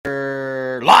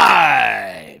We're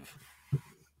live.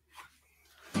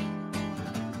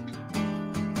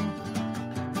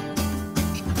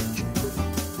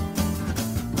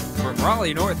 From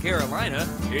Raleigh, North Carolina,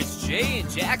 it's Jay and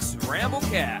Jack's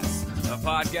Ramblecast, a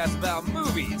podcast about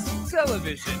movies,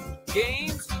 television,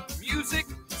 games, music,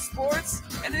 sports,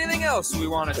 and anything else we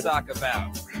want to talk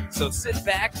about. So sit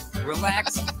back,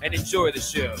 relax, and enjoy the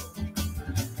show.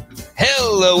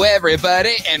 Hello,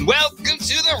 everybody, and welcome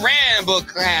to the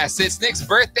Ramblecast. It's Nick's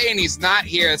birthday, and he's not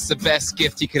here. It's the best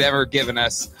gift he could ever have given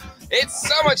us. It's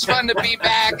so much fun to be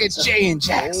back. It's Jay and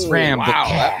Jack's Ramblecast.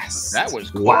 Wow, that was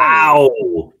cool.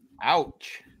 Wow.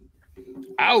 Ouch.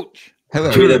 Ouch.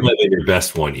 Hello. Sure, that might be your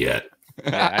best one yet.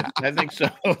 I think so.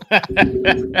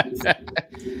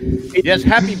 Yes,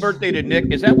 happy birthday to Nick.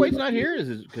 Is that why he's not here? Is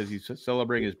it because he's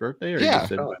celebrating his birthday? Or Yeah.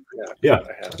 Yeah,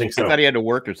 I think so. I thought he had to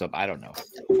work or something. I don't know.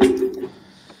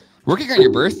 Working on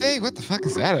your birthday? What the fuck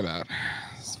is that about?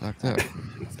 It's fucked up.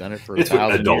 He's done it for It's what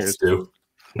 1,000 adults years. do.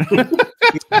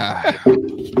 I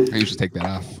usually take that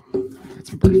off.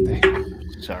 It's my birthday.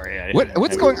 Sorry.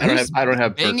 What's going on? I don't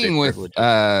have Banging with privilege.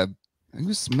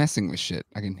 who's messing with shit?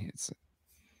 I can hear it.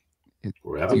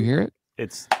 We're Do you having- hear it?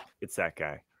 It's that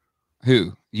guy.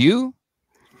 Who? You?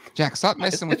 Jack, stop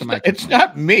messing with the microphone. It's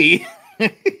not me.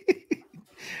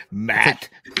 Matt.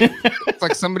 It's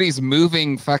like somebody's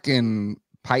moving fucking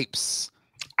pipes.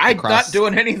 I'm across- not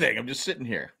doing anything. I'm just sitting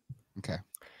here. Okay.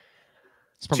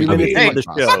 It's 2 minutes Hey, into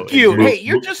the show. Fuck you. Move- Hey,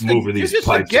 you're just moving you're these just a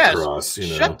pipes guest. across, you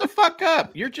know. Shut the fuck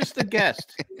up. You're just the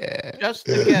guest. Yeah. Just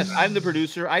the guest. I'm the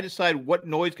producer. I decide what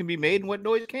noise can be made and what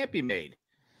noise can't be made.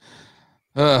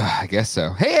 I guess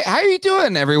so. Hey, how are you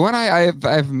doing, everyone?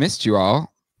 I've missed you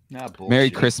all. Nah, bullshit. Merry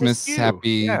Christmas, you. happy.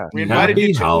 Yeah. We invited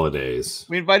Happy you. holidays.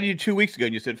 We invited you 2 weeks ago,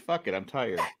 and you said, "Fuck it, I'm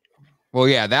tired." Well,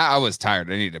 yeah, that I was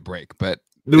tired. I needed a break, but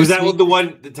Was this that week-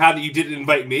 the time that you didn't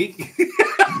invite me?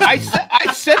 I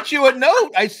sent you a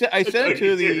note. I sent it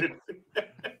to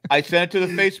the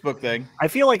Facebook thing. I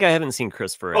feel like I haven't seen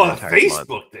Chris for an Oh, the entire month.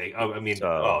 Facebook thing. Oh, I mean,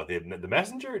 So- the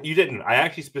messenger? You didn't. I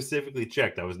actually specifically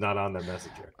checked. I was not on the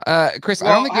messenger. Chris, I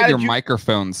Well, don't think you how have your did you-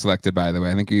 microphone selected. By the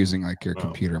way, I think you're using like your Oh.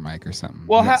 computer mic or something.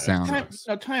 Well, That sound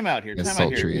time out here. as Time out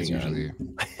sultry as here. usually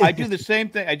you. I do the same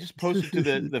thing. I just posted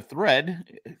to the thread.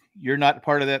 You're not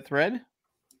part of that thread.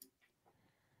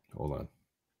 Hold on.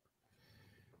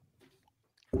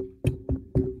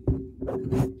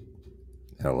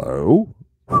 Hello.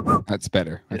 That's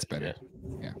better. That's better.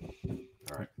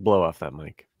 Blow off that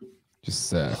mic.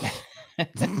 Just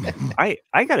I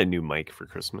got a new mic for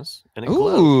Christmas, and it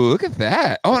glows. ooh, look at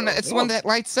that. Oh, and it's the one that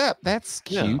lights up. That's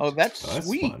Yeah. cute. Oh, that's Oh, that's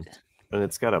sweet. fun. And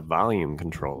it's got a volume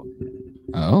control.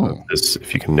 Oh,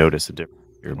 If you can notice a difference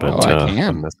here, but I can.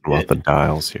 I'm messing with the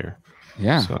dials here.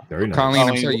 yeah. So, Very nice. Colleen, I'm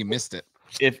Colleen, sure you missed it.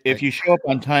 If you show up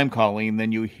on time, Colleen,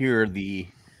 then you hear the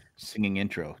singing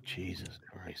intro. Jesus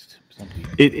Christ! Something.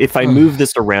 if I move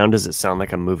this around, does it sound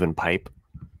like I'm moving pipe?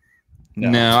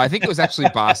 No, I think it was actually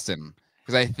Boston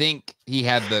because I think he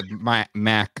had the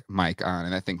Mac mic on,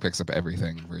 and that thing picks up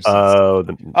everything. Versus,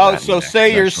 Oh, so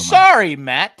say you're actual mic. sorry,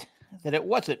 Matt, that it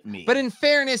wasn't me. but in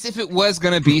fairness, if it was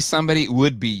gonna be somebody, it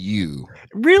would be you.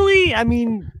 Really? I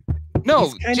mean, No,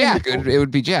 He's kind of Jack. the- It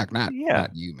would be Jack, not you,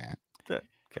 Matt. that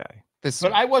guy. This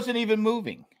But I wasn't even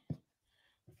moving.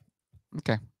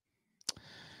 okay.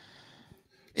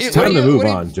 It's What time do to you- move what do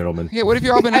you- on, gentlemen. Yeah, what have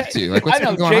you all been up to? Like, what's I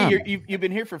know, been going Jay. on? You've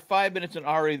been here for 5 minutes and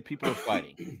already people are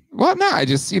fighting. Well, no, I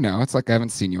just it's like I haven't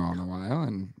seen you all in a while,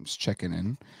 and I'm just checking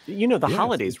in. You know, the Yeah,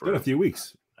 holidays it's been were. a few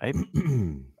weeks. I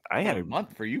had A a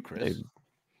month for you, Chris.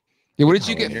 Yeah, what did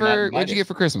you Oh, get you're not for? What'd you invited. get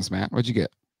for Christmas, Matt? What'd you get?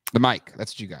 The mic.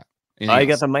 That's what you got. Anything I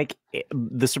got else? the mic.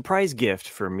 The surprise gift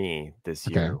for me this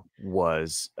Okay. year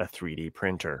was a 3D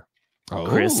printer. Oh,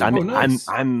 Chris, nice.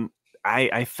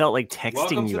 I felt like texting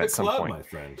Welcome you to at the some club, point. my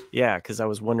friend. Yeah, because I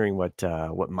was wondering what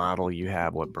model you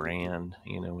have, what brand,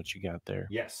 what you got there.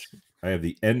 Yes, I have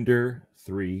the Ender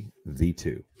 3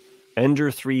 V2. Ender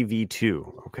 3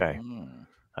 V2. Okay, Hmm.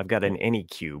 I've got an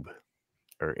Anycube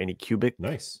or Anycubic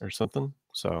Nice. or something.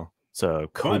 So it's a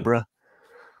Cobra.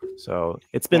 So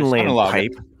it's been My laying son-in-law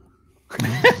pipe.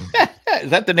 Is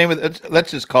that the name of it?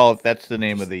 Let's just call it. That's the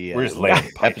name of the Where's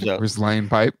Laying Pipe? episode. Where's Lion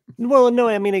Pipe? Well, no,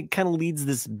 I mean it kind of leads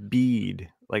this bead.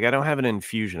 Like I don't have an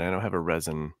infusion. I don't have a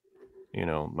resin.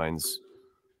 Mine's,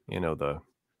 the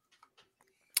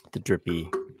drippy.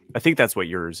 I think that's what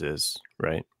yours is,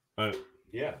 right?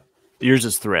 Yeah. Yours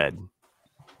is thread.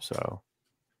 So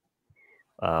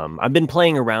I've been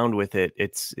playing around with it.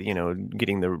 It's,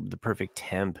 getting the perfect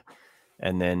temp.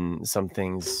 And then some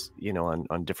things,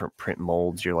 on different print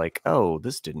molds, you're like, oh,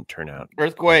 this didn't turn out.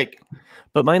 Earthquake.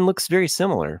 But mine looks very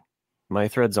similar. My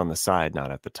thread's on the side,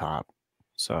 not at the top.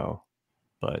 So,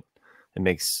 but It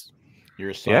makes You're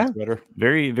a side sweater.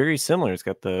 very, very similar. It's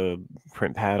got the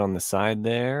print pad on the side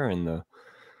there, and the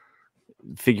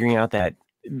figuring out that,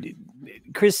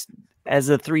 Chris, as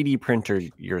a 3D printer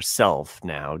yourself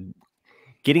now,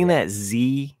 getting that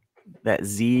Z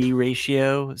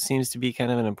ratio seems to be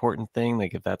kind of an important thing.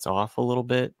 Like if that's off a little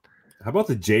bit. How about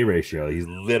the J ratio? He's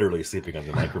literally sleeping on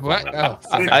the microphone. What? Right now.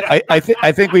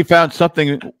 I think we found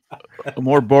something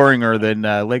more boringer than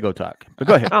Lego talk. But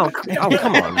go ahead. Oh,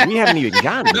 come on. We haven't even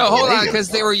gotten. No, hold on, because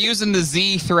they were using the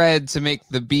Z thread to make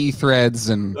the B threads,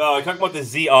 and Oh, talking about the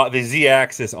Z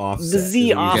axis offset. The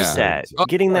Z offset. Yeah.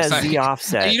 Getting that sorry. Z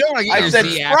offset. you don't want to get I your said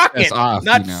Z sprocket, axis off,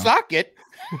 not you know? socket.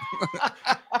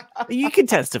 You can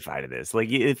testify to this. Like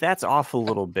if that's off a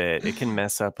little bit, it can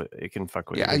mess up. It can fuck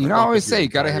with. Yeah, your you know, I phone. always say you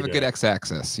got to have a Yeah. good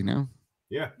X-axis, you know?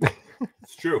 Yeah,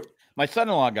 it's true. My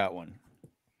son-in-law got one.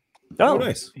 Oh,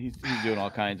 nice. He's doing all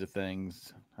kinds of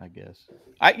things, I guess.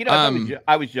 If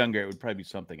I was younger, it would probably be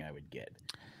something I would get.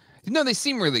 No, they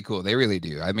seem really cool. They really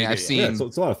do. I mean, I've Yeah, seen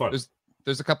It's a lot of fun.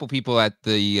 there's a couple people at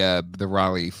the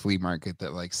Raleigh flea market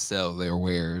that like sell their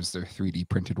wares, their 3D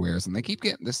printed wares, and they keep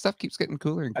getting this stuff keeps getting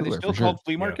cooler and Are they cooler. still For sure. called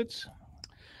flea markets?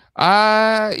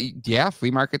 Yeah,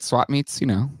 flea market, swap meets, you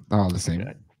know, all the same.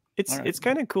 Okay. It's All right. it's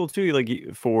kind of cool too. Like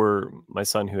for my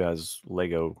son who has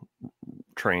Lego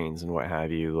trains and what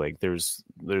have you. Like there's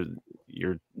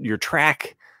your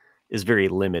track is very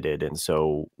limited, and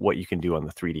so what you can do on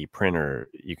the 3D printer,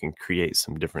 you can create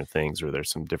some different things, or there's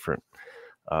some different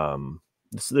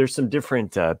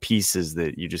pieces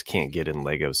that you just can't get in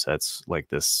Lego sets, like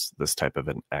this type of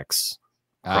an X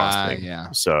cross thing.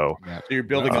 Yeah. So So you're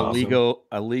building Awesome.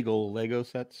 illegal Lego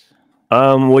sets?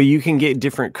 well, you can get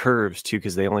different curves too,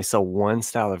 because they only sell one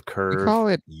style of We curve. call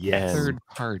it Yes. third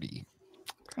party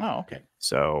Oh, okay.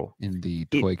 So in the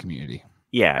toy community.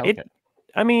 yeah, Okay.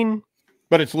 I mean,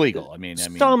 But it's legal. I mean, It's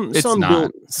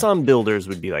not. some builders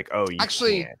would be like, oh, you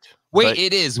Actually, can't. Wait, But-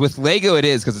 it is with Lego. It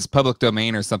is because it's public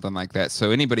domain or something like that.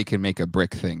 So anybody can make a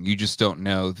brick thing. You just don't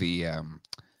know the.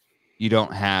 You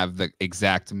don't have the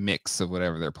exact mix of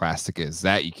whatever their plastic is.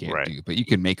 That you can't Right. do, but you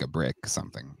can make a brick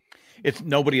something.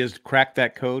 nobody has cracked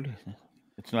that code.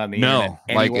 It's not on the No, internet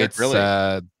like anywhere, it's really.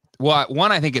 well,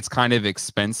 one, I think it's kind of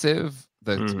expensive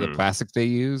the Mhm. plastic they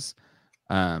use,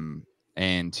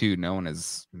 and two, no one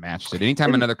has matched it. Anytime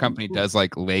And- another company does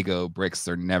like Lego bricks,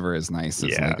 they're never as nice as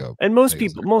Yeah. Lego. And most Legos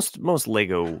people, most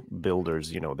Lego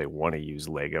builders, they want to use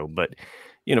Lego, but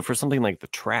for something like the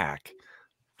track,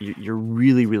 you're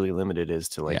really, really limited as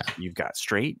to you've got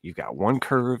straight, you've got one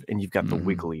curve, and you've got the Mhm.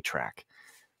 wiggly track,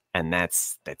 and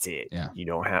that's it. Yeah. You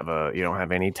don't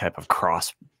have any type of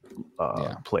cross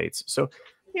plates. So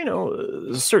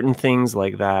certain things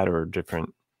like that, or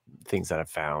different things that I've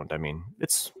found. I mean,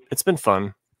 it's been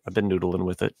fun. I've been noodling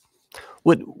with it.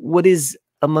 What is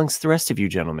amongst the rest of you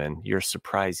gentlemen your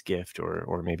surprise gift,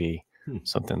 or maybe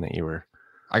something that you were?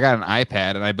 I got an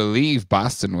iPad, and I believe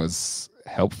Boston was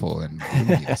helpful. And I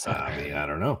mean, I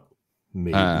don't know.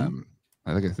 Maybe. I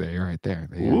look at there, right there.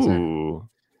 There you go, sir. Ooh,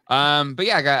 But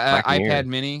yeah, I got Black an Mirror. iPad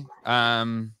Mini.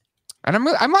 And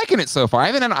I'm liking it so far. I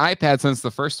haven't had an iPad since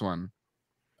the first one.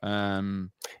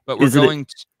 But we're Is it a- going.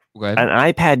 Go ahead. an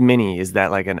iPad Mini, is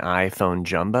that like an iPhone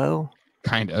jumbo?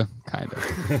 Kind of.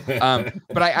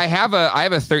 But I have a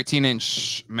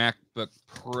 13-inch MacBook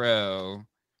Pro.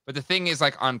 But the thing is,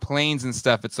 like on planes and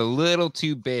stuff, it's a little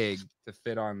too big to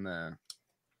fit on the.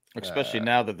 Especially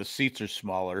now that the seats are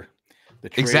smaller. The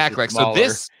trays are Exactly. So smaller,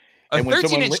 this a and when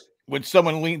 13-inch. when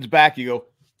someone leans back, you go.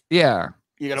 Yeah.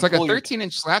 You got It's to like a pull your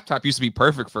 13-inch laptop used to be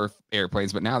perfect for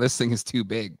airplanes, but now this thing is too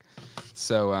big.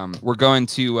 So we're going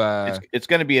to It's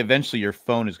going to be eventually your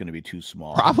phone is going to be too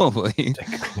small. probably.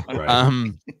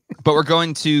 Right. But we're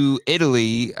going to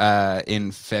Italy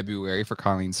in February for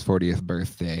Colleen's 40th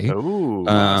birthday. Oh,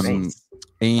 nice.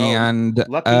 And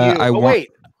Lucky you. I want Wait,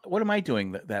 what am I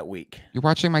doing that week? you're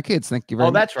watching my kids. Thank you very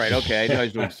Oh, much. that's right. Okay, I knew I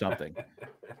was doing something.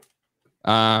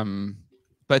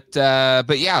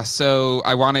 But yeah, so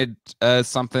I wanted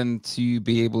something to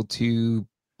be able to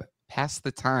pass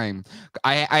the time.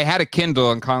 I had a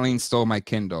Kindle and Colleen stole my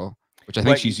Kindle, which I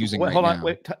think she's using right hold now. on,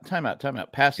 wait, time out.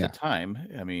 Pass Yeah. the time.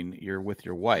 I mean, you're with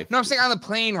your wife. No, I'm saying on the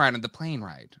plane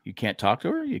ride. You can't talk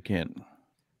to her. You can't.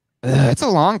 It's a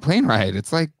long plane ride.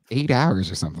 It's like 8 hours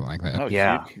or something like that. Oh,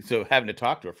 Yeah. So having to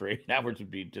talk to her for 8 hours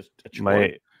would be just a chore.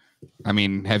 my I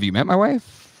mean, have you met my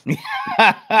wife?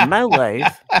 my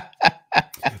wife.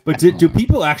 But do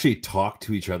people actually talk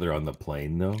to each other on the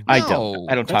plane though? I No,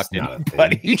 don't. I don't talk that's to not a thing.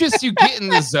 anybody. You get in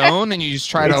the zone and you just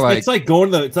try to like. It's like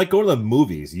going to the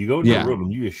movies. You go to Yeah. the room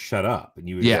and you just shut up and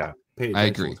you Yeah, pay attention I to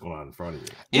agree. what's going on in front of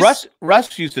you.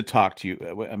 Russ used to talk to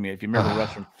you. I mean, if you remember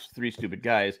Russ from Three Stupid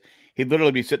Guys, he'd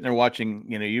literally be sitting there watching.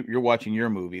 You're watching your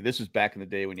movie. This is back in the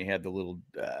day when you had the little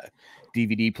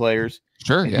DVD players.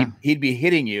 Sure, And yeah. He'd be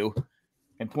hitting you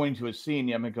and pointing to a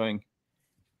scene. I'm going.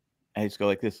 I just go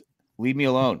like this. Leave me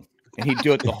alone. And he'd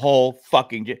do it the whole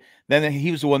fucking. Then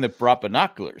he was the one that brought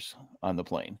binoculars on the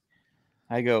plane.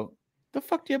 I go, the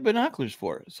fuck do you have binoculars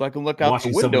for? So I can look out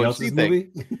Watching the window and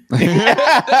somebody see else's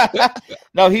things. movie.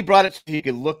 No, he brought it so he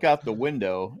could look out the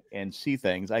window and see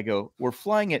things. I go, we're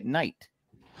flying at night.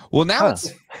 Well, now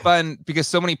it's fun because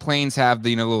so many planes have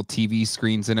the little TV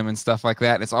screens in them and stuff like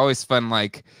that. And it's always fun,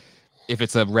 like if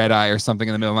it's a red eye or something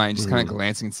in the middle of the night, just kind of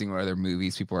glancing and seeing what other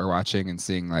movies people are watching and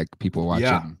seeing like people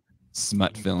watching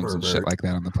smut films and shit like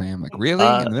that on the plane. I'm like, really?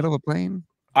 In the middle of a plane?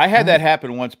 I had that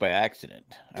happen once by accident.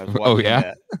 I was watching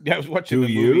yeah? I was watching To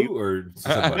the you movie. or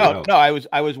somebody No, else? no,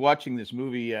 I was watching this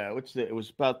movie. It was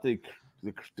about the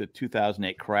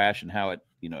 2008 crash and how it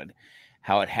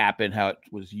how it happened, how it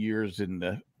was years in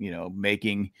the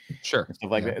making, Sure, and stuff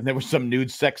like that. And there was some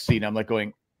nude sex scene. I'm like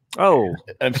going, Oh,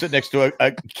 I'm sitting next to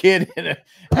a kid, and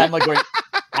I'm like going,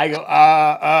 I go,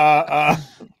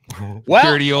 well,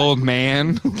 dirty old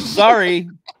man. sorry.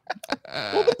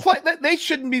 Well, they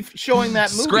shouldn't be showing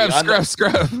that movie.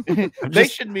 Scrub. They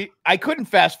shouldn't be. I couldn't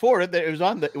fast forward. It was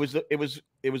on the. It was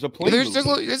a plane. There's a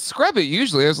little, scrub it.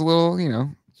 Usually, there's a little,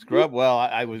 scrub. Well,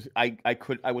 I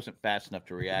wasn't fast enough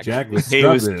to react. Jack was he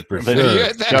was scrubbing it for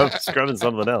sure. scrubbing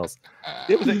something else.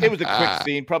 It was a quick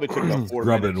scene. Probably took about 4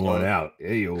 Rubbing minutes. one so out.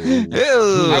 Hey, yo.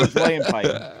 I was laying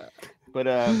pipe, but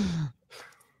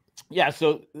yeah.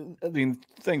 So I mean,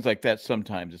 things like that.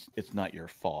 Sometimes it's not your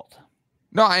fault.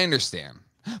 No, I understand.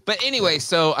 But anyway,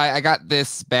 so I got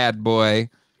this bad boy.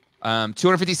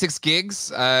 256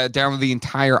 gigs. Download the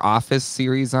entire Office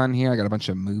series on here. I got a bunch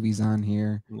of movies on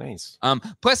here. Nice.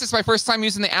 Plus it's my first time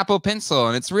using the Apple Pencil,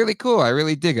 and it's really cool. I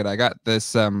really dig it. I got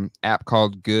this app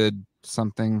called Good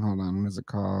something. Hold on, what is it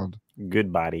called?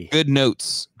 Good body. Good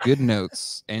Notes. Good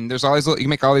Notes. And there's all these you can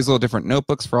make all these little different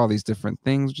notebooks for all these different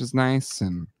things, which is nice.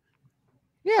 And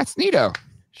yeah, it's neato.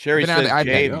 Sherry Been on says, the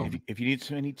Jay, iPad. if you need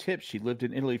so many tips, she lived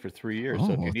in Italy for 3 years. Oh,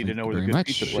 so if you well, need to thank know you where the very good much,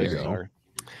 pizza places Sherry.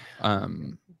 are.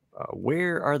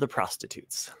 Where are the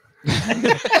prostitutes? Maybe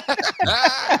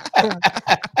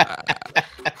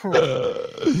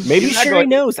He's not Sherry going-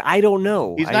 knows. I don't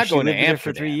know. He's not She going to lived there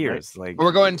for 3 Amsterdam, years. Like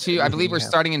We're going to, I believe we're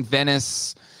starting in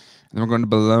Venice, and then we're going to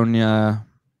Bologna,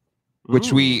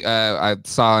 which I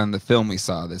saw in the film we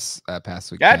saw this past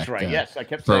week. That's right. Yes, I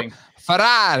kept saying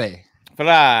Ferrari.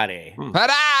 Ferrari.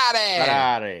 Ferrari.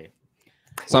 Ferrari.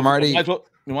 So I'm already,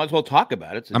 We might as well talk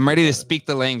about it. I'm ready to speak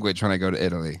the language when I go to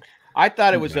Italy. I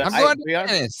thought it was. I'm going to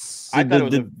Venice. I thought it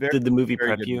was a Did the movie very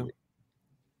prep good you?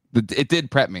 movie. It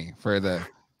did prep me for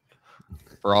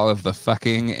all of the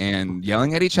fucking and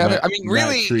yelling at each other. I mean,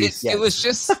 really, it was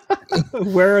just.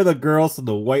 Where are the girls in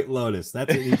the White Lotus?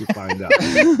 That's what you need to find out.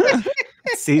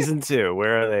 Season 2.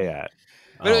 Where are they at?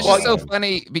 But it was just so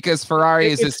funny because Ferrari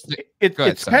is this. It's Go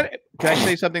ahead, kind of. Can I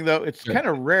say something though? It's kind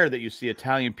of rare that you see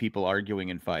Italian people arguing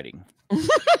and fighting.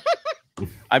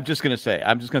 I'm just gonna say.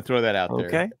 I'm just gonna throw that out there.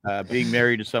 Okay. Being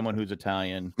married to someone who's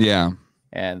Italian. Yeah.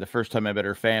 And the first time I met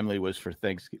her family was for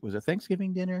Was it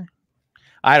Thanksgiving dinner?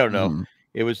 I don't know.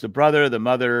 It was the brother, the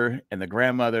mother, and the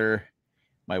grandmother,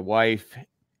 my wife,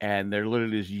 and they're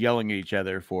literally just yelling at each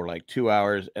other for like 2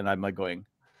 hours, and I'm like going,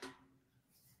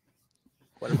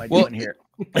 "What am I doing here?"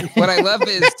 What I love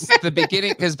is the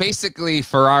beginning, because basically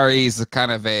Ferrari's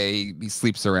kind of he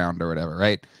sleeps around or whatever,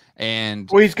 right? And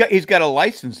well, he's got a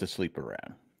license to sleep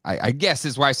around. I guess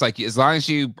his wife's like, as long as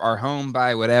you are home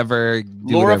by whatever,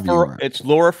 it's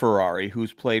Laura Ferrari,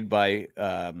 who's played by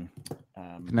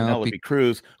Penelope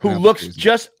Cruz, who looks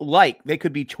just like they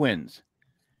could be twins.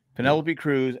 Penelope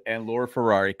Cruz and Laura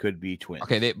Ferrari could be twins.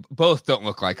 Okay, they both don't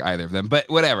look like either of them, but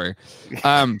whatever. It's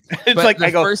but like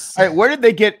I go, all right, where did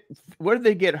they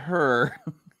get her?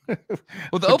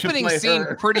 Well, the opening scene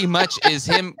pretty much is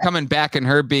him coming back and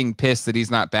her being pissed that he's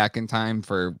not back in time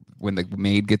for when the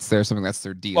maid gets there. Something that's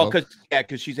their deal. Well,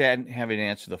 because she's having to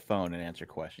answer the phone and answer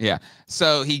questions. Yeah.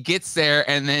 So he gets there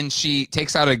and then she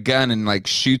takes out a gun and like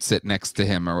shoots it next to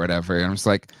him or whatever. And I'm just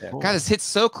like, God, this hits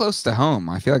so close to home.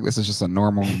 I feel like this is just a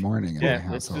normal morning in my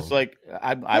household. It's just like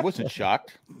I wasn't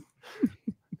shocked.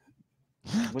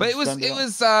 But it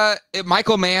was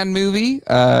Michael Mann movie.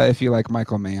 If you like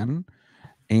Michael Mann.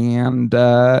 And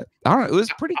I don't know, it was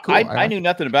pretty cool. I knew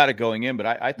nothing about it going in, but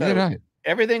I thought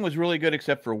everything was really good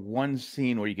except for one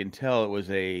scene where you can tell it was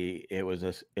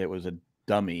a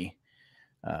dummy,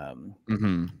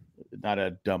 not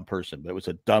a dumb person, but it was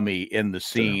a dummy in the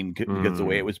scene because the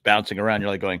way it was bouncing around. You're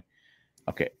like going,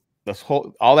 okay,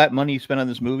 all that money you spent on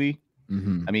this movie,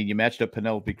 Mhm. I mean, you matched up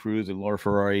Penelope Cruz and Laura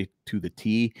Ferrari to the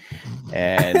T,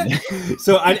 and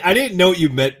So I didn't know what you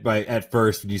meant by at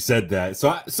first when you said that. So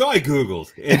I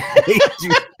googled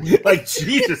and like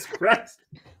Jesus Christ.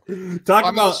 Talk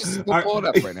about we'll pull it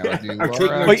up right now. Dude. our taking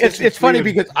Laura- our but it's tickets funny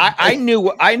free of- because I knew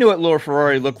what Laura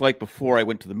Ferrari looked like before I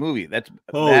went to the movie. That's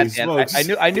Holy that, and smokes.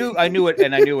 I knew it,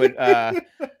 and I knew what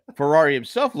Ferrari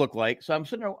himself looked like. So I'm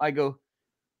sitting there, I go,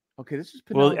 okay, this is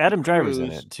Well, Penelope Adam Driver's in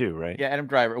Cruz. it too, right? Yeah, Adam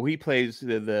Driver. He plays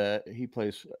he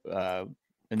plays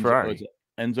Ferrari.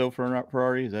 Enzo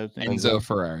Ferrari. Is that his name? Enzo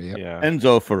Ferrari. Yep. Yeah.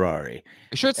 Enzo Ferrari.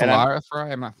 You sure it's And I'm- Lara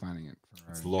Ferrari? I'm not finding it.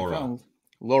 It's Ferrari. Laura. found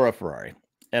Laura Ferrari,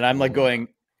 and I'm like Laura.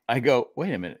 I go,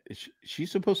 wait a minute, is she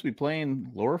supposed to be playing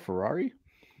Laura Ferrari?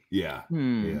 Yeah.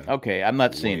 Hmm. Yeah. Okay, I'm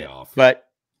not seeing Way it, off. but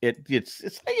it's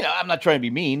I'm not trying to be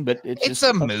mean, but it's It's just,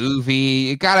 a movie.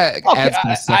 You gotta Okay, add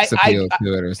some sex I- appeal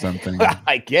to it or something.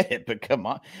 I get it, but come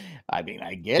on, I mean,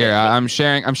 I get Here, it. but- I'm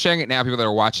sharing it now. People that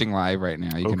are watching live right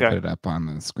now, you can Okay. put it up on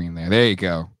the screen there. There you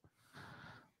go.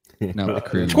 No, the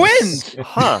Cruz. Twins,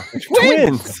 Huh.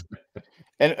 Twins.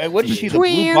 And what is she? The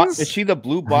blue Twins. Is she the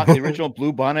blue bonnet, the original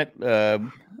blue bonnet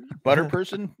butter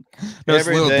person? No, it's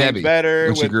Little Everything's Debbie better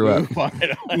when she with grew blue up.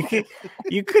 bonnet on.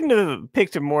 You couldn't have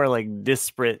picked a more like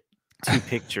disparate two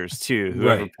pictures too.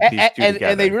 Whoever Right. put these two And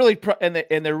they together. really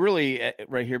they're really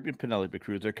right here Penelope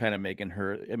Cruz. They're kind of making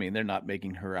her. I mean, they're not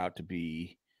making her out to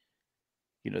be.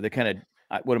 They're kind of.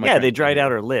 What am I? Yeah, trying they to say dried here?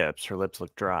 out her lips. Her lips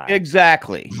look dry.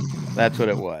 Exactly. That's what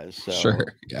it was. So Sure.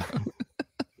 Yeah.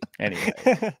 anyway,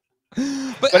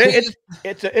 But, but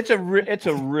it's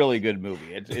a really good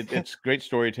movie. It's great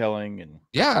storytelling and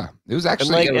yeah, it was And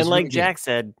actually like it was really good. Jack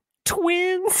said,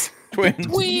 twins. twins,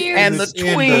 Twins. and the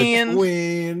twins.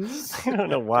 Twins. I don't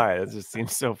know why. It just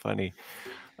seems so funny.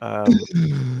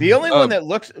 The only Um, one that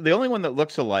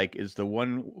looks alike is the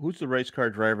one who's the race car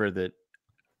driver that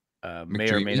may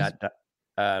or may McDreamy?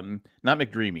 not not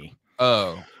McDreamy.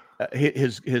 Oh,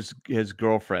 His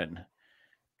girlfriend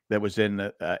that was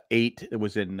in 8. It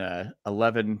was in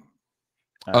 11.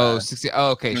 60.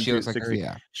 Oh, okay. She looks like her. 60.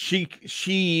 Yeah.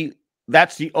 She.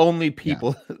 That's the only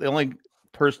people. The only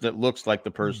person that looks like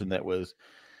the person that was.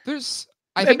 There's.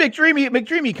 I And think.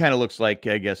 McDreamy kind of looks like,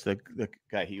 I guess, the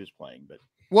guy he was playing, but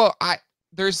Well,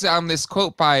 there's this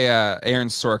quote by Aaron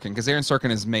Sorkin, because Aaron Sorkin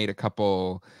has made a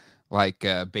couple like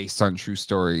based on true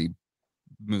story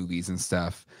movies and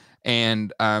stuff.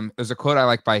 And there's a quote I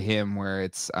like by him where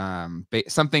it's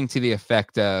something to the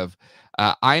effect of,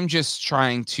 I'm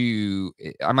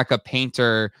like a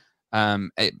painter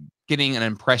getting an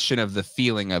impression of the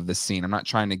feeling of the scene. I'm not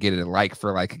trying to get it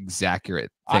for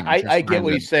accurate thing. I get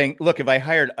what he's saying. Look, if I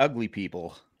hired ugly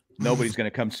people, nobody's going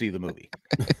to come see the movie.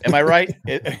 Am I right?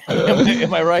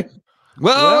 Am I right?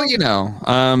 Well,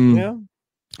 Yeah.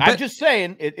 I'm just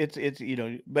saying it's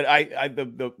but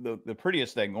the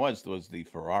prettiest thing was the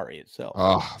Ferrari itself.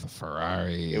 Oh, the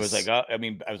Ferrari. It was like I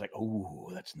was like, oh,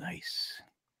 that's nice.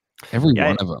 every Yeah,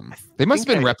 one of them. They must have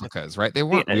think been I- replicas, right? They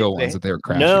weren't Yeah, real they- ones that they were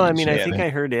crashing. No, I and mean, shit, I think right? I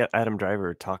heard Adam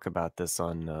Driver talk about this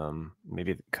on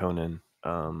maybe Conan,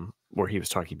 where he was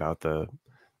talking about the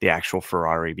actual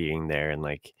Ferrari being there and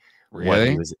like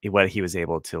Really? what he was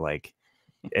able to like,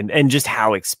 and just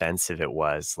how expensive it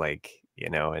was, like,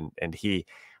 and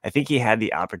I think he had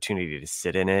the opportunity to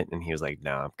sit in it, and he was like,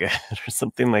 "No, I'm good," or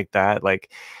something like that.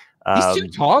 Like, He's too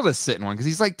tall to sit in one because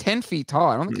he's like 10 feet tall.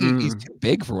 I don't think he's too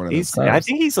big for one of those cars. I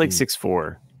think he's like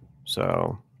 6'4".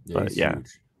 So, but he's yeah.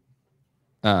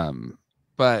 huge.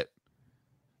 But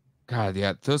God,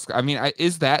 yeah, those. I mean,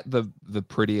 is that the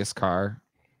prettiest car?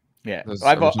 Yeah, Those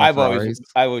I've original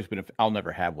always been I'll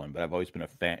never have one, but I've always been a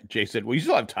fan. Jay said, "Well, you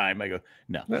still have time." I go,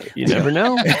 "No, You never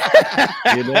know.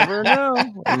 You never know.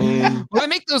 I mean, Well, they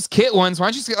make those kit ones. Why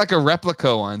don't you just get like a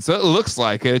replica one so it looks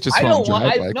like it? Just I won't don't want.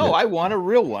 drive like it. I want a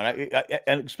real one.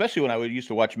 And especially when I used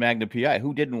to watch Magnum PI.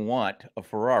 Who didn't want a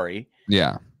Ferrari?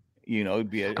 Yeah, It'd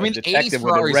be a mean, 80s detective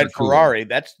with a Ferraris red are cool. Ferrari.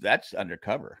 That's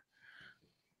undercover.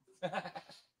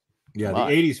 Yeah, Come on.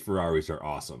 the 80s Ferraris are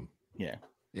awesome. Yeah.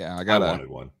 yeah. I I wanted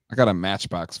one. got a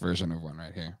Matchbox version of one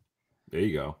right here. There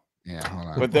you go. Yeah, hold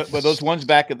on. But those ones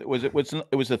back it was the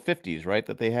 50s, right?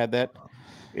 That they had that.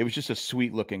 It was just a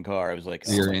sweet looking car. I was like,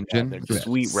 Rear my God, engine, they're Look at just that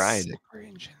Sweet ride. sick rear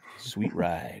engine. sweet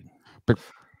ride.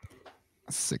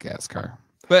 Sick ass car.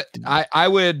 But I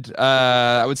would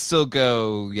still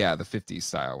go the 50s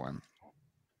style one.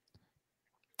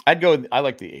 I'd go. I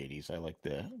like the 80s. I like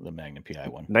the Magnum PI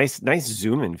one. nice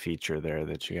zoom in feature there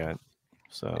that you got.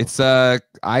 So It's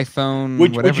iPhone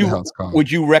Would whatever you the hell it's called. would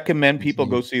you recommend people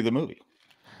go see the movie?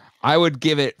 I would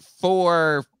give it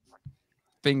 4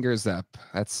 fingers up.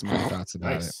 That's my thoughts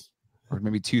about it. Nice. Or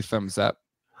maybe 2 thumbs up.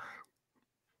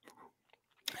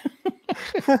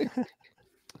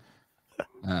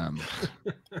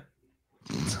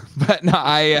 But no,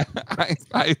 I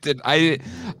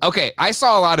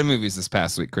saw a lot of movies this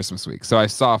past week, Christmas week. So I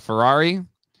saw Ferrari,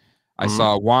 I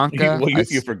saw Wonka.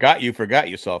 You forgot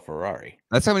you saw Ferrari.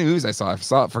 That's how many movies I saw.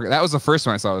 That was the first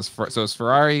one I saw. So it was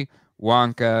Ferrari,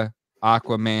 Wonka,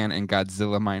 Aquaman, and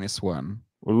Godzilla -1.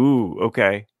 Ooh,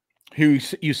 okay. You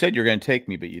said you're going to take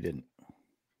me, but you didn't.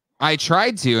 I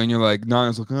tried to, and you're like, no. I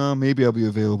was like, oh, maybe I'll be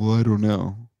available. I don't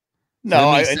know. No,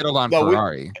 I settled on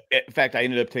Ferrari. In fact, I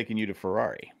ended up taking you to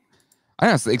Ferrari. I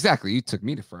know, exactly. You took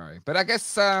me to Ferrari, but I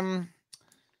guess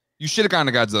you should have gone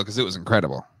to Godzilla because it was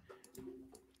incredible.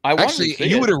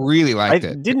 You would have really liked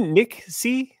it. Didn't Nick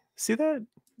see that?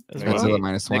 Godzilla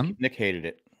 -1. Nick hated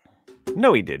it.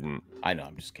 No, he didn't. I know.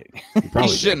 I'm just kidding. He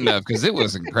shouldn't have because it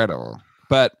was incredible.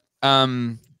 But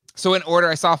so in order,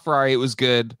 I saw Ferrari. It was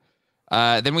good.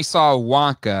 Then we saw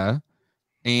Wonka.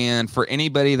 And for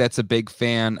anybody that's a big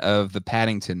fan of the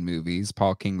Paddington movies,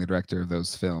 Paul King, the director of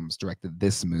those films, directed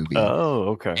this movie. Oh,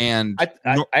 okay. And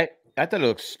I thought it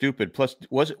looked stupid. Plus,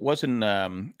 wasn't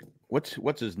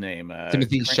what's his name?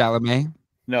 Timothy Chalamet.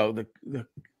 No, the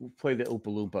play the Oompa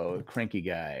Loompa, the cranky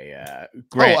guy.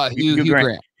 Grant. Hugh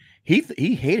Grant. He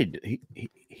hated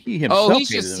he himself.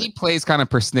 He plays kind of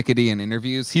persnickety in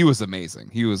interviews. He was amazing.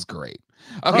 He was great.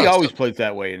 Okay, he always plays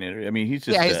that way in interviews. I mean, he's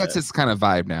just that's his kind of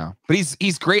vibe now. But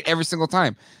he's great every single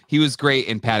time. He was great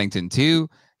in Paddington 2.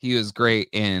 He was great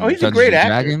in he's Dungeons a great and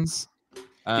actor. Dragons.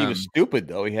 He was stupid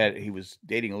though. He was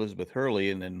dating Elizabeth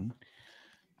Hurley, and then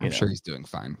I'm sure he's doing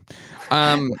fine.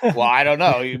 Well, I don't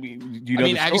know. Have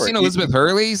you seen Elizabeth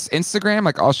Hurley's Instagram?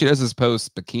 Like all she does is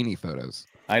post bikini photos.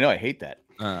 I know. I hate that.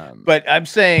 But I'm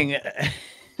saying,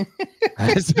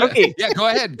 okay, yeah, go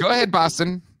ahead,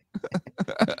 Boston.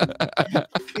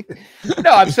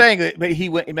 No, I'm saying that. But he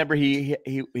went. Remember, he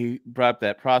brought up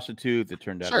that prostitute that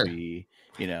turned out to be,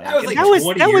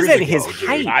 that was at his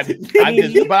height.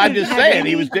 I'm just saying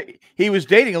he was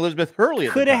dating Elizabeth Hurley.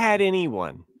 Could have had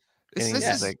anyone.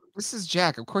 This is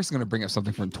Jack. Of course, he's going to bring up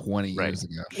something from 20 years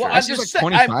ago. Well, I'm just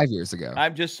 25 years ago.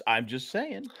 I'm just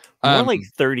saying. More like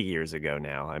 30 years ago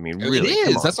now. I mean, really, it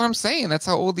is. That's what I'm saying. That's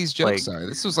how old these jokes are.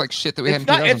 This was like shit that we had in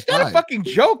 2005. It's not a fucking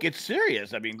joke. It's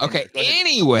serious. I mean, okay.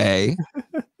 Anyway,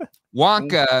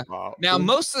 Wonka. Now,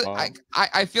 most of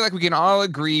I feel like we can all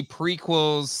agree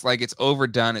prequels, like it's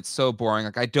overdone. It's so boring.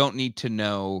 Like I don't need to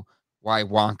know why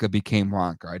Wonka became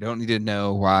Wonka. I don't need to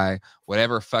know why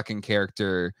whatever fucking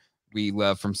character we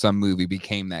love from some movie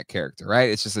became that character, right?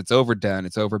 It's overdone,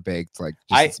 it's overbaked. Like,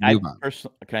 let's move on.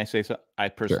 Can I say so? I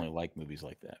personally like movies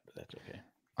like that, but that's okay.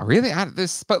 Oh, really?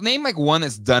 But name like one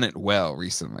that's done it well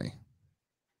recently.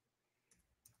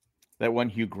 That one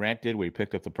Hugh Grant did where he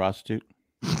picked up the prostitute.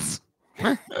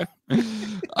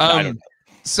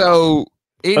 So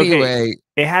anyway,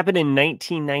 it happened in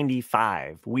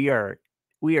 1995. We are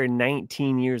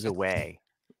 19 years away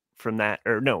from that,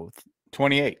 or no,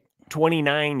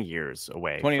 29 years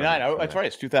away. 29. Oh, that's right.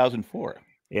 It's 2004.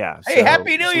 Yeah. Hey,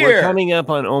 Happy New Year. We're coming up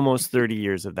on almost 30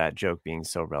 years of that joke being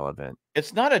so relevant.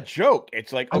 It's not a joke.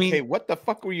 It's like, what the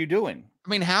fuck were you doing? I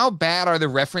mean, how bad are the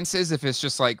references if it's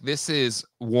just like this is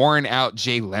worn out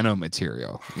Jay Leno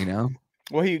material, you know?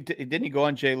 Well, didn't he go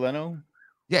on Jay Leno?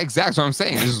 Yeah, exactly what I'm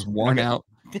saying. This is worn out.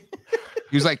 He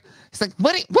was like,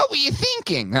 what were you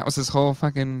thinking? That was his whole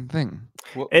fucking thing.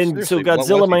 Well, and so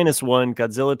Godzilla -1,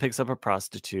 Godzilla picks up a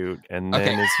prostitute and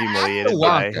then is humiliated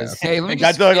by his... Okay, let me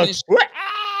just finish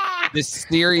this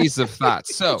series of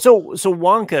thoughts. So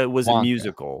Wonka was a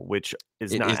musical, which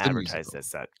is not advertised as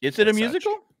such. Is it a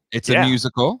musical? It's a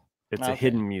musical. It's a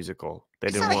hidden musical. They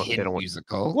it's didn't not want. A hidden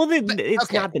musical. Well,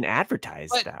 it's not been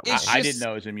advertised that way. I didn't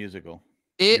know it was a musical.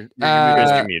 You're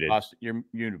muted. You're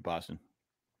muted, Boston.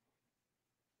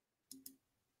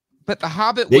 But The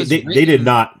Hobbit they did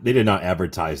not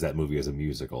advertise that movie as a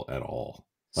musical at all.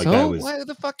 Like why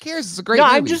the fuck cares? It's a great movie.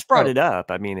 I just brought it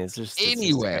up. I mean, it's just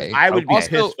anyway. I would be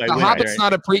pissed. The Hobbit's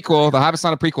not a prequel. The Hobbit's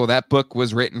not a prequel. That book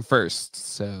was written first.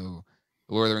 So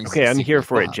Lord of the Rings. Okay, I'm here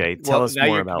for it, Jay. Tell us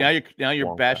more about. Now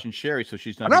you're bashing Sherry, so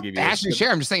she's not. I'm not bashing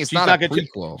Sherry. I'm just saying it's not a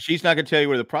prequel. She's not going to tell you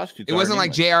where the prostitutes. It wasn't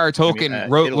like J.R.R. Tolkien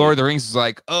wrote Lord of the Rings. Was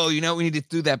like, oh, we need to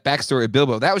do that backstory of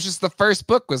Bilbo. That was just the first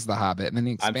book was The Hobbit, and then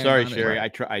he expanded. I'm sorry, Sherry.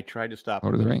 I tried to stop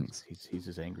Lord of the Rings. He's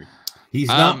just angry. He's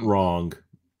not wrong.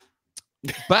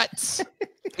 But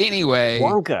anyway,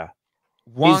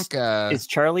 Wonka. Is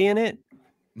Charlie in it?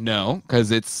 No,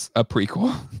 because it's a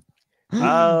prequel.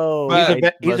 Oh,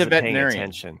 he's a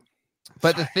veterinarian.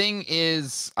 But the thing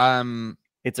is,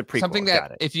 it's a prequel. Something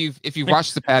that if you've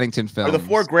watched the Paddington film, are the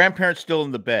four grandparents still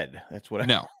in the bed? That's what I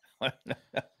know.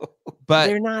 But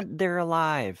they're not. They're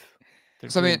alive.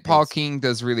 Something that Paul King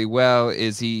does really well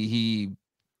is he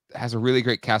has a really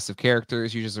great cast of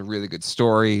characters, uses a really good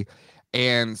story.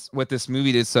 And what this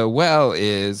movie did so well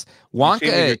is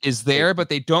Wonka is there, but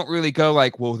they don't really go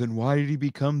like, well, then why did he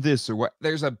become this or what?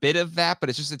 There's a bit of that, but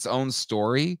it's just its own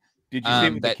story. Did you see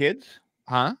it with the kids?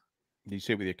 Huh? Did you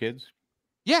see it with your kids?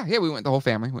 Yeah, we went, the whole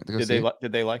family went to go see it.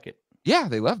 Did they like it? Yeah,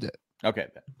 they loved it. Okay,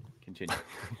 continue.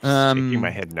 Shaking my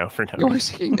head no for no. You're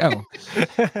shaking no.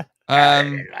 I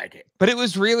didn't like it. But it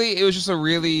was just a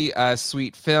really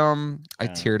sweet film. I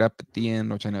teared up at the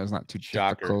end, which I know is not too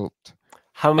difficult.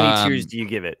 How many tears do you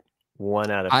give it?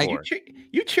 1 out of 4.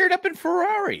 You cheered up in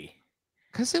Ferrari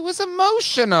because it was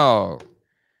emotional.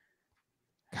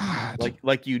 God,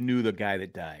 like you knew the guy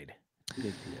that died.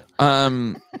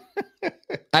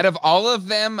 Out of all of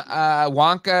them,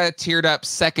 Wonka teared up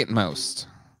second most.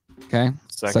 Okay,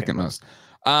 second most.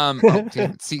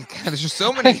 See, God, there's just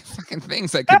so many fucking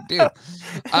things I could do.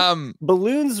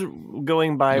 Balloons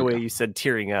going by where you said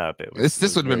tearing up. This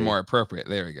would have been more appropriate.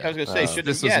 There we go. I was gonna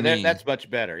say, that's much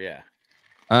better. Yeah.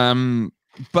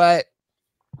 But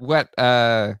what?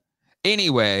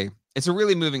 Anyway, it's a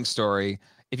really moving story.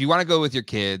 If you want to go with your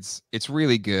kids, it's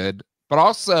really good. But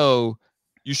also,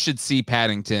 you should see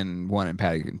Paddington 1 and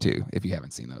Paddington 2 if you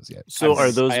haven't seen those yet. So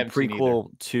are those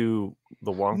prequel to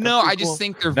the Wonka? No, prequel? I just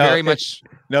think they're very much.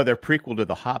 No, they're prequel to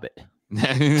The Hobbit.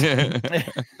 The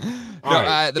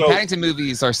Paddington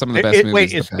movies are some of the best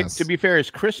movies. Wait, to be fair, is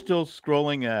Chris still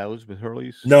scrolling Elizabeth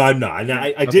Hurley's? No, I'm not.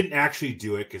 I didn't actually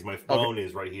do it because my phone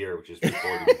is right here, which is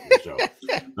recording the show.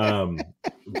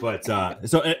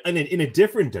 And in a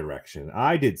different direction,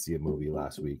 I did see a movie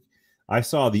last week. I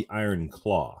saw The Iron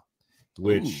Claw,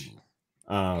 which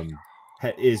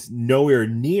is nowhere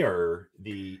near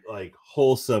the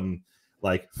wholesome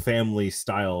family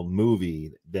style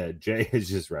movie that Jay is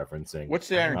just referencing. What's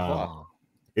The Iron Claw?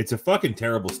 It's a fucking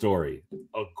terrible story.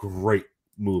 A great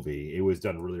movie. It was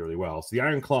done really, really well. So The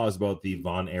Iron Claw is about the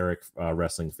Von Erich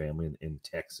wrestling family in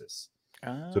Texas.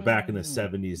 So back in the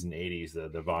 70s and 80s,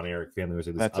 the Von Erich family was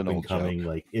this up and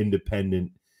coming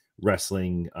independent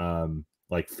wrestling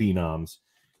phenoms.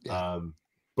 Yeah.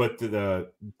 But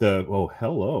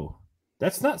hello.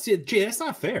 That's not Jay, that's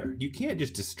not fair. You can't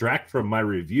just distract from my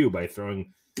review by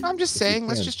throwing. I'm just saying,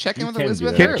 let's just check in with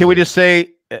Elizabeth. Can we just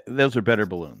say those are better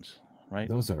balloons, right?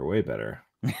 Those are way better.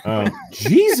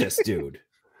 Jesus, dude.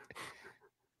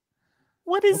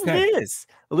 What is this?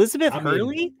 Elizabeth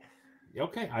Hurley?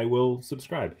 Okay, I will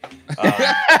subscribe.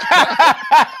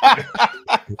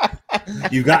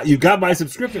 You got my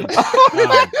subscription.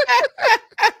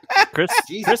 Chris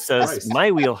says Christ.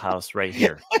 My wheelhouse right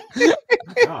here.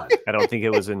 God. I don't think it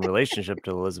was in relationship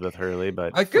to Elizabeth Hurley,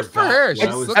 but good for her.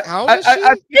 How old is she?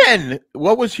 Again,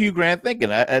 what was Hugh Grant thinking?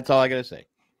 That's all I gotta say.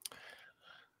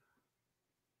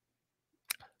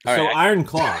 All right. Iron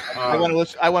Claw. I want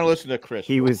to listen to Chris.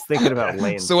 He was thinking about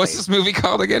laying. So what's this movie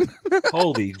called again?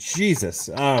 Holy Jesus!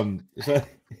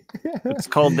 It's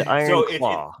called The Iron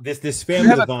Claw. This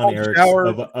family of Von Erichs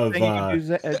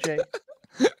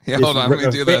hold on, let me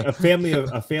do that.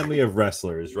 A family of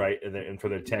wrestlers, right? And for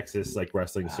their Texas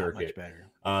wrestling circuit.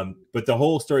 But the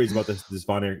whole story is about this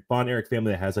Von Erich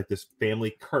family that has this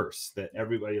family curse that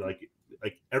everybody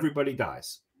everybody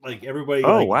dies. Everybody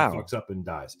fucks up and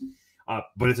dies.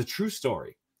 But it's a true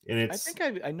story, and it's. I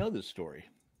think I know this story.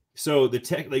 So the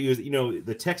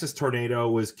the Texas Tornado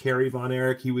was Kerry Von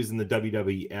Erich. He was in the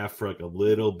WWF for a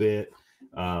little bit,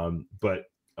 but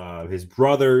his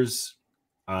brothers,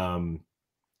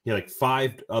 he had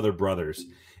 5 other brothers,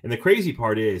 and the crazy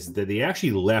part is that they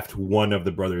actually left one of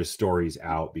the brothers' stories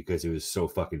out because it was so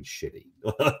fucking shitty.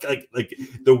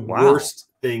 Worst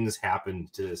things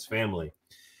happened to this family.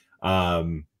 How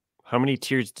many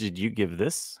tears did you give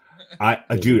this? I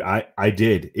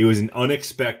did. It was an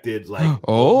unexpected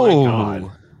oh my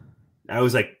God. I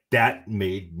was that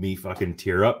made me fucking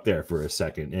tear up there for a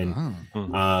second.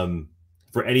 And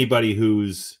for anybody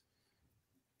who's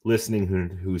listening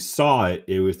who saw it,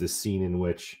 it was the scene in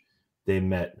which they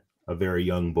met a very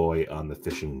young boy on the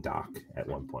fishing dock at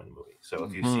one point in the movie. So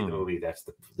if you see the movie, that's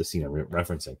the scene I'm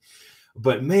referencing.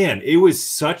 But man, it was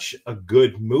such a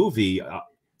good movie.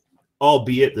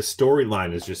 Albeit the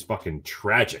storyline is just fucking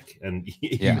tragic, and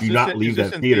you do not leave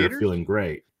that theater feeling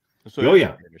great. Oh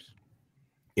yeah,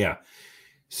 yeah.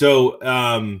 So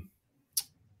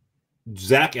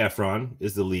Zac Efron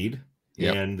is the lead,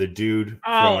 and the dude.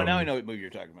 Oh, now I know what movie you're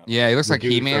talking about. Yeah, he looks like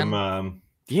He-Man.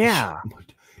 Yeah,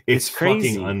 it's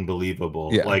crazy. Fucking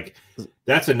unbelievable. Yeah.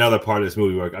 That's another part of this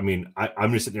movie where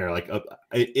I'm just sitting there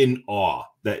in awe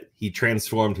that he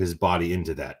transformed his body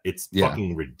into that. It's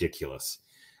fucking ridiculous.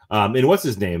 And what's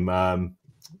his name?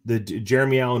 The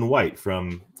Jeremy Allen White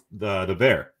from the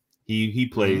Bear. He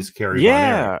plays Carrie.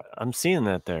 Yeah, I'm seeing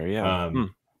that there. Yeah.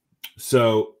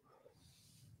 So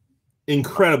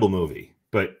incredible movie,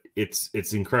 but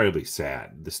it's incredibly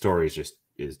sad. The story is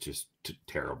just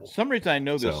terrible. For some reason I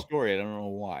know this story. I don't know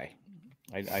why.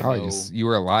 I know. You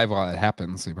were alive while it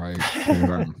happened, so you probably.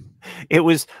 It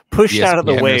was pushed out of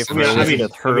the way ESPN from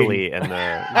Elizabeth Hurley and the.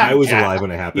 I was alive when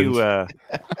it happened.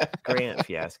 Grant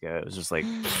fiasco. It was just like,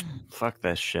 fuck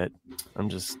that shit. I'm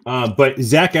just. But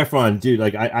Zac Efron, dude,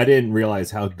 like I didn't realize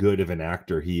how good of an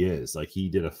actor he is. Like he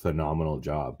did a phenomenal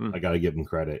job. I got to give him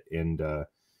credit, and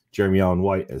Jeremy Allen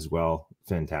White as well,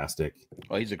 fantastic.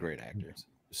 Well, he's a great actor.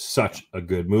 Such a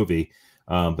good movie.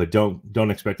 But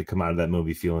don't expect to come out of that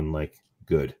movie feeling like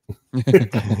good.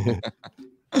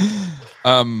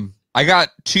 I got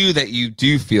two that you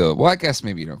do feel. Well, I guess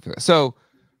maybe you don't feel it. So,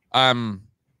 on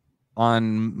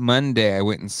Monday I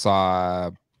went and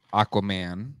saw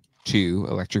Aquaman 2: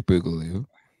 Electric Boogaloo.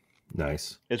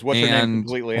 Nice. Is what's her name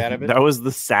completely out of it? That was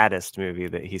the saddest movie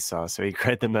that he saw, so he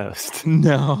cried the most.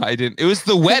 No, I didn't. It was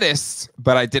the wettest,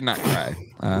 but I did not cry.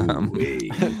 I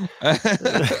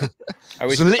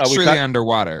was literally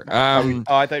underwater. I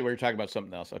thought we were talking about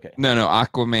something else. Okay. No,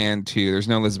 Aquaman 2. There's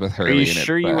no Elizabeth Hurley. Are you in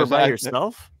sure it, you were by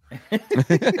yourself? I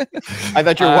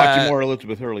thought you were watching more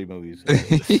Elizabeth Hurley movies.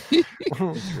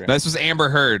 This was Amber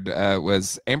Heard.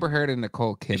 Was Amber Heard and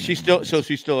Nicole Kidman? She's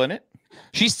still in it?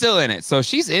 She's still in it. So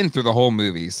she's in through the whole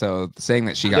movie. So saying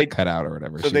that she got cut out or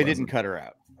whatever. So they didn't cut her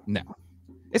out. No.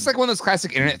 It's like one of those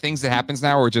classic internet things that happens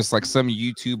now where just like some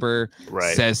YouTuber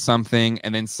says something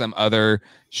and then some other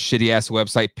shitty ass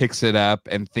website picks it up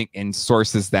and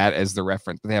sources that as the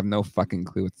reference. They have no fucking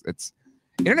clue. It's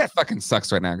internet fucking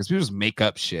sucks right now because people just make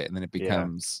up shit and then it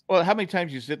becomes. Well, how many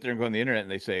times you sit there and go on the internet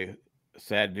and they say,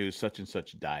 sad news, such and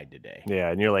such died today.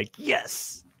 Yeah. And you're like,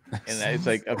 yes. And it's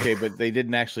like, okay, but they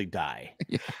didn't actually die.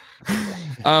 Yeah.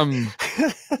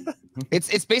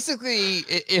 It's basically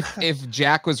if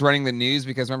Jack was running the news,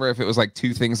 because remember if it was like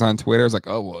two things on Twitter, it's like,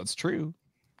 oh well, it's true.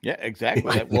 Yeah,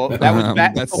 exactly. Well, that was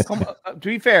back. To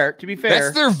be fair,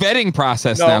 that's their vetting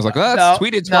process now. I was like, oh, that's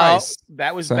tweeted twice.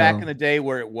 That was back in the day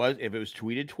where if it was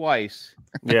tweeted twice,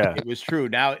 it was true.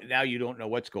 Now you don't know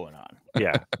what's going on.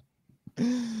 Yeah.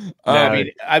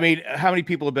 I mean, how many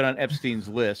people have been on Epstein's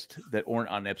list that weren't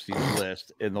on Epstein's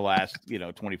list in the last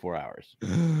 24 hours?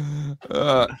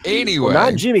 Anyway,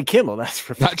 not Jimmy Kimmel. That's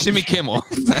for not Jimmy Kimmel.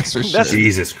 That's for sure.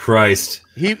 Jesus Christ.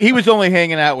 He was only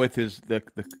hanging out with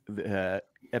the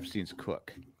Epstein's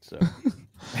cook. So,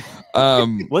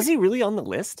 was he really on the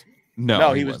list?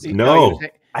 No, he was.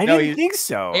 I didn't think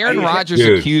so. Aaron Rodgers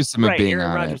accused him of being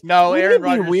on it. No, Aaron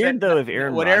Rodgers. Weird though if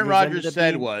Aaron. What Aaron Rodgers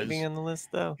said was being on the list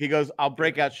though. He goes, "I'll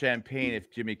break out champagne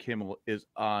if Jimmy Kimmel is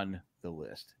on the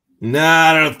list."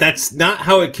 No, that's not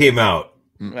how it came out.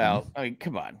 Well, I mean,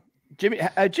 come on, Jimmy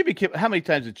Kimmel. How many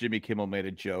times has Jimmy Kimmel made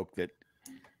a joke that?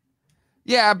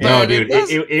 Yeah, but no, dude,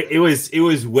 it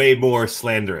was way more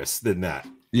slanderous than that.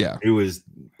 Yeah, it was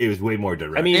way more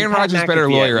direct. I mean, Aaron Rodgers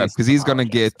better lawyer up because he's gonna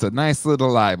get a nice little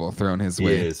libel thrown his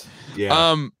way. He is.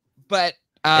 Yeah. But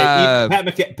Pat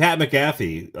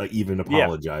McAfee even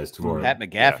apologized for him. Pat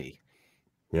McAfee.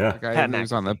 Yeah. The guy who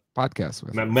was on the podcast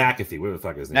with McAfee. What the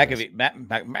fuck is his name?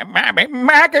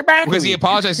 McAfee. Because he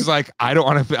apologized. He's like, I don't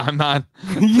want to. I'm not.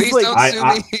 Please don't sue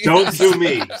me. Don't sue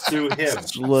me. Sue him.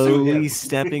 Slowly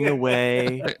stepping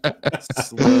away.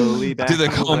 Slowly back. To the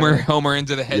Homer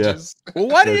into the hedges. Yeah. Well,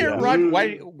 why did Aaron Rodgers?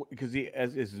 Why? Because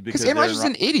Aaron Rodgers is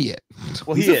an idiot.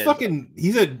 Well, he's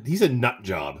a nut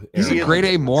job. He's a grade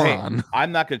A moron. Hey,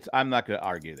 I'm not gonna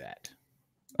argue that.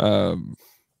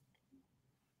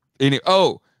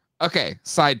 Okay.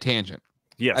 Side tangent.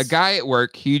 Yes. A guy at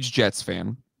work, huge Jets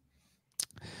fan.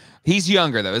 He's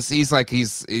younger though. He's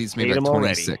maybe like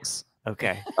 26.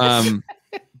 Okay.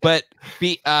 But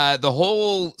the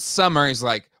whole summer he's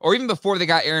like, or even before they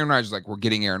got Aaron Rodgers, like we're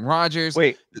getting Aaron Rodgers.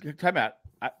 Wait, time out.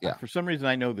 For some reason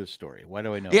I know this story. Why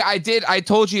do I know? Yeah, I did. I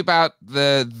told you about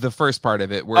the first part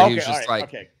of it where he was just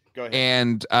okay. Go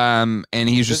ahead. And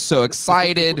he was just so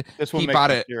excited. He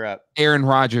bought it. Aaron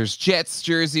Rodgers Jets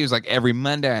jersey. It was like every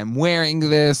Monday I'm wearing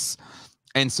this.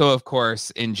 And so of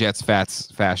course in Jets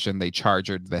fashion, they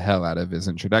chargered the hell out of his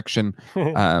introduction.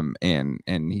 And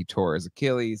he tore his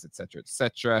Achilles,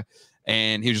 etc.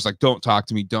 And he was just like, don't talk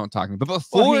to me. But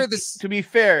before this, to be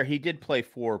fair, he did play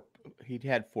he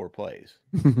had 4 plays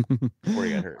before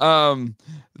he got hurt.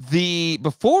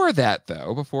 Before that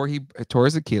though, before he tore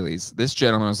his Achilles, this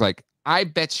gentleman was like, I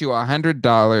bet you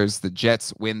 $100 the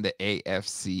Jets win the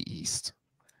AFC East.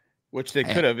 Which they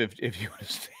could have if you would have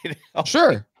stayed healthy.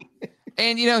 Sure.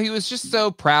 And he was just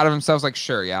so proud of himself. Like,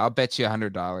 sure, yeah, I'll bet you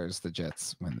 $100 the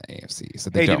Jets win the AFC. So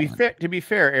they don't. To be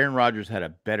fair, Aaron Rodgers had a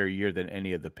better year than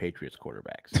any of the Patriots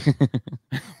quarterbacks.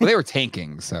 Well, they were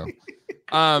tanking, so.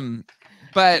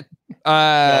 But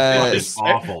they're just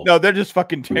awful. No, they're just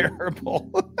fucking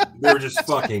terrible. They're just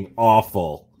fucking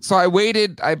awful. So I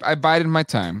waited. I bided my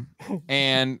time,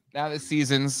 and now the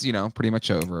season's pretty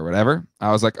much over or whatever.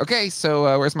 I was like, okay,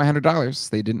 so where's my $100?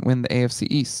 They didn't win the AFC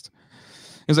East.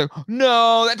 He was like,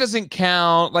 no, that doesn't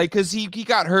count. Like, because he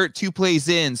got hurt 2 plays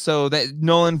in, so that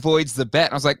null and voids the bet.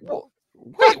 And I was like, well,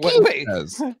 wait.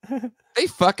 They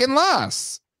fucking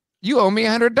lost. You owe me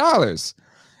 $100.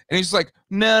 And he's like,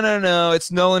 no,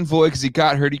 it's null and void because he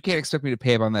got hurt. You can't expect me to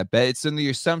pay him on that bet. It's in the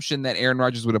assumption that Aaron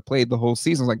Rodgers would have played the whole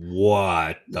season. I was like,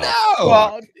 what? No.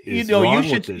 Well,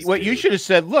 you should have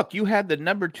said, look, you had the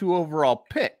number 2 overall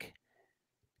pick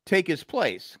take his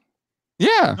place.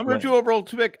 Yeah. Number 2 overall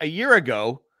pick a year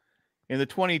ago in the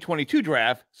 2022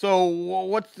 draft. So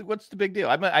what's the big deal?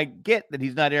 I get that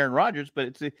he's not Aaron Rodgers,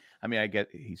 but I get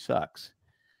he sucks.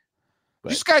 But,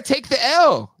 you just got to take the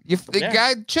L. The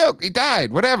guy choked. He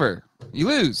died. Whatever. You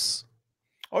lose.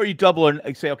 Or you double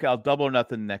and say, okay, I'll double or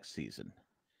nothing next season.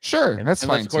 Sure. That's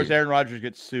fine. Of course, Aaron Rodgers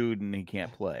gets sued and he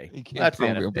can't play. That's the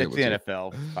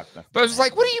NFL. Fuck nothing. But I was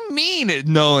like, what do you mean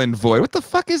null and void? What the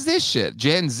fuck is this shit?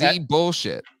 Gen Z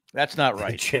bullshit. That's not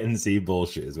right. Gen Z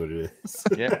bullshit is what it is.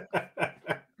 Yeah.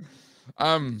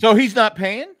 So he's not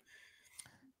paying?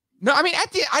 No, I mean, I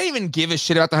didn't even give a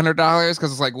shit about the $100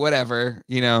 because it's like, whatever,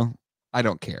 I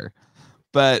don't care.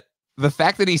 But the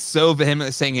fact that he's so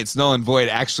vehemently saying it's null and void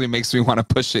actually makes me want to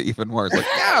push it even more. It's like,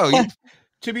 no.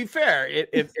 To be fair,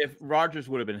 if Rodgers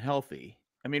would have been healthy,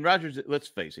 I mean, Rodgers, let's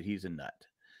face it, he's a nut,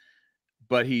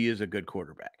 but he is a good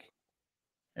quarterback.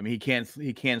 I mean,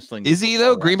 he can sling. Is he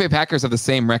though? Green Bay Packers have the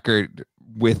same record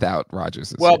without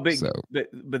Rodgers. Well,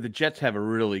 but the Jets have a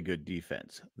really good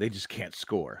defense. They just can't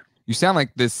score. You sound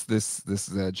like this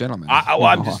gentleman.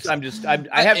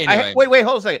 Wait,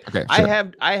 hold a second. Okay,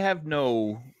 sure. I have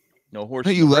no horse.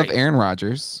 No, you love Aaron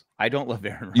Rodgers. I don't love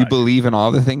Aaron Rodgers. You believe in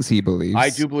all the things he believes. I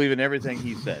do believe in everything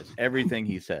he says. Everything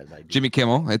he says. I do. Jimmy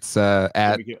Kimmel. It's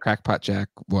at Crackpot Jack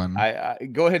 1. I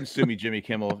go ahead and sue me, Jimmy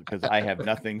Kimmel, because I have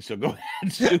nothing. So go ahead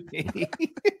and sue me.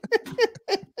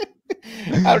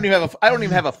 I don't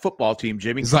even have a football team,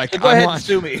 Jimmy. He's like, so go ahead and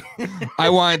sue me. I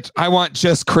want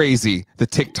just crazy. The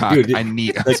TikTok. Dude, I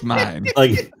need it's mine.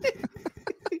 Like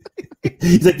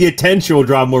he's like, the attention will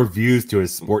draw more views to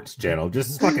his sports channel.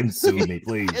 Just fucking sue me,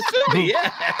 please. Sue me,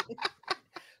 yeah.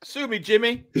 Sue me,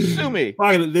 Jimmy. Sue me.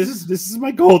 This is my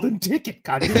golden ticket.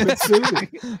 God damn it, sue me.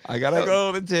 I got a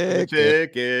golden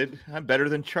ticket. I'm better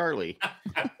than Charlie.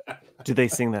 Do they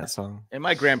sing that song? And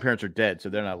my grandparents are dead, so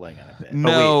they're not laying on a bed.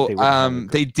 No,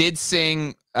 they did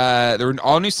sing. There were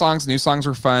all new songs. New songs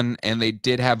were fun, and they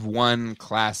did have one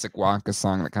classic Wonka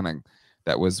song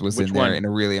that was in there in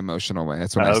a really emotional way.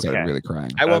 That's when I started really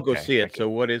crying. I won't go see it. So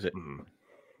what is it?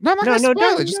 No, I'm not gonna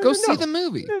spoil it. Just go see the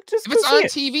movie. If it's on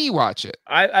TV, watch it.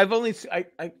 I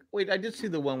did see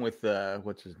the one with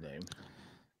what's his name?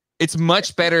 It's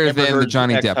much better than the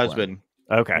Johnny Depp husband.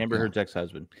 Okay, Amber Heard's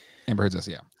ex-husband. Amber Heard's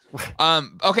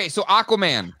okay, so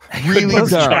Aquaman, really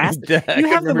dumb. You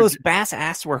have the most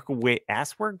ass work. What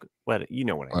you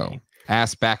know what I mean?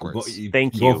 Ass backwards. Well,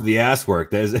 Thank you. For the ass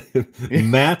work.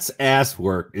 Matt's ass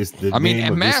work is the. I mean,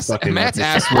 name Matt's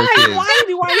ass work is. Why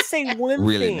do I say one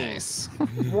really thing? Nice.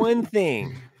 One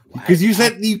thing. Because you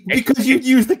said because you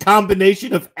used the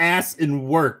combination of ass and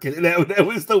work. That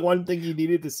was the one thing you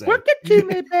needed to say. Work it to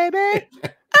me, baby.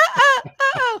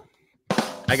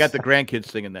 I got the grandkids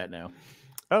singing that now.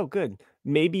 Oh, good.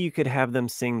 Maybe you could have them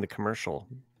sing the commercial.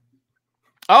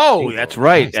 Oh, that's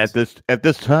right. Nice. At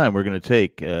this time, we're going to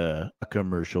take a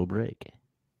commercial break.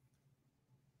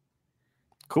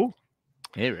 Cool.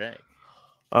 All right.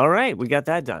 All right, we got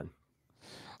that done.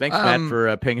 Thanks, Matt,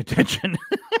 for paying attention.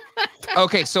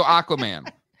 Okay, so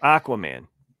Aquaman.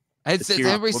 Has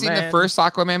everybody seen the first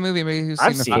Aquaman movie? Maybe who's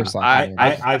seen the first Aquaman?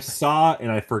 I saw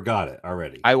and I forgot it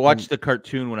already. I watched the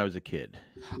cartoon when I was a kid.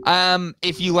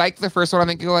 If you like the first one, I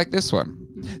think you'll like this one.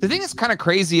 The thing that's kind of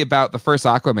crazy about the first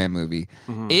Aquaman movie,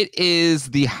 it is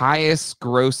the highest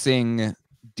grossing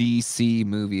DC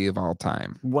movie of all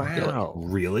time. Wow.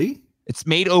 Really? It's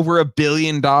made over $1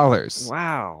 billion.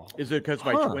 Wow. Is it because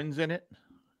my twin's in it?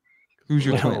 Who's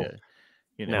your twin?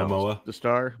 You know, Momoa. The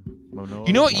star. Momoa.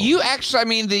 You know what? You actually, I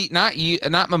mean, not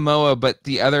Momoa, but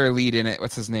the other lead in it.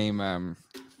 What's his name? Amber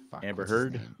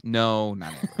Heard? No,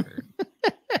 not Amber Heard.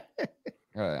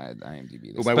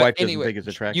 IMDb. Well, my wife doesn't think it's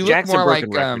attractive. You Jack's look more broken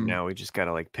like record now. We just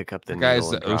gotta pick up the guy's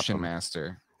needle the and Ocean drop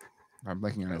Master. I'm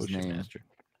blanking on his name. Master.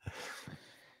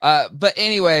 But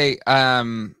anyway,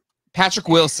 Patrick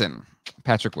Wilson.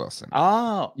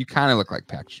 Oh, You kind of look like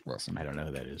Patrick Wilson. I don't know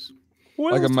who that is.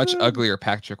 Like a much uglier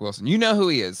Patrick Wilson. You know who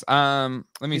he is. Let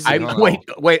me see.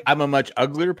 Wait. I'm a much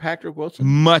uglier Patrick Wilson.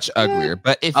 Much uglier.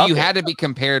 But if you had to be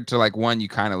compared to like one you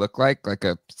kind of look like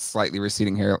a slightly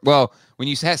receding hair. Well, when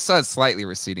you said slightly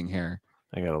receding hair,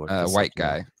 I gotta look. White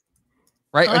guy.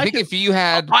 Right? I think if you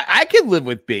had, I could live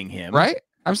with being him. Right?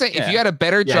 I'm saying if you had a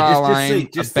better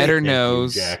jawline, a better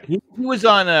nose, he was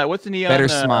on wasn't he on better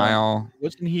smile?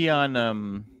 Wasn't he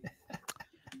on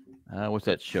what's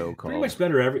that show called? Pretty much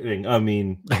better everything. I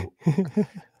mean,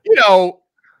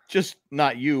 just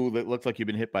not you that looks like you've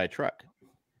been hit by a truck.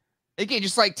 Again,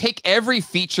 just like take every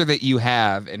feature that you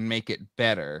have and make it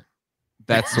better.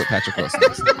 That's what Patrick Wilson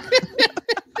is.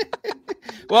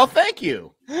 Well, thank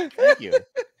you.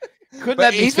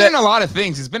 He's been in a lot of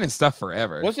things. He's been in stuff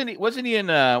forever. Wasn't he in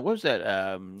what was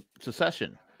that?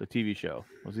 Secession, the TV show.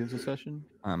 Was he in Secession?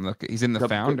 Look, he's in The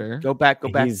Founder. Go back.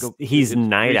 He's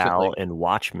Night Owl and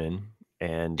Watchmen,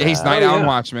 and he's Night Owl and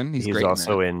Watchmen. He's great.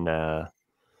 Also in.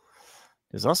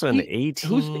 He's also in the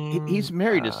 18. He's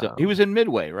married to some. He was in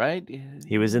Midway, right?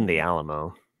 He was in The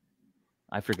Alamo.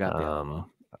 I forgot the Alamo.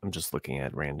 I'm just looking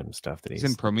at random stuff that he's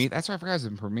in Prometheus. That's what I forgot. He's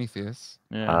in Prometheus.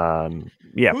 Yeah.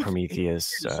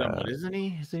 Prometheus. Isn't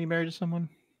he? Isn't he married to someone?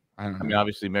 I don't know. I mean,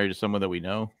 obviously married to someone that we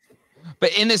know.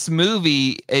 But in this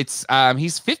movie, it's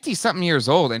he's 50-something years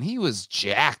old, and he was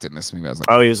jacked in this movie. I was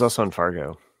like, he was also in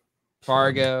Fargo.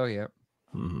 Fargo, yep.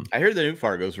 Mm-hmm. I heard the new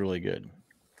Fargo is really good.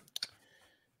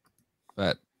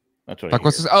 But that's what.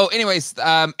 Anyways,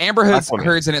 Amber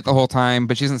Heard's in it the whole time,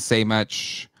 but she doesn't say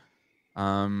much.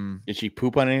 Did she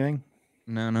poop on anything?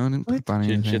 No, didn't poop on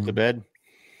anything. Didn't shit the bed?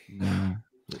 No.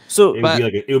 So it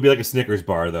would be like a Snickers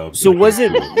bar, though. So was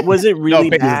it really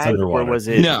bad, or was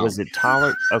it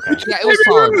tolerant? Okay, yeah, it was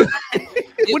tolerant.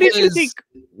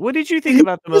 What did you think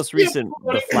about the most recent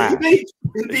The Flash?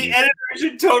 The editor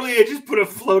should totally just put a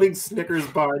floating Snickers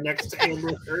bar next to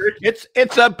Amber Heard.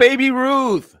 It's a Baby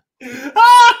Ruth.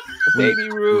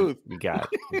 Baby Ruth. We got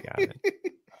it.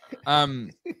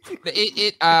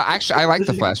 Actually, I like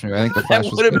the Flash movie. I think the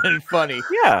Flash would have been funny.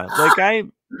 Yeah, like I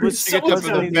was to get to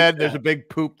the bed. There's a big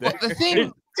poop there.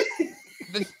 Well,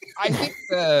 I think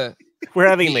we're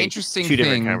having like interesting two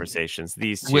different conversations.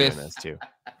 These two and us too.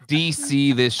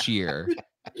 DC this year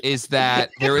is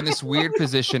that they're in this weird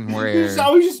position where there's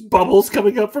always just bubbles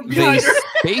coming up from behind her.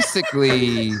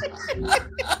 Basically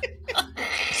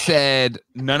said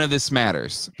none of this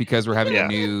matters because we're having a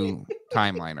new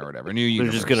timeline or whatever, new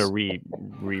universe. They're just gonna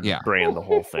rebrand the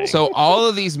whole thing. So all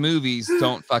of these movies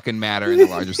don't fucking matter in the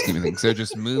larger scheme of things. They're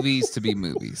just movies to be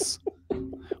movies,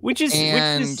 which is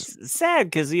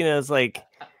sad because it's like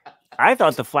I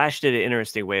thought the Flash did an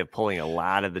interesting way of pulling a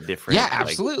lot of the different. Yeah,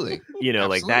 absolutely.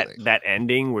 Like that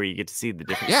ending where you get to see the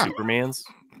different Supermans.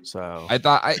 So I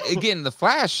thought the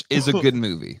Flash is a good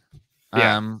movie.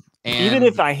 Yeah. And even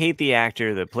if I hate the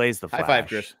actor that plays the Flash high five,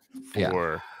 Chris.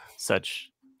 For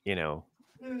such,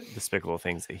 despicable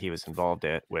things that he was involved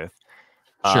with.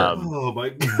 Sure. Oh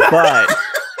my! But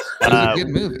it was a good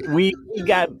movie. We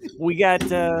got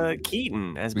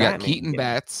Keaton as Batman. Got Keaton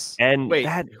Bats. And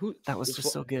that was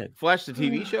just so good. Flash the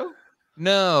TV show?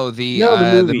 No, the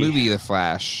movie The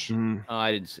Flash. Mm. Oh,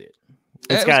 I didn't see it.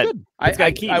 It's got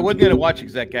Keaton. I wasn't gonna watch it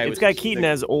because that guy. It's got Keaton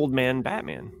as old man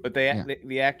Batman. But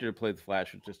the actor who played the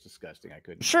Flash was just disgusting. I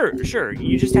couldn't. Sure.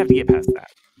 You just have to get past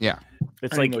that. Yeah.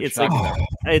 It's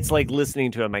like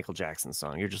listening to a Michael Jackson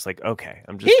song. You're just like, okay,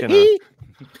 I'm just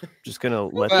gonna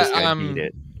let this guy beat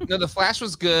it. No, the Flash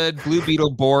was good. Blue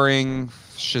Beetle boring.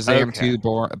 Shazam 2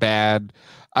 bad.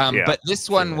 But this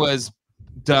one was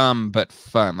dumb but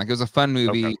fun. Like it was a fun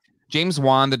movie. Okay. James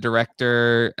Wan, the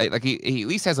director, like he at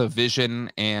least has a vision.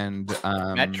 And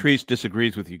Matt Treese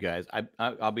disagrees with you guys.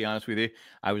 I'll be honest with you.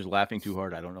 I was laughing too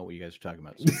hard. I don't know what you guys are talking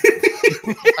about.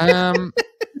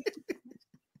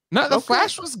 No, the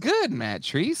Flash was good, Matt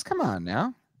Treese. Come on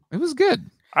now, it was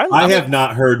good. I have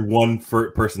not heard one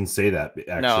person say that.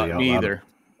 Actually, no, me either.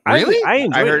 Really? I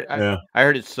enjoyed it. I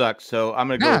heard it sucks, so I'm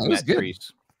gonna go with Matt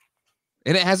Treese.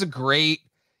 And it has a great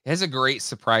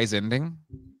surprise ending.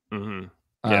 Mm-hmm.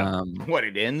 Yeah. What,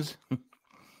 it ends?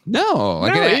 No, it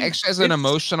actually has an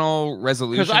emotional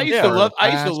resolution. Because I used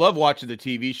to love watching the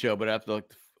TV show, but after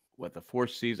the fourth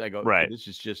season, I go, right. This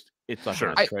is just it's on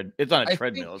a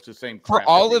treadmill. It's the same crap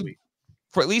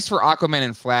for at least for Aquaman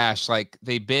and Flash, like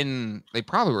they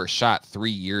probably were shot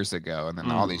 3 years ago, and then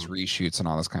all these reshoots and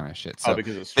all this kind of shit. So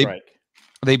because of strike.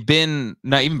 They've been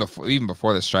not even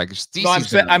before the strike.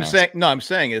 I'm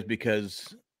saying is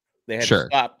because they had to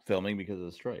stop filming because of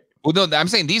the strike. Well, no, I'm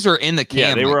saying these are in the can.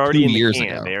 Yeah, they were already in the years can.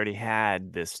 ago. They already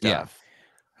had this stuff.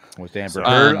 Was Amber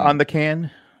Heard on the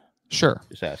can? Sure.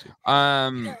 Just asking.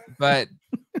 But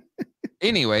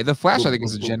anyway, The Flash, I think,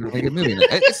 is a generally good movie.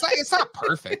 It's not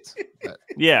perfect. But.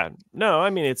 Yeah. No, I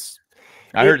mean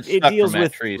I heard it deals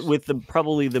trees. with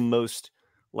probably the most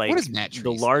like what is Matt Trees,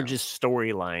 the largest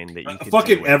storyline that you could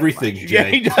fucking everything, Jay. Yeah,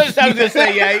 he does. I was gonna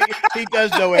say, yeah, he does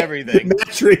know everything. Matt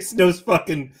Trees knows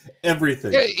fucking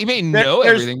everything. Yeah, you may know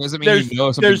everything. Doesn't mean you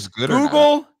know something's good or not.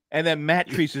 Google, and then Matt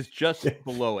Trees is just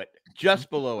below it. Just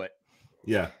below it.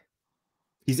 Yeah.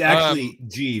 He's actually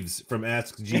Jeeves from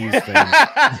Ask Jeeves fame.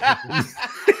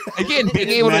 Again, being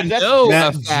able to know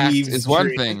a fact is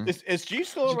one thing. Is Jeeves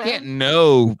still around? You can't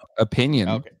know opinion.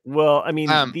 Okay. Well, I mean,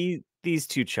 these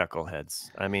two chuckleheads.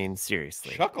 I mean,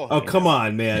 seriously. Chucklehead. Oh, come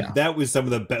on, man. Yeah. That was some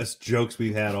of the best jokes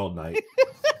we've had all night.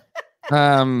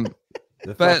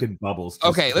 The but- fucking bubbles.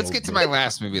 Okay, let's get to my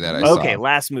last movie that I saw. Okay,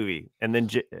 last movie, and then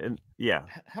yeah,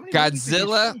 How many movies did you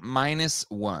Godzilla see?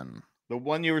 -1. The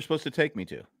one you were supposed to take me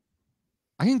to.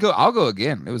 I can go. I'll go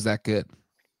again. It was that good.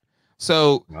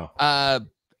 So, Wow.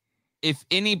 if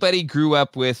anybody grew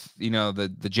up with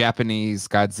the Japanese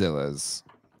Godzillas,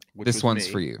 Which this was one's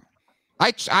me. for you.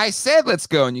 I said let's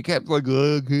go, and you kept like,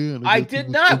 okay. I did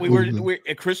not. We were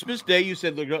at Christmas Day. You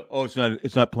said, "Look, oh,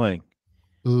 it's not playing."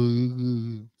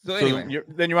 So anyway,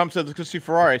 Then your mom said, "Let's go see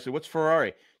Ferrari." I said, "What's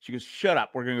Ferrari?" She goes, "Shut up.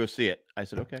 We're gonna go see it." I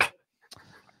said, "Okay."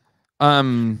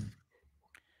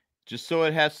 Just so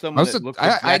it has someone. That looks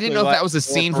I didn't know if that was a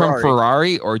scene from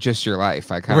Ferrari or just your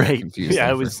life. I kind of confused. Yeah, there I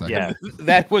for a was. second.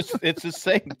 Yeah, It's the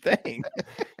same thing.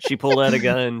 she pulled out a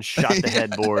gun, shot the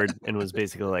headboard, and was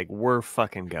basically like, "We're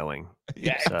fucking going."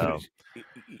 Yeah. So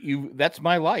That's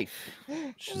my life.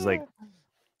 she's like,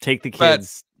 "Take the But-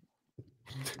 kids."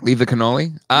 Leave the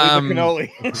cannoli. Leave the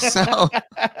cannoli. So,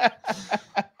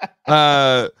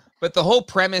 but the whole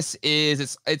premise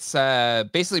is it's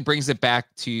basically brings it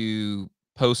back to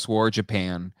post-war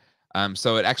Japan.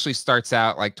 So it actually starts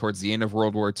out like towards the end of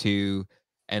World War II,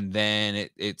 and then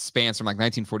it spans from like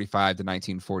 1945 to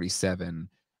 1947.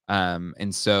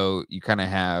 And so you kind of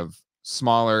have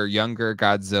smaller, younger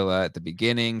Godzilla at the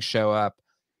beginning show up,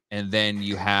 and then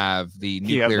you have the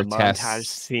You have nuclear the tests. montage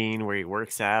scene where he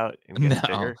works out and gets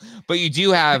bigger. But you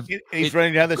do have He's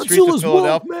running down the streets of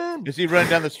Philadelphia. Is he running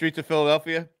down the streets of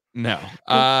Philadelphia? no.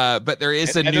 But there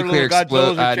is And a the nuclear little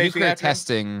Godzillas are chasing nuclear after him?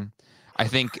 testing. I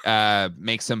think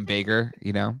makes him bigger.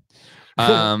 In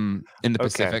the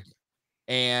Pacific,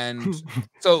 and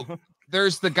so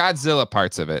there's the Godzilla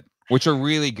parts of it, which are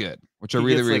really good. Which are He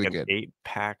really gets, really like, good. an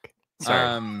 8-pack.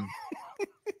 Sorry.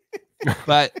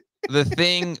 But the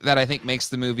thing that I think makes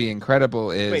the movie incredible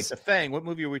is Wait, the Thing. What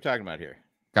movie are we talking about here?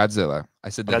 Godzilla. I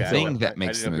said the Godzilla. thing I that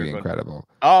makes the didn't know movie if we were going- incredible.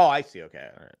 Oh, I see. Okay.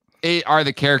 All right. Are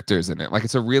the characters in it. Like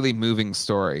it's a really moving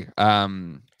story. You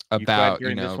cried About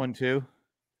during this one too.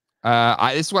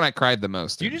 this one I cried the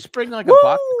most. Do you in. just bring like a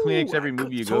box of Kleenex every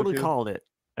movie you totally go to? called it.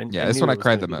 Yeah, this one I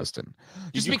cried the most in.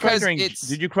 Just because it's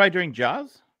Did you cry during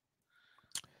Jaws?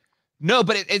 no,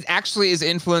 but it actually is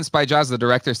influenced by Jaws. The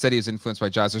director said he was influenced by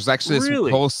Jaws. There's actually this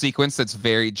Really? whole sequence that's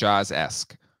very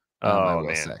Jaws-esque. I Oh will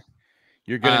man, say.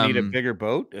 You're gonna need a Um, bigger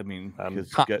boat. I mean,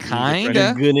 'cause ki- you got-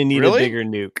 kinda. you're gonna need Really? a bigger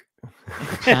nuke.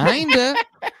 Kinda.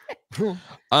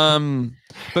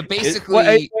 But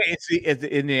basically, Is the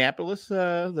Indianapolis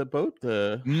the boat?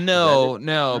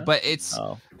 no, but it's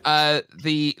Oh.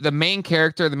 the main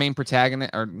character, the main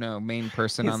protagonist, or no, main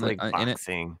person It's on the like in it.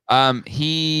 boxing. I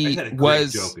He had a great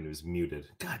was joke and it was muted.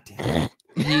 God damn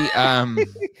it.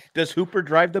 he Does Hooper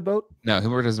drive the boat? no,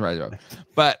 Hooper doesn't write it.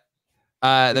 But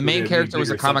the Would main it character need was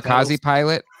a bigger kamikaze subtitles?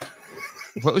 pilot.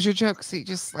 What was your joke? See,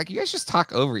 just like you guys just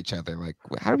talk over each other. Like,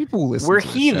 how do people listen? We're to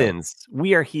the show? heathens.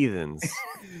 We are heathens.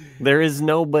 There is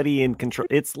nobody in control.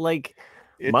 It's like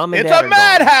Mom and It's Dad a are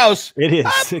madhouse. it is.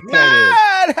 A It kind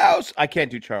madhouse. I can't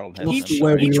do Charlton of Heston. is. I'm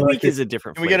sorry. Each week is a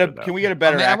different. Can we get a flavor, Can we though. get a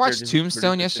better? Man, I actor watched to Tombstone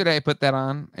produce this? yesterday. I put that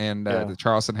on, and Yeah. the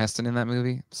Charlton Heston in that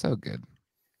movie, so good.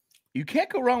 You can't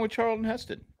go wrong with Charlton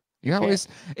Heston. You can't. always,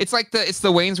 it's like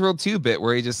the Wayne's World 2 bit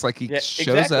where he just like he Yeah, shows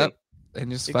exactly. up and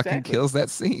just fucking Exactly. kills that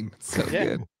scene. It's so Yeah.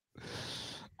 good.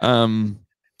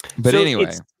 But So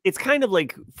anyway, it's kind of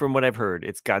like, from what I've heard,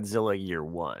 it's Godzilla Year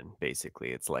One. Basically,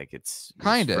 it's like it's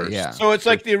Kinda, first- yeah. So it's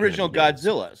like the first original game.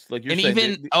 Godzillas. Like you're and saying,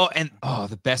 even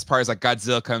the best part is like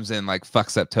Godzilla comes in like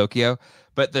fucks up Tokyo,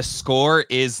 but the score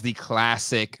is the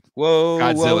classic whoa,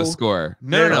 Godzilla whoa. score.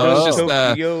 No, There it's goes just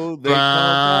Tokyo, they call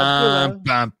Godzilla.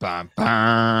 bum, bum,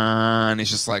 bum. It's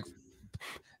just like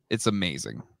it's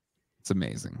amazing. It's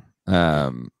amazing.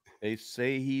 They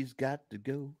say he's got to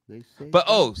go. They say. But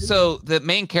he's got to so the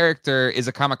main character is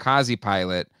a kamikaze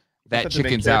pilot go. that But the main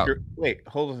chickens out. character- Wait,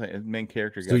 hold on. The main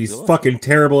character. So he's Godzilla? fucking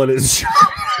terrible at his job.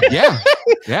 Yeah.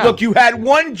 Yeah. Look, you had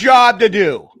one job to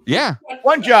do. Yeah.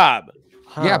 One job.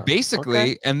 Yeah, Huh, basically.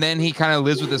 okay. And then he kind of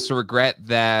lives with this regret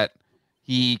that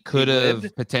he could have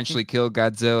lived? potentially killed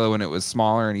Godzilla when it was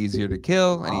smaller and easier to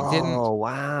kill, and he didn't. Oh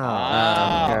wow.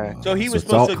 Ah, Okay. so he So was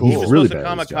it's all- supposed to. He he's was really supposed to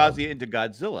bad at his job. kamikaze into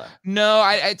Godzilla. No,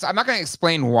 I'm not going to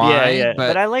explain why, yeah.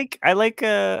 but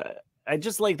I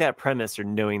just like that premise or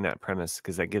knowing that premise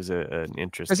because that gives an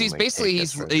interesting. because he's like, basically take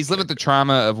as he's a lived with the character.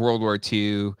 trauma of World War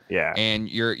II, Yeah. and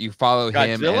you follow him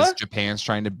as Godzilla? Japan's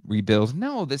trying to rebuild.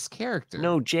 No, this character.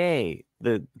 No, Jay.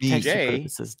 The B. text Jay?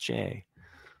 credit says Jay.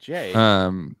 Jay,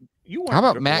 How you weren't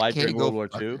about Matt alive K? during Go World War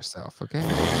fuck II. yourself, okay?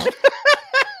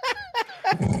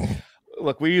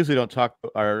 Look, we usually don't talk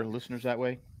to our listeners that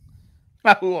way.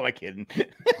 Who am I kidding?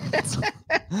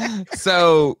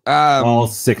 So, All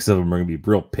 6 of them are gonna be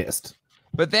real pissed.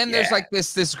 but then there's Yeah. like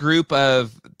this group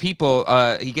of people.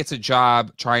 He gets a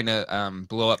job trying to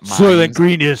blow up mines, For the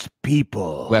greenest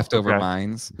people. leftover Okay.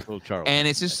 mines, Little Charles. and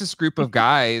it's just this group of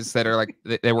guys that are like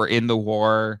they were in the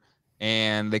war,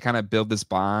 and they kind of build this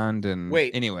bond. And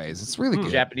Wait. anyways, it's really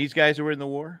good. Japanese guys who were in the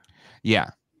war. Yeah,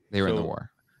 they were in the So-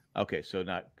 war. Okay, so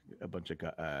not a bunch of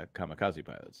kamikaze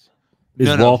pilots. Is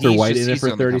No, Walter he's White just- in it he's for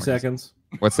the only 30 kamikaze. seconds?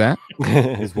 What's that?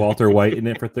 Is Walter White in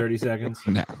it for 30 seconds?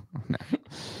 No.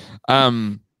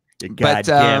 You're But,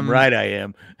 goddamn right I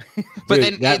am. But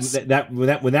Dude, then it's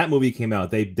when that movie came out,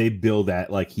 they build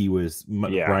that like he was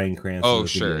Yeah. Bryan Cranston. Oh,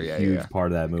 was gonna be sure, yeah, a huge yeah.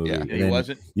 part of that movie. Yeah. And He then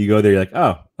wasn't. you go there, you're like,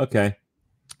 oh, okay.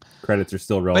 Credits are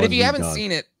still relevant. But if you he's haven't gone.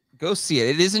 seen it, go see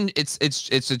it. It isn't.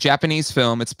 It's a Japanese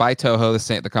film. It's by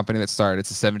Toho, the company that started. It's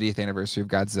the 70th anniversary of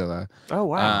Godzilla. Oh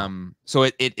wow. So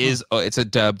it is. It's a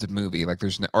dubbed movie. Like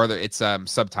there's no, it's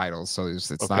subtitles. So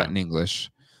it's Okay. not in English.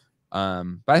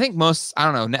 But I think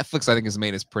I don't know. Netflix I think has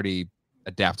made us pretty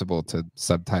adaptable to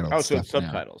subtitles. Oh, so it's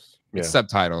subtitles. It's Yeah.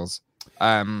 subtitles.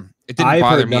 It didn't I've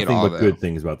bother heard me at nothing all. but though. good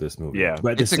things about this movie. Yeah.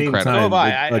 but at the It's same incredible. So time, have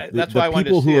I. like, That's the why I wanted to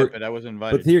people see who are, it, but I wasn't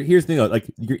invited. But here's the thing, like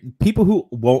people who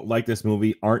won't like this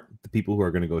movie aren't the people who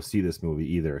are going to go see this movie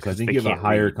either. So I think They you have a can't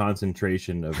higher read.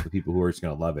 concentration of the people who are just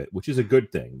going to love it, which is a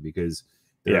good thing because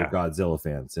they're Yeah. Godzilla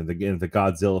fans. And again, if the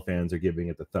Godzilla fans are giving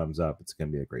it the thumbs up, it's going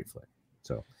to be a great flick.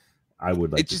 So I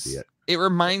would like to see it. It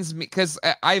reminds me because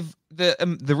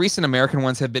the recent American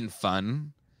ones have been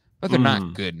fun, but they're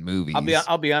not good movies.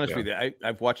 I'll be honest Yeah. with you.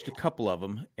 I've watched a couple of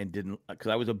them and didn't because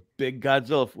I was a big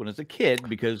Godzilla when I was a kid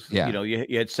because Yeah. you know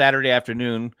you had Saturday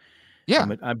afternoon. Yeah,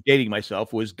 I'm dating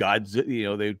myself. Was Godzilla? You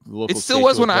know the local. it still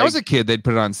was station when I would was a kid. They'd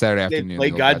put it on Saturday They'd afternoon. play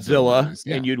the old Godzilla, movies.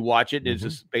 Yeah. and you'd watch it. It's Mhm.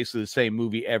 just basically the same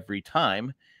movie every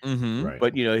time. Mhm. Right.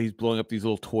 But you know he's blowing up these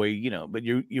little toy. You know, but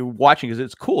you're watching because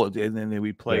it's cool. And then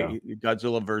we play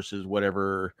Godzilla versus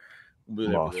whatever.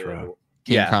 Mothra.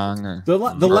 King Yeah. Kong or The or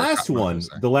last Godzilla, one,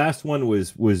 sorry. the last one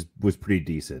was pretty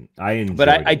decent. I enjoyed But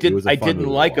it. I It was a fun didn't movie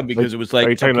to like him watch. because it was like. Are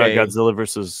you talking okay, about Godzilla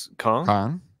versus Kong?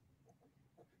 Kong.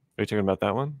 Are you talking about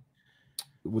that one?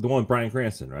 With the one with Bryan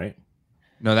Cranston, right?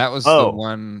 No, that was the Oh.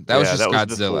 one. That was just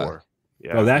Godzilla. before.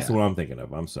 Yeah. Oh, that's the one I'm thinking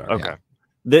of. I'm sorry. okay. yeah.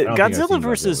 The I don't think I've Godzilla seen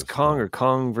versus Godzilla Kong before. or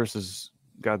Kong versus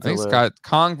I think it's Godzilla.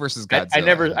 Kong versus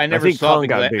Godzilla. I never think saw Kong it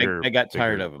got because bigger- I got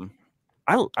tired bigger. of them.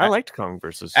 I liked Kong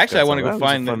versus. Actually, I want to Godzilla. go That was a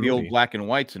find fun the old movie. black and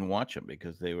whites and watch them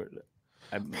because they were.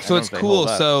 I don't So know it's if they cool. hold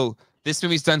up. So this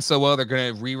movie's done so well, they're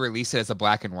gonna re-release it as a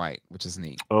black and white, which is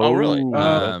neat. Oh, really?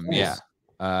 that's Yeah.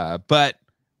 nice. But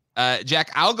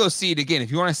Jack, I'll go see it again.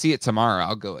 If you want to see it tomorrow,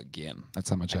 I'll go again. That's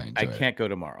how much I enjoy I it. can't go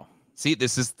tomorrow. See,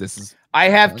 this is. I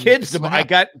have Well, kids this is what tomorrow. I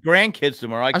got grandkids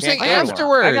tomorrow. I I'm can't saying go tomorrow.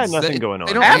 afterwards. I got nothing They- going on.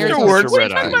 they don't air till Afterwards? What are you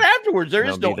Red talking Eye. about afterwards? There And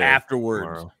is I'll no be there afterwards.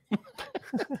 tomorrow.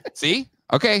 See?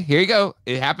 Okay, here you go.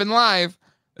 It happened live.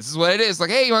 This is what it is. Like,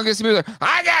 hey, you want to go see me?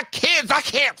 I got kids. I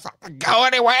can't fucking go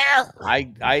anywhere.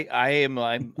 I'm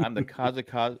the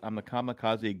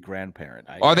kamikaze grandparent.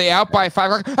 Are they out by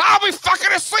 5 o'clock? I'll be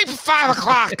fucking asleep at 5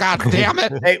 o'clock. God damn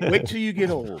it. Hey, wait till you get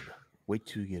old. Wait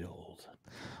till you get old.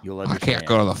 You'll I understand. can't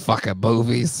go to the fucking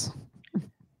movies.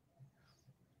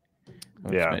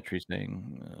 What's Yeah. Metri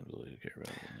saying?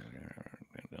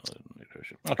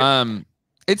 Okay.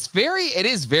 It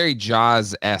is very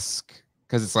Jaws-esque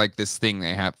because it's like this thing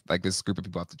they have, like this group of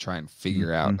people have to try and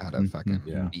figure out how to fucking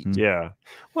Yeah. eat. Yeah.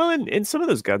 Well, in some of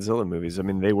those Godzilla movies, I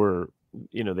mean, they were,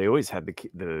 they always had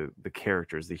the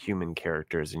characters, the human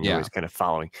characters, and you're Yeah. always kind of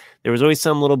following. There was always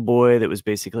some little boy that was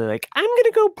basically like, I'm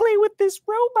gonna go play with this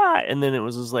robot, and then it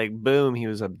was just like, boom, he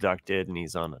was abducted and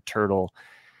he's on a turtle,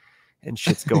 and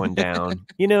shit's going down.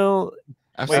 Wait,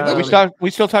 Absolutely. we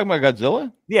still talking about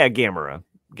Godzilla? Yeah, Gamera.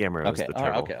 Gamera was Okay. the All right,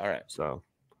 turtle. okay. All right. So,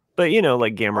 but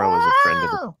like Gamera was a friend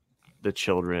of the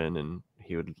children, and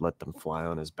he would let them fly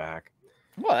on his back.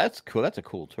 Well, that's cool. That's a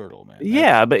cool turtle, man.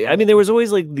 Yeah, but I mean, there was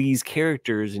always like these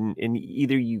characters, and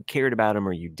either you cared about them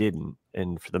or you didn't.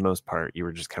 and for the most part, you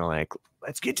were just kind of like,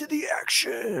 let's get to the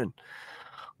action.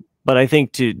 But I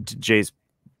think to Jay's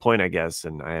point, I guess,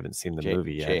 and I haven't seen the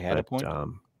movie yet. Jay had a point.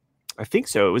 I think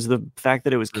so. It was the fact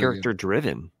that it was character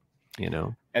driven,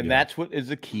 and that's what is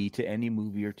the key to any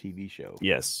movie or TV show.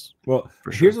 Yes. Well,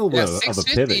 For here's sure. a little bit of a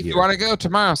pivot If here. you want to go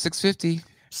tomorrow, 6:50.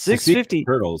 650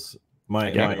 Turtles.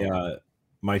 Yeah.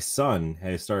 My son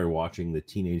has started watching the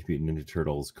Teenage Mutant Ninja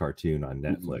Turtles cartoon on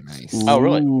Netflix. Nice. Oh,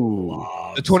 really?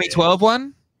 The 2012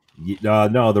 one?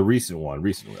 No, the recent one.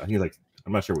 I think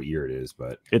I'm not sure what year it is,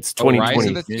 but it's Rise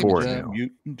of the 2024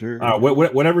 Ninja now.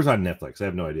 whatever's on Netflix. I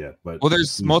have no idea. But Well,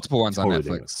 there's multiple ones on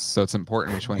totally Netflix, so it's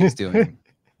important which one he's doing.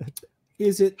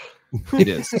 Is it? It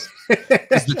is.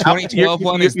 'Cause the 2012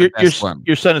 one is the best one.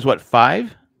 Your son is what,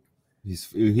 5?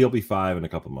 He'll be 5 in a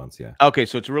couple months. Yeah. Okay,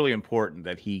 so it's really important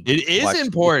that he. It is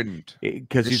important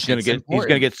because This he's gonna shit's get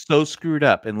important. so screwed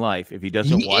up in life if he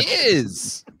doesn't watch. He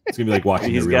is. It's gonna be like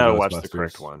watching. He's got to watch the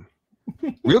correct one.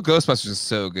 Real Ghostbusters is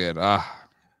so good.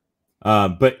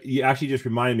 But you actually just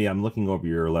reminded me. I'm looking over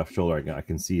your left shoulder. I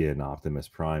can see an Optimus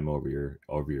Prime over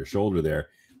your shoulder there.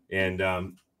 And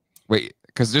Wait,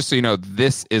 because just so you know,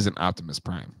 this isn't Optimus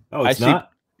Prime. oh, I it's see- not.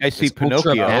 I see It's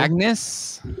Ultra Pinocchio.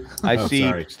 Magnus. I Oh, see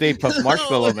sorry. Stay Puft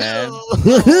Marshmallow Man.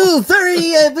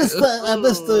 Sorry, I missed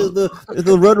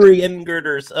the rotary end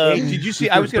girders. Hey, did you see?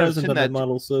 I was going to send that.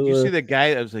 model. So Did you see the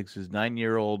guy that was like his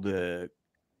 9-year-old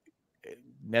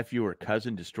nephew or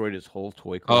cousin destroyed his whole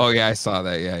toy collection? Oh yeah, I saw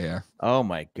that. Yeah. Oh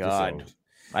my god! So-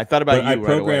 I thought about But you. I right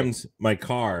programmed my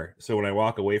car so when I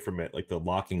walk away from it, like the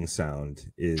locking sound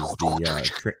is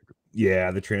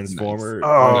the transformer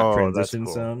Oh, transition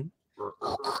that's cool. sound.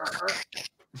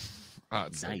 Oh,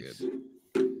 it's Nice. so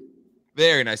good.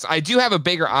 Very nice. I do have a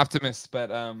bigger Optimus, but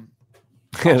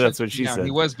That's what she yeah, said.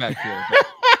 he was back here.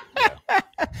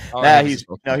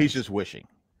 He's just wishing.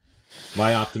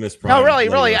 My Optimus Prime. No, really.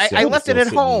 Lego I set left is it at still sitting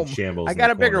in home. shambles I in got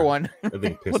the a bigger corner. one. That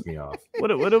thing pissed me off.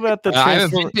 What about the I have a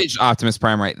Transformer? vintage Optimus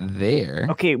Prime right there.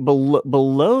 Okay,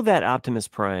 below that Optimus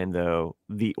Prime, though,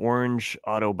 the orange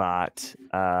Autobot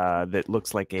that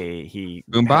looks like he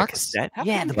had a Boombox? cassette. How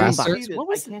Yeah, can the you not Blaster? boombox. see this? What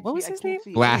was I can't his see- I name? can't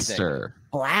see Blaster.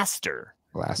 Blaster.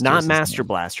 Blaster. Not is his Master name.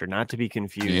 Blaster, not to be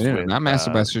confused. Yeah, with, not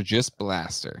Master Blaster, just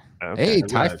Blaster. Okay. Hey, I've got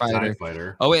TIE a Fighter.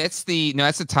 Fighter. Oh, wait,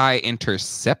 that's a TIE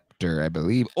Interceptor, I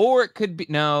believe. Or it could be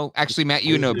actually, Matt,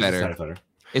 you know It's a TIE better. Fighter.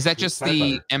 Is that It's just TIE the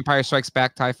Fighter. Empire Strikes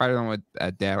Back TIE Fighter, the one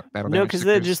with battle No, damage because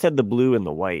they stickers? just had the blue and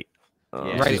the white. Yeah.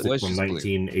 Right, It's it was from just blue.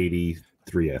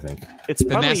 1983, I think. It's The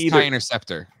probably NES either. TIE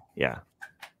Interceptor. Yeah.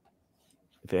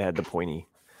 If it had the pointy.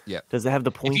 Yeah. Does it have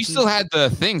the pointy? If you still had the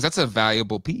things, that's a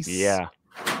valuable piece. Yeah.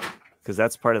 Because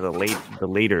that's part of the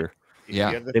later. Did Yeah.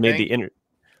 you have the They made thing? the inner.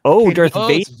 Oh, Darth Oh,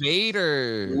 Vader. it's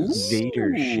Vader's.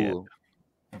 Vader ship. Ooh.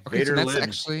 Okay, Vader so that's lives.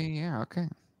 actually, yeah, okay.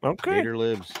 Okay. Vader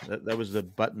lives. That was the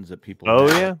buttons that people. Oh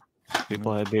had. yeah.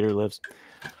 People had Vader lives.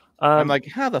 I'm like,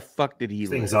 how the fuck did he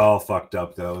This thing's live? all fucked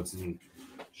up though. It's in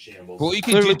shambles. Well, you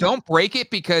can don't break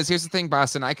it because here's the thing,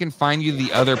 Boston. I can find you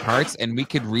the other parts and we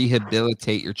could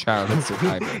rehabilitate your childhood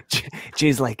survivor.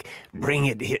 Jay's like, bring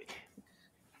it here.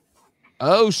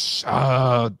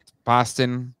 Oh,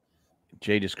 Boston.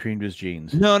 Jay just creamed his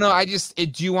jeans. No,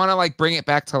 do you want to like bring it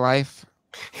back to life?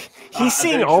 He's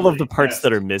seeing all of the eventually, parts yes.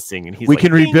 that are missing, and he's We like,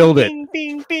 can "Bing, rebuild it." bing,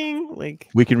 Bing, bing. Like,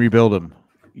 We can rebuild him.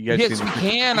 You guys Yes, seen we the-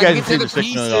 can. You I guys can seen get the the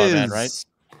 $6 million man, pieces.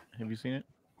 right? Have you seen it?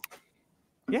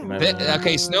 yeah.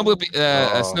 Okay,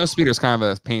 a snow speeder is kind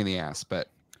of a pain in the ass, but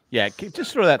Yeah,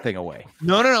 just throw that thing away.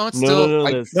 no, it's No, still no, no,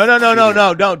 like, that's-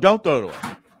 No, don't throw it away.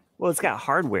 Well, it's got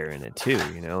hardware in it too.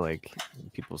 Like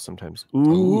people sometimes.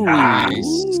 Ooh,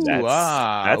 nice.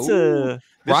 That's ooh. a.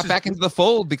 brought is- back into the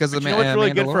fold because But of you know what's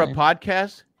really good for a Mandalorian.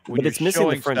 podcast? When But you're it's missing the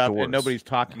showing front stuff doors. and nobody's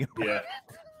talking about it.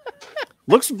 Yeah.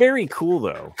 Looks very cool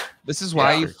though. This is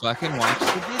why Yeah. you fucking watch the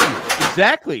video.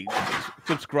 Exactly.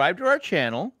 Subscribe to our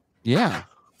channel. Yeah.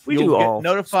 We You'll do get all.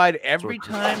 notified every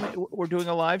time we're doing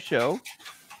a live show,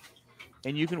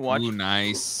 and you can watch Ooh,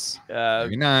 nice. uh,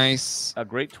 Very nice. a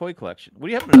great toy collection. What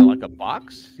do you have in like a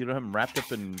box? You don't have them wrapped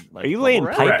up in. Like, Are you bubble laying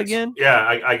wrap? pipe Correct. again? Yeah,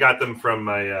 I got them from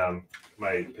my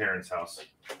my parents' house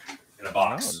in a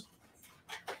box.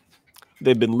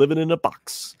 They've been living in a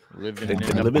box. Living They've in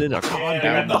been a living in a Yeah, car.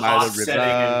 Down the by the hot setting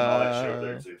and all that shit river. over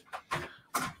there too.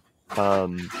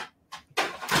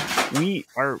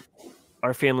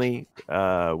 Our family,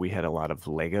 we had a lot of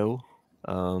Lego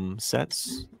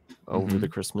sets over the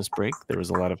Christmas break. There was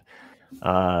a lot of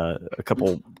a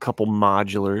couple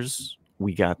modulars.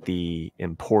 We got the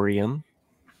Emporium,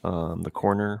 the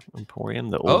corner Emporium.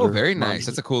 The Oh, older very nice. modular.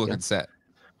 That's a cool looking set.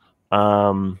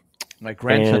 My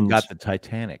grandson And- got the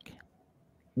Titanic.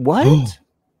 What?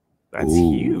 That's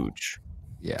Ooh. huge.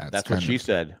 Yeah, it's That's what kinda- she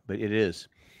said, but it is.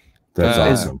 That's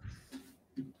awesome.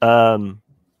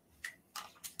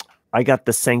 I got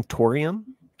the Sanctorium,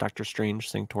 Doctor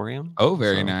Strange Sanctorium. Oh,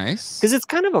 very nice. Because it's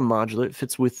kind of a modular. It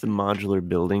fits with the modular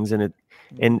buildings, and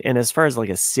as far as like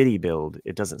a city build,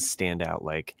 it doesn't stand out.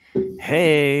 Like,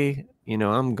 hey,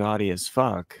 I'm gaudy as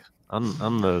fuck.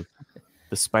 I'm the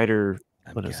spider.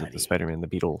 What is it? The Spider-Man, the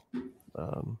Beetle,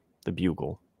 the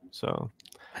Bugle. So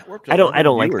I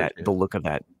don't like that the look of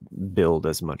that build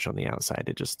as much on the outside.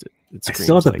 It I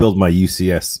still have to build my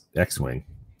UCS X-wing.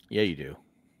 Yeah, you do.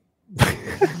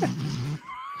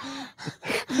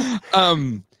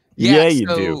 Yeah, you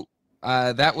do.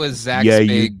 That was Zach's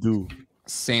big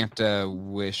Santa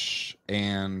wish,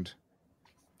 and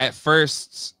at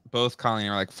first both Colleen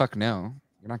and I were like, "Fuck no,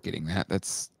 you're not getting that.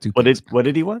 That's stupid." What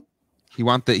did he want? He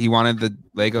wanted the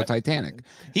Lego Titanic.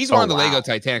 He's wanted the Lego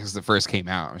Titanic since the first came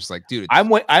out. I was like, dude,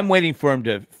 I'm waiting for him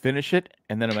to finish it,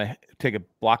 and then I'm gonna take a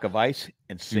block of ice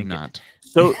and sink it.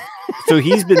 So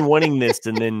he's been wanting this,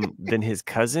 and then his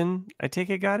cousin, I take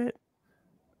it, got it.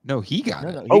 No, he got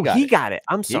it. He got it.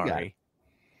 I'm sorry.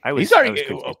 I was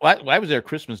there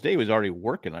Christmas Day. He was already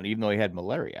working on it, even though he had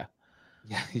malaria.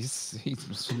 Yeah, he's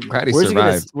glad he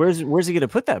survived. Where's he gonna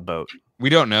put that boat? We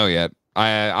don't know yet.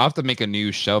 I'll have to make a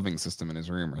new shelving system in his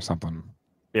room or something.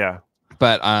 Yeah,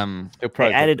 but I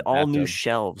added all new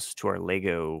shelves to our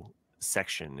Lego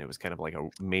section. It was kind of like a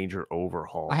major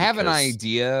overhaul. I have an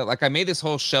idea. Like I made this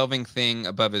whole shelving thing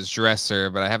above his dresser,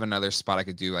 but I have another spot I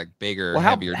could do like bigger,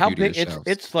 heavier. How big?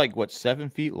 It's like what, 7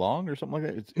 feet long or something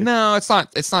like that. No, it's not.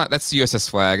 It's not. That's the USS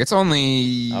Flag. It's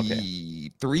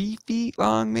only 3 feet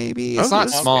long, maybe. It's not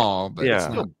small, but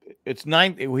yeah. It's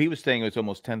 9. He was saying it's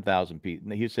almost 10,000 feet.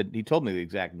 And he told me the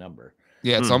exact number.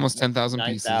 Yeah, it's almost 10,000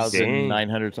 pieces.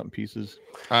 9,900 something pieces.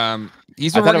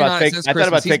 He's been working on it since Christmas. I thought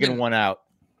about taking one out.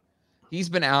 He's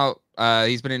been out.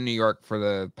 He's been in New York for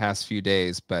the past few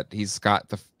days, but he's got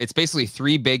it's basically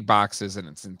 3 big boxes and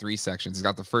it's in 3 sections. He's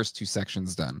got the first 2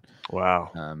 sections done. Wow.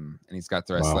 And he's got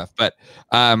the rest left. But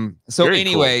so very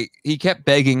anyway, cool. He kept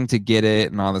begging to get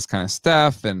it and all this kind of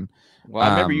stuff. And well,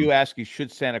 I remember you asking,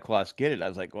 should Santa Claus get it? I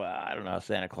was like, well, I don't know how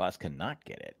Santa Claus cannot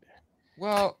get it.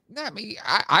 Well, not me.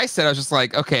 I said, I was just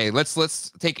like, okay,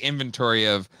 let's take inventory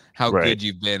of how good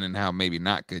you've been and how maybe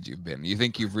not good you've been. You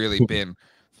think you've really been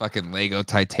fucking Lego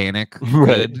Titanic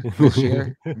good this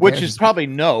year? Which is probably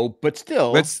no, but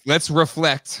still. Let's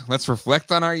reflect. Let's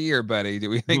reflect on our year, buddy. Do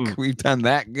we think we've done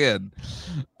that good?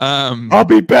 I'll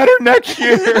be better next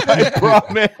year, I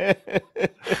promise.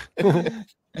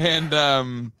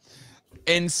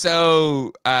 And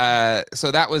so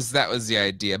that was the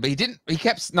idea, but he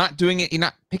kept not doing it. He's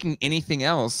not picking anything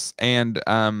else. And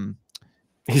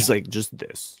he's like, just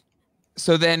this.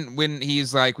 So then when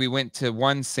he's like, we went to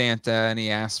one Santa and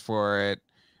he asked for it.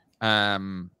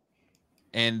 And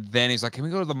then he's like, can we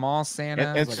go to the mall, Santa?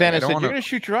 And like, Santa said, you're going to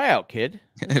shoot your eye out, kid.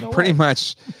 Pretty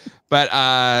much. But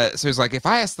so he's like, if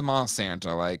I ask the mall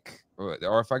Santa, like,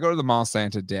 or if I go to the mall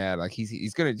Santa, Dad, like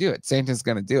he's going to do it. Santa's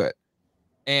going to do it.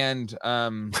 And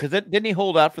didn't he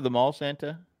hold out for the mall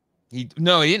Santa? He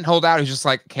didn't hold out. He was just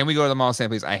like, can we go to the mall Santa,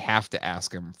 please? I have to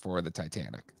ask him for the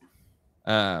Titanic.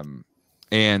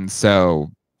 And so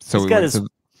he's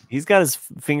got his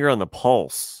finger on the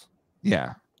pulse.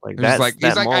 Yeah. Like that.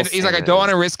 He's like, I don't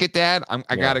want to risk it, Dad.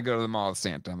 I got to go to the mall with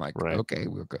Santa. I'm like, okay,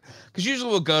 we'll go. Because usually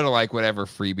we'll go to like whatever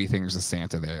freebie things to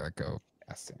Santa there. Like go.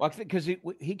 Well, because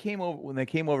he came over when they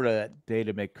came over to that day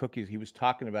to make cookies. He was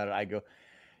talking about it. I go,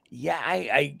 yeah,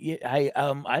 I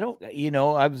don't,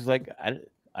 I was like,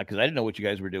 because I didn't know what you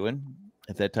guys were doing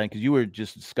at that time because you were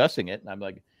just discussing it, and I'm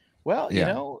like, well,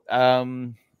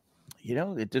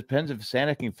 it depends if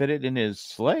Santa can fit it in his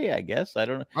sleigh. I guess I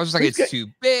don't know. I was just like, it's too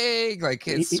big, like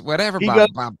it's whatever. Blah,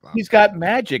 blah, blah. He's got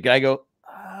magic. I go.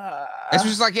 It's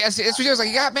just like yes. It's just like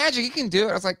you got magic. You can do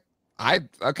it. I was like,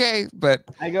 okay, but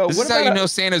I go. This is how you know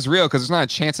Santa's real because there's not a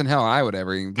chance in hell I would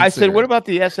ever. I said, what about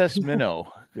the SS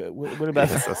Minnow? What about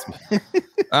this?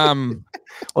 Well,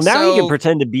 now he can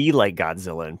pretend to be like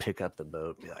Godzilla and pick up the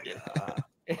boat. Be like,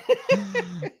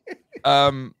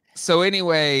 So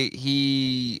anyway,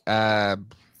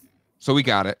 so we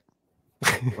got it,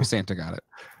 or Santa got it,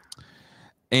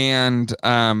 and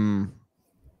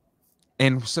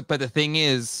so, but the thing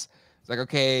is, it's like,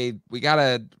 okay,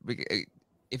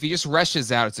 if he just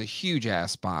rushes out, it's a huge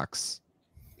ass box.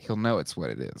 He'll know it's what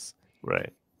it is,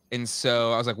 right? And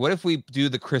so I was like, what if we do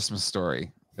the Christmas Story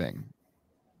thing?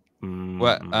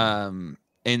 What,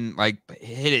 and like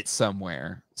hit it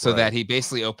somewhere so that he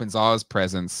basically opens all his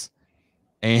presents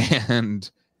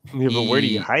and but where do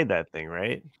you hide that thing,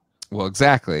 right? Well,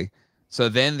 exactly. So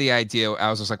then the idea, I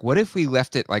was just like, what if we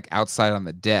left it like outside on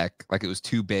the deck, like it was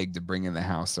too big to bring in the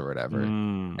house or whatever,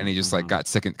 and he just like got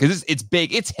sick because it's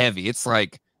big, it's heavy, it's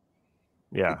like,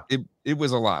 yeah, it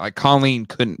was a lot. Like Colleen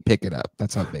couldn't pick it up.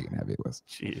 That's how big and heavy it was.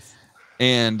 Jeez.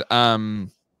 And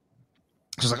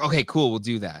she was like, okay, cool, we'll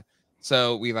do that.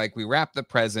 So we wrapped the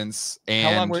presents.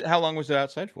 And how long was it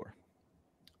outside for?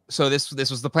 So this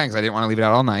was the plan because I didn't want to leave it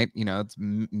out all night. You know, it's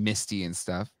misty and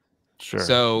stuff. Sure.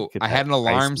 So I had an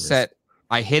alarm set.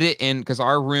 I hid it in because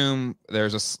our room,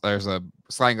 there's a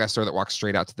sliding glass door that walks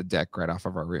straight out to the deck right off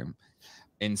of our room.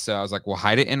 And so I was like, we'll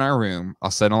hide it in our room.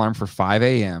 I'll set an alarm for 5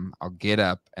 a.m. I'll get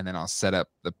up and then I'll set up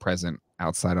the present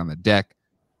outside on the deck,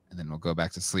 and then we'll go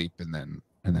back to sleep, and then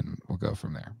we'll go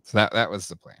from there. So that was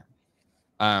the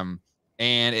plan.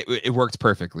 And it worked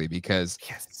perfectly because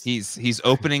he's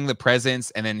opening the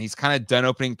presents, and then he's kind of done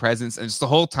opening presents, and just the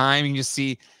whole time you just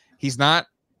see he's not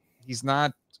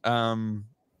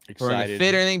excited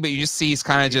fit or anything, but you just see he's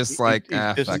kind of just like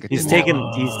he's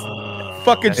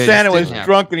fucking Santa was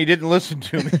drunk and he didn't listen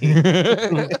to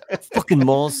me. Fucking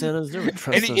mall Santas, never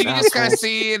trust and you just kind of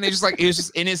see, and they just like it was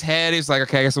just in his head. He's like,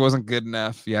 okay, I guess it wasn't good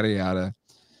enough, yada yada.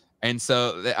 And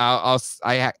so I'll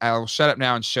shut up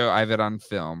now and show. I have it on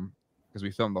film because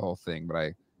we filmed the whole thing, but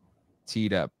I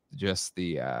teed up just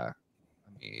the. Let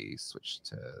me switch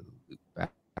to loop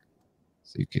back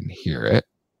so you can hear it.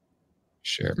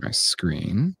 Share my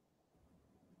screen.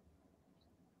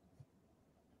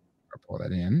 I'll pull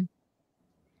that in.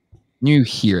 You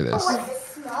hear this?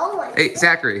 Hey,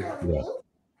 Zachary.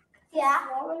 Yeah.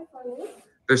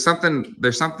 There's something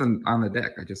on the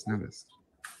deck. I just noticed.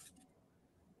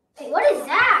 Hey, what is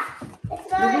that?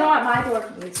 It's not. You know what? My door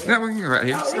can use it. Yeah, we can go right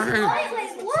here. Wait,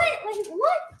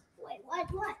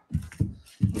 what?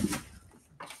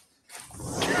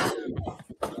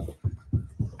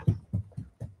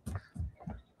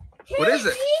 What is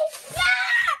it?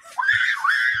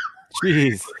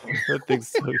 Jeez, that thing's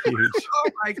so huge. Oh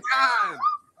my god!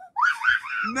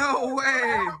 No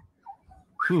way!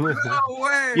 No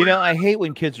way! You know, I hate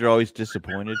when kids are always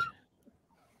disappointed.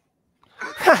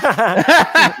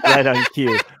 Right on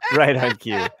cue. Right on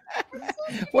cue.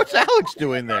 What's Alex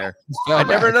doing there? I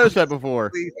never noticed that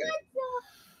before.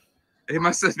 It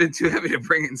must have been too heavy to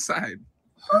bring inside.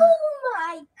 Oh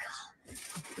my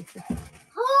god!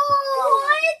 Oh,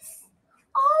 what?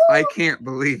 Oh. I can't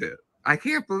believe it. I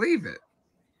can't believe it.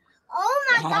 Oh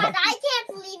my god! I can't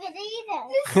believe it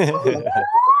either.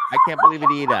 I can't believe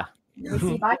it either. Let's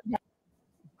see if I can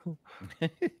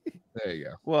There you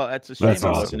go. Well, that's a shame. That's I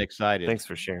awesome. wasn't excited. Thanks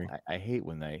for sharing. I hate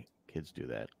when kids do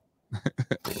that.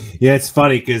 Yeah, it's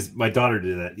funny because my daughter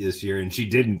did that this year, and she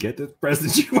didn't get the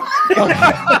present she wanted.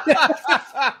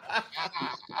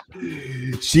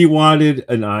 She wanted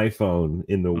an iPhone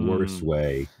in the worst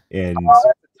way, and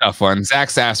Tough one.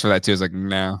 Zach's asked for that too. I was like,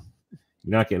 no.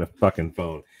 you're not getting a fucking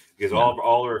phone because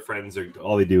all her friends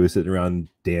all they do is sit around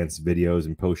dance videos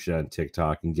and post shit on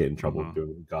TikTok and get in trouble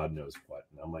doing God knows what.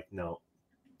 And I'm like, no,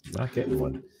 I'm not getting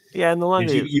one. Yeah, and the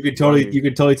longer you could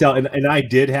totally tell. And I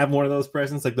did have one of those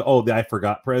presents, like the I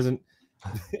forgot present.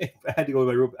 I had to go to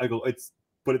my room. I go, it's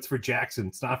for Jackson.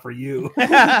 It's not for you.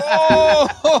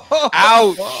 Oh,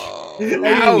 ouch! I didn't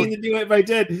mean to do it, but I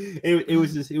did. It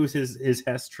was his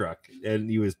Hess truck, and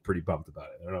he was pretty pumped about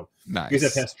it. I don't know. Nice. You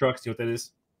guys have Hess trucks? You know what that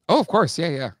is? Oh, of course.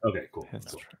 Yeah. Okay, cool.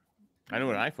 I know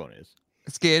what an iPhone is.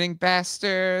 It's getting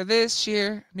faster this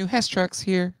year. New Hess trucks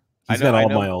here. He's got all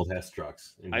my old Hess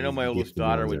trucks. I know my oldest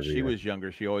daughter, when she was younger,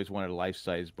 she always wanted a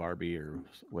life-size Barbie or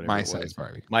whatever. My size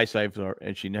Barbie. My size,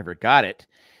 and she never got it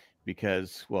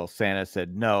because, well, Santa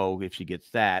said no. If she gets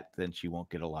that, then she won't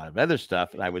get a lot of other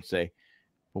stuff. And I would say,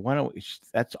 well, why don't we?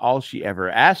 That's all she ever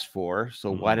asked for. So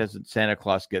why doesn't Santa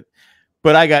Claus get?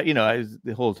 But I got,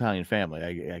 the whole Italian family.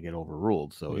 I get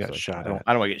overruled. So got shot at.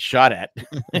 I don't want to get shot at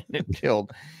and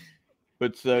killed.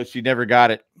 But so she never got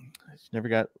it. She never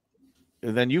got.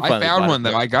 And then you I found one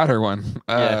though. I got her one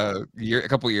a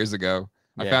couple years ago.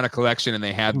 I found a collection and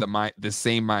they had the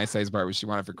same my size Barbie she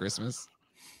wanted for Christmas.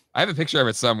 I have a picture of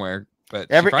it somewhere, but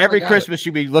every Christmas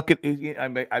she'd be looking.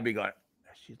 I'd be going,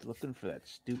 she's looking for that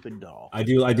stupid doll. I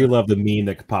do love the meme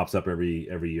that pops up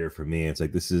every year for me. It's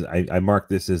like I mark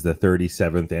this as the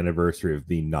 37th anniversary of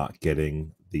me not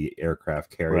getting the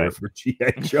aircraft carrier for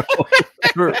G.I. Joe.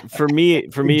 for me,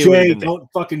 Jay,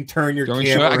 don't fucking turn your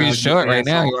camera. I can show it right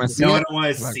now. You want to see it? I don't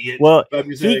want to see it. Well,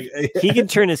 he can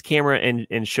turn his camera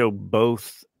and show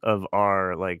both of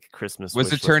our Christmas.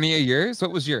 Was Eternia yours?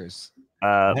 What was yours?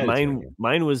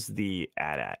 Mine was the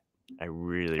AT-AT. I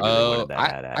really wanted that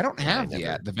AT-AT. I don't have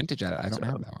the vintage AT-AT. I don't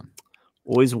have that one.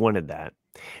 Always wanted that,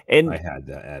 and I had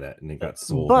that AT-AT, and it got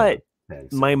sold. But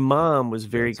my mom was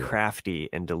very That's it. crafty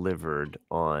and delivered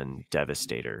on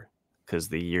Devastator, because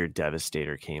the year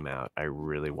Devastator came out, I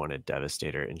really wanted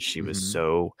Devastator, and she was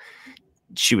so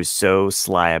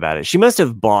sly about it. She must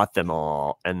have bought them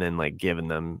all and then like given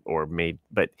them or made,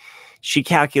 but she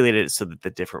calculated it so that the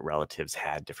different relatives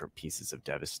had different pieces of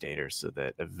Devastator, so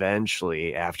that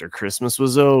eventually after Christmas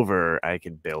was over, I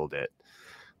could build it.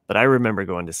 But I remember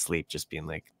going to sleep just being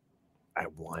like, I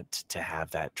want to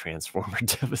have that Transformer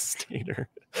Devastator.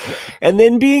 And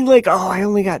then being like, oh, I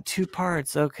only got 2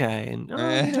 parts. Okay.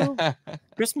 And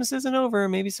Christmas isn't over.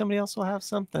 Maybe somebody else will have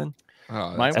something.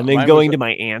 And then going to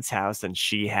my aunt's house, and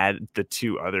she had the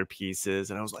 2 other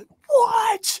pieces. And I was like,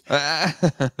 what?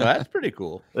 That's pretty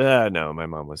cool. No, my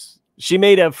mom she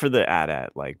made up for the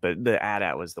AT-AT, but the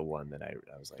AT-AT was the one that I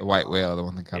was like, the white whale, the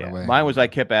one that got away. Mine was, I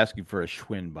kept asking for a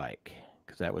Schwinn bike,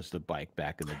 because that was the bike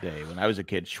back in the day when I was a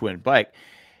kid. Schwinn bike,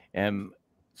 and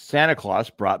Santa Claus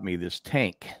brought me this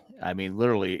tank. I mean,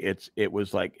 literally, it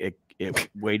was like it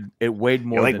weighed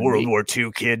more. You're like than World me. War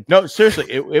II kid. No, seriously,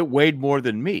 it weighed more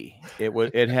than me.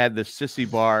 It had the sissy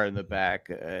bar in the back.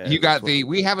 You got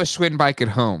we have a Schwinn bike at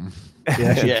home.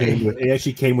 It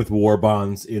actually came with war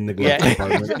bonds in the glove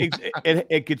compartment.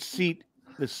 It could seat.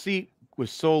 The seat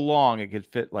was so long it could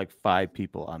fit like 5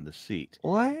 people on the seat.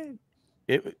 What?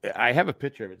 I have a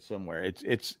picture of it somewhere.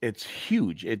 It's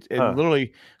huge. It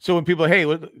literally. So when people, hey,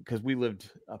 because we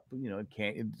lived up,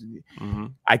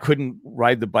 I couldn't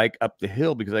ride the bike up the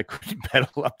hill because I couldn't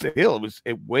pedal up the hill.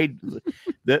 It weighed.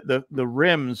 The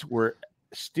rims were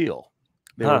steel.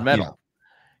 They were metal,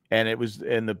 and it was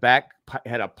in the back.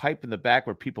 Had a pipe in the back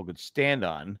where people could stand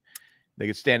on. They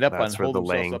could stand up That's on, hold the themselves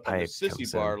laying up on the pipe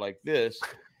sissy bar like this.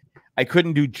 I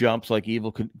couldn't do jumps like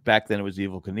back then. It was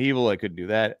Evil Knievel. I couldn't do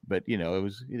that, but it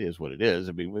is what it is.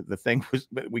 I mean, the thing was,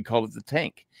 we called it the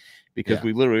tank, because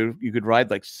we literally, you could ride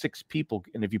like 6 people,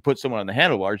 and if you put someone on the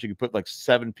handlebars, you could put like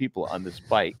 7 people on this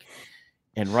bike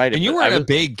and ride it. And you weren't a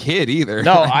big kid either.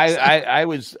 No, I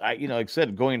was, like I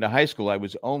said, going to high school, I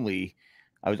was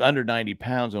under 90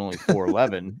 pounds and only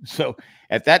 4'11". So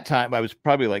at that time, I was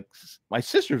probably like, my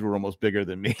sisters were almost bigger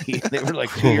than me. They were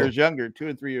like 2 years younger, 2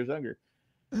 and 3 years younger.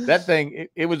 That thing,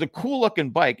 it was a cool looking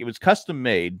bike. It was custom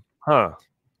made,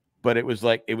 but it was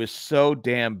so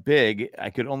damn big. I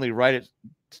could only ride it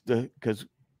because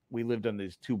we lived on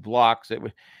these 2 blocks.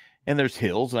 And there's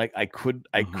hills. And I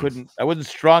wasn't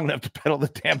strong enough to pedal the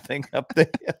damn thing up the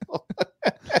hill.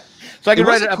 So I could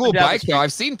ride it up. Cool bike though.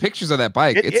 I've seen pictures of that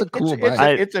bike. It's a cool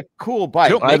bike. It's a cool bike.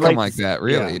 They don't make them like that,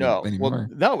 really. No, anymore.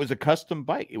 No, it was a custom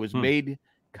bike. It was made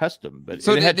custom, but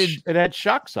so it had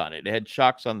shocks on it. It had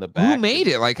shocks on the back. Who made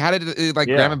it? Like, how did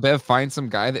Grandma Bev find some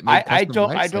guy that made I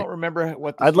don't remember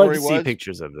what the story was. I'd like to see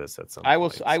pictures of this at some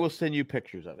point. I will send you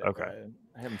pictures of it. Okay.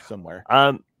 I have them somewhere.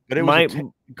 But it was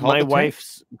my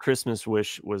wife's Christmas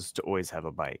wish was to always have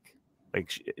a bike.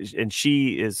 And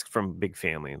she is from a big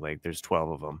family. Like, there's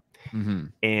 12 of them.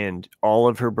 And all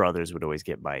of her brothers would always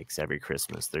get bikes every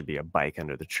Christmas. There'd be a bike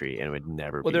under the tree, and it would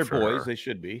never be they're for boys. her. They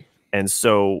should be. And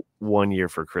so one year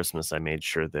for Christmas, I made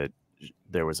sure that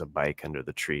there was a bike under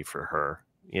the tree for her,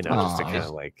 just to kind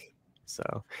of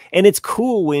so. And it's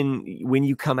cool when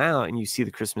you come out and you see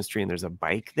the Christmas tree and there's a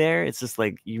bike there. It's just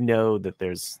like, that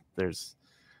there's,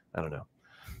 I don't know.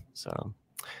 So,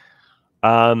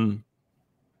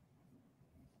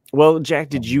 well, Jack,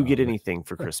 did you get anything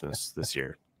for Christmas this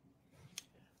year?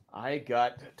 I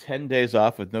got 10 days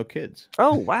off with no kids.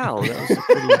 Oh, wow. That was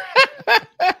pretty...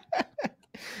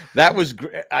 That was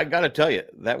great. I got to tell you,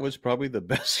 that was probably the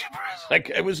best surprise.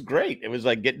 It was great. It was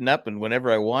like getting up and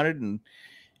whenever I wanted and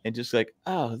just like,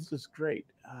 oh, this is great.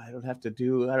 I don't have to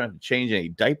change any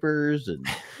diapers and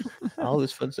all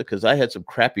this fun stuff. Cause I had some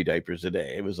crappy diapers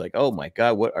today. It was like, oh my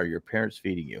God, what are your parents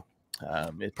feeding you?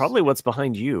 It's probably what's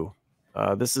behind you.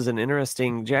 This is an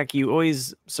interesting, Jack, you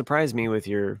always surprise me with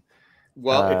your,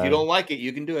 if you don't like it,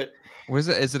 you can do it. What is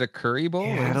it? Is it a curry bowl?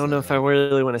 Yeah, I don't know if I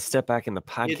really want to step back in the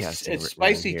podcast. It's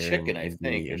spicy chicken, I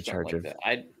think, in charge of that.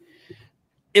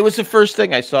 It was the first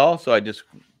thing I saw, so I just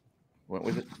went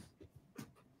with it.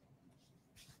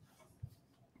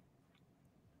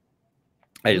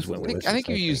 I think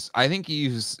you use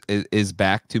is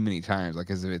back too many times, like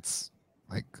as if it's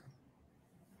like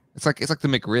the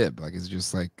McRib, like it's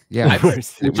just like I've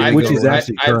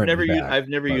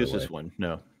never used this one.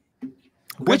 No.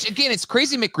 Which again, it's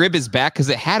crazy. McRib is back because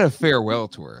it had a farewell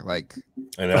tour. Like,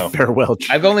 I know, farewell.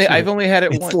 I've only had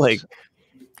it once. Like,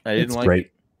 I didn't like great.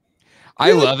 it.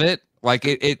 I love it. Like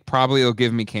it probably will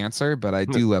give me cancer, but I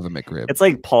do love a McRib. It's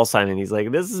like Paul Simon. He's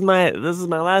like, this is my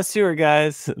last tour,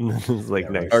 guys. And then it's like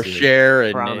next Or year, share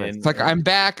and promise. It's like I'm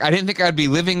back. I didn't think I'd be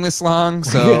living this long,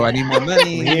 so I need more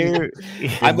money.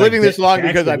 I'm living this long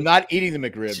because I'm not eating the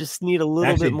McRib. Just need a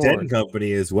little Actually, bit more. Dead and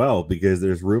Company as well, because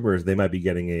there's rumors they might be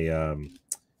getting a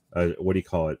what do you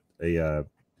call it? A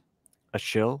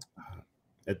shill.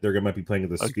 They're might be playing at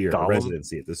the Sphere, a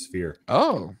residency at the Sphere.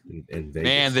 Oh, in Vegas.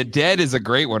 man, the Dead is a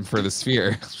great one for the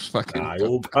Sphere.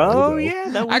 Fucking. Oh yeah,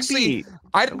 that would Actually, be.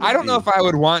 I don't know if I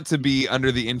would want to be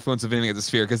under the influence of anything at the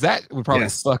Sphere because that would probably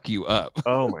fuck you up.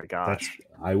 Oh my gosh,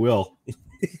 I will.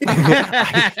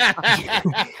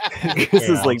 This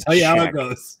is like tell you how it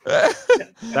goes.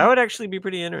 That would actually be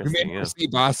pretty interesting. Yeah. See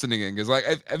Boston again because like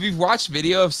have you watched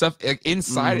video of stuff like,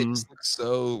 inside? It just looks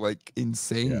so like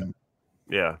insane.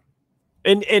 Yeah.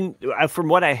 And from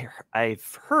what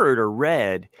I've heard or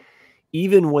read,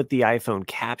 even what the iPhone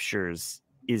captures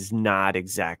is not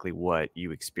exactly what you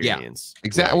experience. Yeah,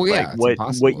 exactly. Well, yeah, like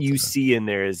what you see in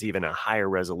there is even a higher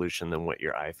resolution than what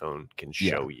your iPhone can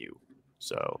show you.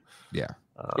 So yeah,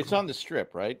 it's on the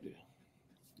Strip, right?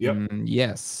 Yep.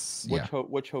 Yes.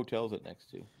 Which hotel is it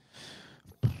next to?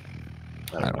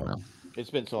 I don't know. It's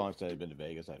been so long since I've been to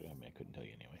Vegas. I couldn't tell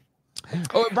you anyway.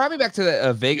 Oh, it brought me back to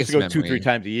the Vegas. I used to go 2-3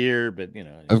 times a year, but you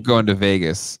know, of going to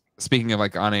Vegas. Speaking of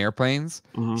like on airplanes,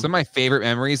 some of my favorite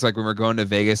memories, like when we were going to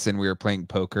Vegas and we were playing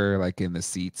poker, like in the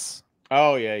seats.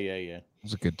 Oh yeah.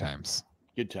 Those are good times.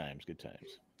 Good times.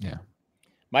 Yeah.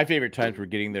 My favorite times were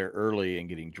getting there early and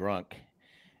getting drunk,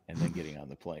 and then getting on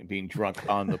the plane, being drunk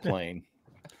on the plane,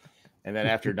 and then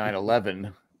after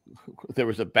 9/11, there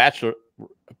was a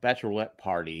bachelorette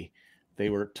party. They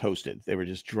were toasted. They were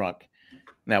just drunk.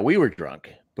 Now we were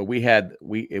drunk, but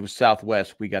it was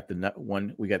Southwest. We got this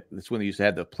one they used to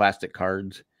have the plastic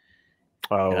cards.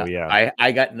 Oh yeah.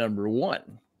 I got number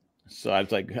 1. So I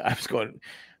was going,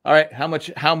 all right, how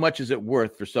much is it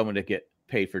worth for someone to get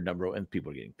paid for number 1? And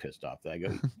people are getting pissed off. I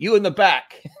go, you in the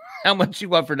back, how much you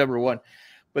want for number 1?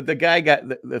 But the guy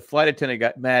the flight attendant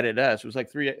got mad at us. It was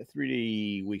like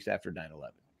 3 weeks after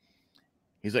 9/11.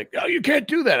 He's like, oh, you can't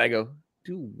do that. I go,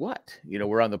 do what? You know,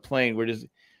 we're on the plane.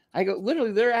 I go,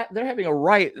 literally, they're having a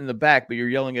riot in the back, but you're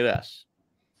yelling at us.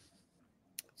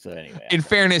 So anyway, in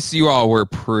fairness, you all were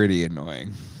pretty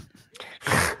annoying.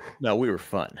 No, we were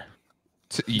fun.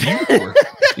 You were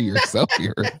to yourself.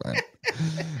 You were fun.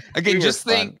 Again, just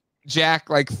think, Jack,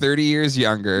 like 30 years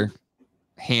younger,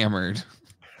 hammered.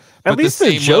 At least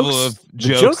the jokes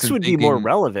would be more thinking,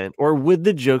 relevant, or would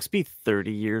the jokes be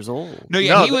 30 years old? No,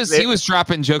 yeah, he was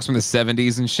dropping jokes from the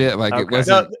 70s and shit. Like it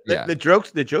wasn't. The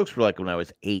jokes were like when I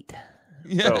was 8.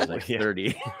 Yeah, so I was like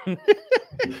 30.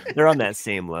 They're on that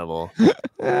same level.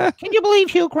 Can you believe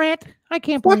Hugh Grant? I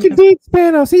can't believe fucking Dean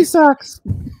Spanos. He sucks.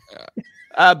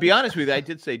 Be honest with you, I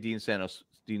did say Dean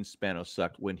Spanos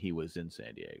sucked when he was in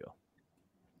San Diego.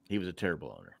 He was a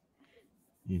terrible owner.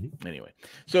 Anyway,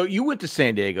 so you went to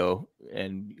San Diego,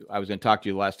 and I was going to talk to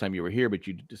you the last time you were here, but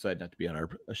you decided not to be on our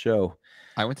show.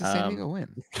 I went to San Diego when?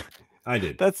 I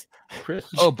did. That's Chris.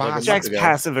 Oh, Jack's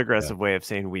passive-aggressive way of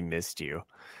saying we missed you.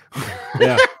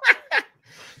 Yeah.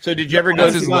 So did you ever go?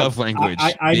 That's his love language.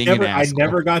 I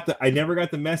never got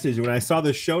the message when I saw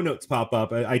the show notes pop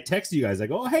up. I texted you guys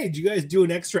like, "Oh, hey, did you guys do an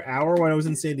extra hour when I was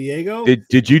in San Diego?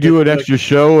 Did you do an extra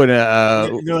show?" And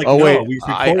like, oh no, wait, we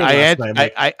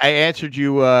I answered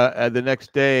you the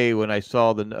next day when I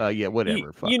saw the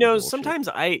whatever. You know, sometimes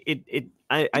I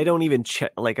don't even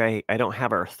check. Like I don't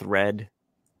have our thread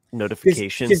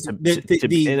notifications.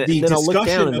 The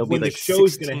discussion of when the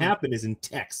show's going to happen is in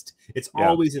text. It's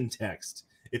always in text.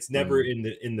 It's never in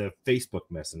the Facebook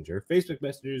Messenger. Facebook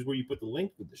Messenger is where you put the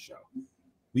link with the show.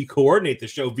 We coordinate the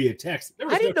show via text.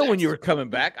 I didn't know when you were coming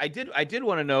back. I did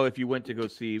want to know if you went to go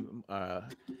see. I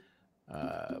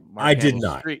did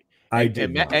not. Street. I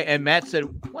did not. And Matt said,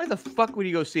 "Why the fuck would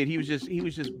you go see it?" He was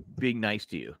just being nice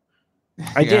to you.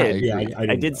 I did.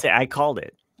 I did say I called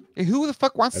it. Hey, who the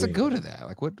fuck wants to go to that?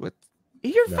 Like what?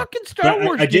 You're fucking Star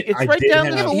Wars. It's right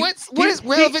down there. What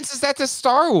relevance is that to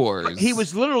Star Wars? He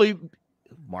was literally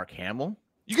Mark Hamill.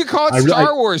 You could call it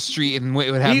Star Wars Street and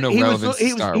it would have no relevance to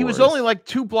Star Wars. He was only like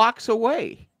 2 blocks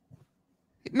away.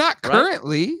 Not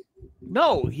currently.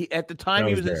 No, at the time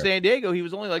he was in San Diego, he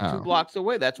was only like 2 blocks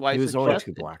away. That's why he was only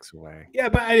 2 blocks away. Yeah,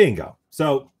 but I didn't go.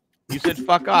 So you said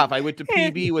fuck off. I went to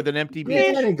PB with an empty beach.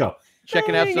 I didn't go.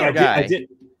 Checking out some guy.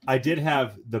 I did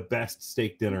have the best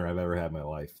steak dinner I've ever had in my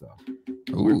life, though.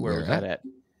 Ooh, where was that at?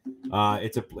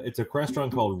 It's a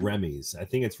restaurant called Remy's. I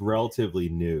think it's relatively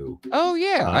new. Oh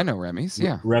yeah, I know Remy's.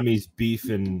 Yeah, Remy's beef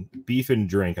and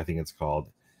drink. I think it's called.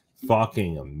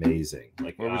 Fucking amazing.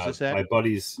 Like where was this at? My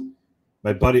buddies.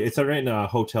 My buddy, it's right in a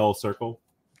hotel circle.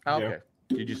 Oh, okay.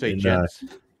 Did you say And, gents?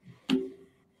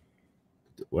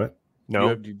 What?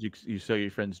 No. Did you sell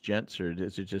your friends gents, or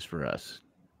is it just for us?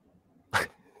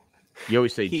 You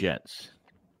always say gents.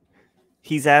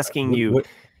 He's asking you, What?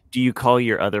 do you call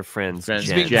your other friends Friends,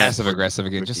 He's being gents? passive aggressive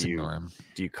again. Or Just do you- ignore him.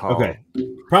 Do you call? Okay,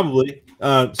 probably.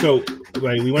 So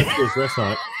we went to this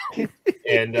restaurant,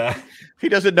 and He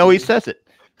doesn't know he says it.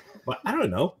 but I don't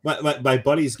know. My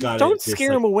buddy's got Don't this,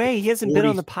 scare him away. He hasn't been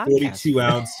on the podcast.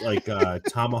 42-ounce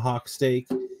tomahawk steak,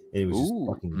 and it was just Ooh.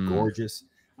 fucking gorgeous.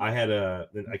 I had a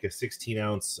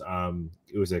 16-ounce.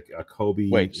 It was a Kobe.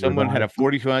 Wait, someone had a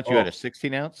 42-ounce. You had Oh. a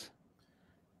 16-ounce.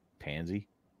 Pansy.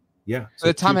 Yeah. So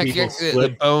the two tomahawk, people the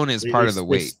split. bone is part of the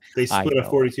weight. They split a know.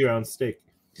 42-ounce steak.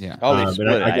 Yeah. Oh, they and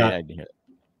split.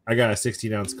 I got a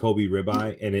 16-ounce Kobe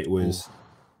ribeye, and it was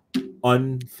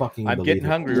unfucking. I'm getting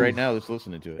hungry right now just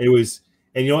listening to it. It was,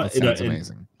 and you know what? That sounds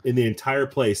amazing. In the entire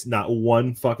place, not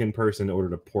one fucking person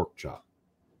ordered a pork chop.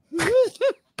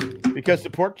 Because the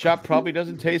pork chop probably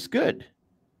doesn't taste good.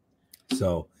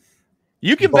 So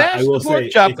You can but bash I will the pork say,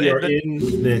 chop. if you're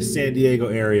in the San Diego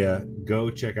area, go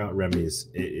check out Remy's.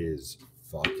 It is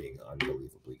fucking unbelievably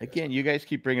good. Again, you guys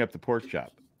keep bringing up the pork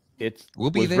chop. We'll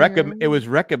be was there. it was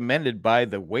recommended by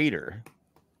the waiter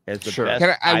as the Sure. best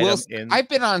I will. item in. I've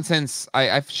been on since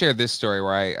I've shared this story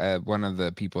where I one of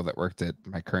the people that worked at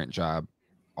my current job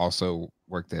also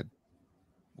worked at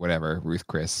whatever Ruth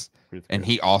and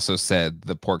he also said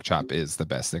the pork chop is the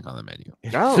best thing on the menu.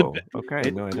 Oh, okay.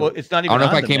 No, I don't. Well, it's not I even. don't know if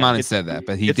on I the came menu. on and said that,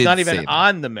 but he It's did not say even that.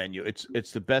 on the menu.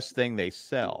 It's the best thing they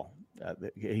sell.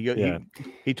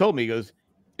 He told me, he goes,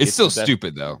 It's still the best-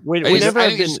 stupid though. Wait, I think whenever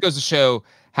I've it just goes to show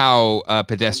how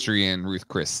pedestrian Ruth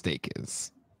Chris steak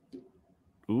is.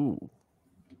 Ooh.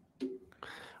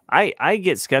 I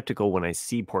get skeptical when I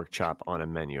see pork chop on a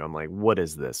menu. I'm like, what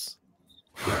is this?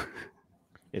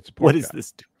 It's a pork What is chop.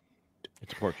 this?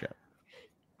 It's a pork chop.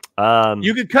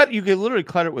 You You could literally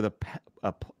cut it with a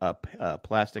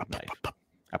plastic knife.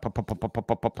 A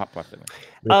plastic knife.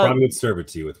 They probably would serve it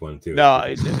to you with one too.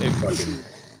 No,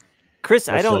 Chris,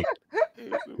 I That's don't.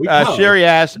 like- Sherry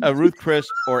asked, Ruth Chris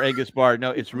or Angus Barn.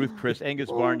 No, it's Ruth Chris. Angus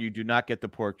Barn, you do not get the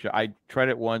pork chop. I tried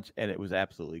it once, and it was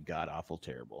absolutely god awful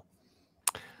terrible.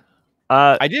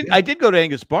 I did go to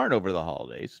Angus Barn over the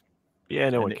holidays. Yeah,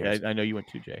 no one And cares. I know you went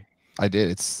too, Jay. I did.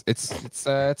 It's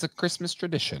a Christmas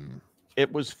tradition.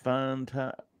 It was fun.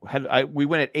 We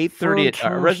went at 8:30.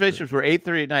 Our reservations were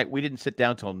 8:30 at night. We didn't sit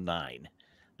down till 9.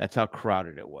 That's how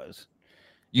crowded it was.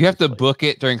 You have to book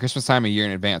it during Christmas time a year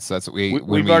in advance. So that's what We've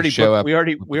when already show booked, up. we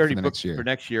already for booked the next year. for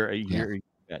next year a year.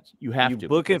 You have to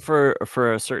book it for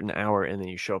a certain hour, and then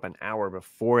you show up an hour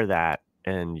before that,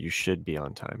 and you should be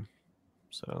on time.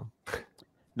 So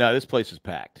No, this place is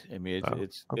packed. I mean, Oh,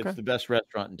 it's okay. the best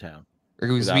restaurant in town.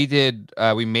 Because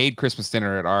we made Christmas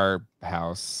dinner at our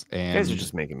house, and you guys are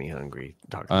just making me hungry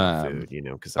talking about food,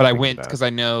 because. But I went because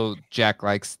I know Jack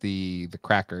likes the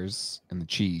crackers and the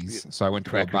cheese, so I went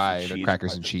to go Crackers buy and the cheese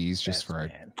crackers are and the cheese just best, for.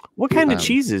 man. What kind of Um,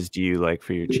 cheeses do you like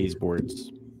for your cheese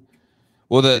boards?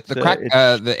 Well, the It's, crack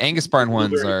it's- the Angus Barn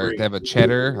ones blueberry they have a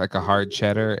cheddar, like a hard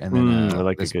cheddar, and then I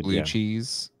like a this good- blue yeah.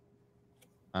 cheese.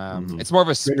 Mhm. It's more of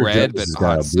a Trader spread, Joe's but has oh,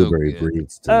 got it's a so blueberry good.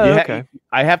 breeds too. Oh, You ha- okay.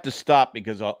 I have to stop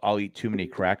because I'll eat too many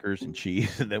crackers and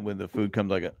cheese, and then when the food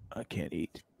comes, I can't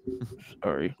eat.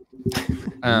 Sorry.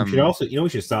 we should also, we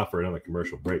should stop for another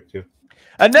commercial break too.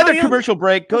 Another Oh, yeah. commercial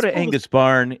break. Go Let's to pull Angus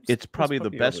Barn. It's probably pull the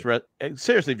the best. over.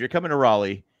 Seriously, if you're coming to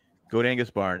Raleigh, go to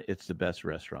Angus Barn. It's the best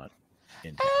restaurant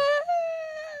in town.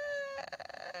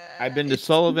 I've been to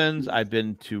Sullivan's. I've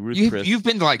been to Ruth Chris. You've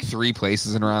been to like 3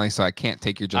 places in Raleigh, so I can't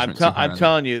take your judgment. too hard I'm on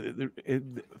telling you,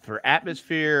 for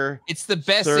atmosphere, it's the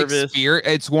best service. experience.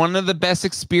 It's one of the best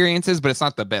experiences, but it's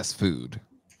not the best food.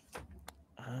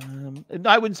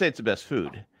 I wouldn't say it's the best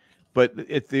food, but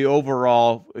it's the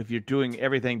overall. If you're doing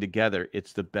everything together,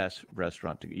 it's the best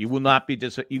restaurant. You will not be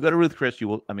just. You go to Ruth Chris. You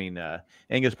will. I mean,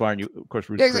 Angus Barn. You of course.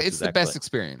 Ruth Yeah, Chris it's is the best excellent.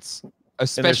 experience, And their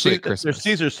especially at Their Christmas.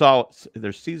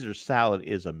 Caesar salad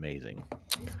is amazing.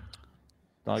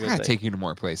 All I I gotta gotta say. take you to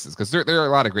more places because there are a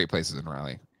lot of great places in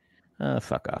Raleigh.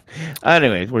 Fuck off.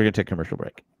 Anyways, we're gonna take a commercial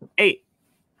break. Hey,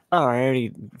 I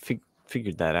already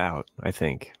figured that out. I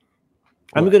think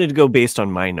I'm going to go based on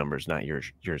my numbers, not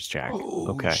yours, Jack.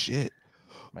 Okay. Shit.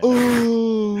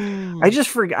 I just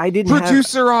forgot. I didn't have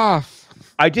Producer off.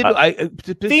 I did.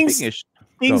 things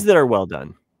Go. that are well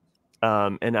done.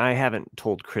 And I haven't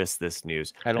told Chris this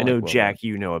news. I I, don't know like well Jack,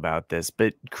 you know about this,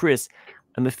 but Chris,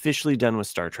 I'm officially done with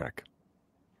Star Trek.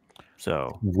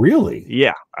 So Really?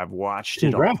 yeah, I've watched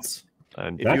Congrats. it all.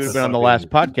 And If you would have That's been on the fucking last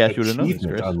podcast, you would have known this,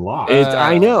 Achievement Chris. unlocked.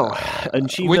 I know.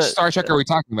 Which Star Trek are we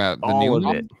talking about? The new all of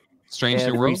one? it. Strange New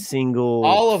every World? single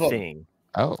All of 'em. thing.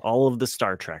 Oh, All of the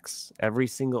Star Treks, every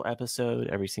single episode,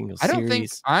 every single I series. don't think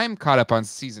I'm caught up on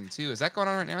season 2. Is that going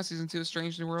on right now? Season 2 of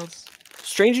Strange New Worlds?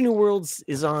 Strange New Worlds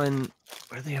is on.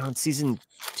 Are they on season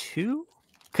 2?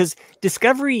 Because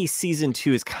Discovery season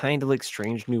 2 is kind of like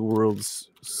Strange New Worlds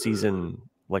season,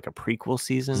 like a prequel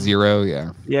season. 0,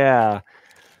 yeah. Yeah,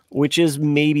 which is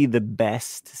maybe the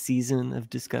best season of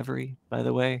Discovery, by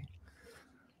the way.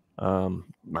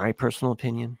 My personal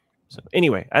opinion. So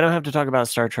anyway, I don't have to talk about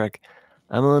Star Trek.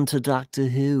 I'm on to Doctor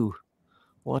Who,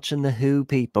 watching the Who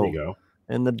people There you go.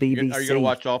 and the BBC. Are you going to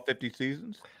watch all 50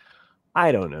 seasons?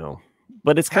 I don't know,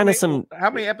 but it's kind of some. How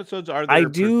many episodes are there? I per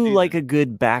do season? like a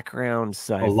good background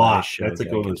sci-fi A lot. show. That's like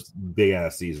one of those big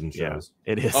ass season shows.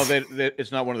 Yeah, it is. Oh,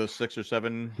 it's not one of those 6 or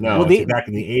 7. No, Well, it's they- back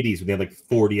in the 80s when they had like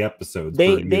 40 episodes.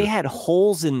 they per year. had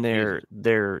holes in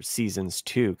their seasons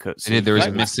too. There was I-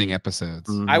 missing episodes.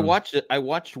 I Mhm. watched it. I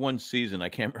watched one season. I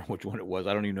can't remember which one it was.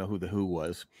 I don't even know who the Who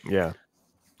was. Yeah.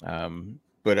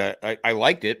 But I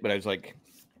liked it. But I was like,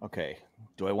 okay,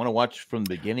 do I want to watch from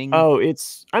the beginning? Oh,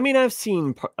 it's. I mean, I've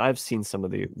seen some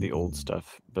of the old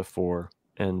stuff before,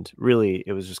 and really,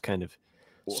 it was just kind of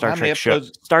Well, Star how many Trek show.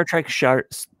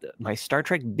 episodes- My Star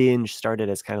Trek binge started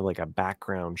as kind of like a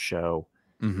background show,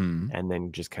 Mm-hmm. and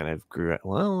then just kind of grew.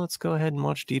 Well, let's go ahead and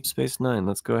watch Deep Space Nine.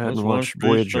 Let's go ahead Let's and watch watch Deep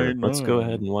Voyager. Space Let's go Nine.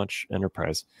 ahead and watch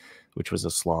Enterprise, which was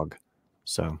a slog.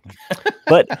 So,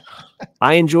 but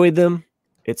I enjoyed them.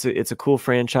 It's a cool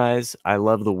franchise. I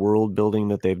love the world building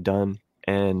that they've done.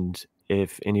 And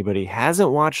if anybody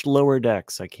hasn't watched Lower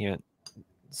Decks, I can't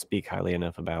speak highly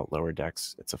enough about Lower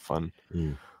Decks. It's a fun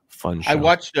show. I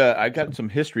watched. I got some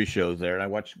history shows there, and I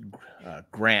watched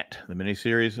Grant, the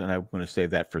miniseries, and I'm going to save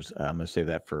that for. I'm going to save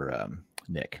that for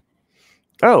Nick.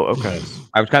 Oh, okay.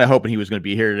 I was kind of hoping he was going to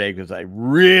be here today because I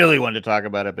really wanted to talk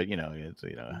about it, but it's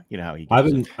you know how he.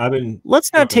 Gets I've been.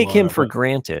 Let's not take him Well, for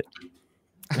granted.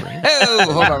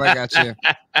 Oh, hold on, I got you.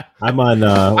 I'm on.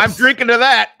 I'm drinking to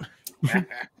that.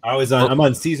 I'm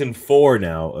on season 4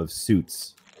 now of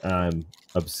Suits. I'm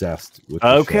obsessed with. The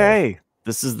Okay,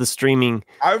 this is the streaming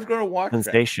I was going to watch that.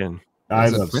 sensation. show.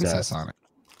 I'm There's a princess obsessed. on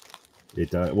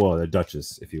it. Well, the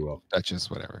Duchess, if you will. Duchess,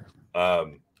 whatever.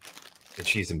 And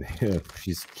she's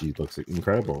she looks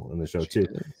incredible in the show too.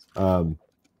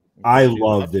 I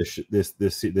love this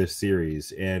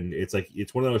series, and it's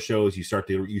one of those shows you start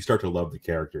to love the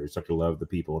characters, you start to love the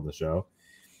people in the show.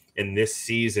 And this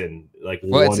season,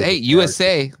 Well, it's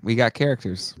USA. We got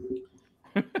characters.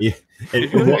 Yeah,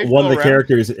 and one of the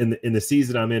characters in the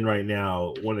season I'm in right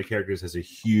now, one of the characters has a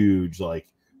huge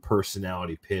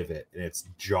personality pivot, and it's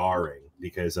jarring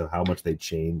because of how much they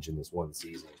change in this one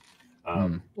season.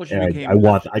 Well, she And became-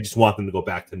 I just want them to go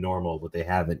back to normal, but they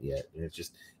haven't yet. And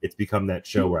it's become that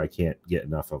show where I can't get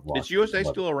enough of watching. Is USA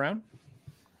still around?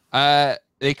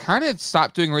 They kind of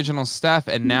stopped doing original stuff,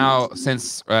 and now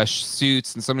since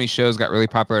Suits and so many shows got really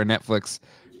popular on Netflix,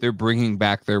 they're bringing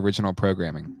back their original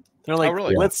programming. They're like,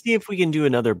 really? let's see if we can do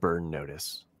another Burn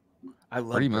Notice. I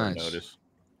love Pretty Burn much. Notice.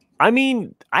 I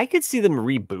mean, I could see them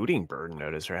rebooting Burn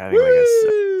Notice or having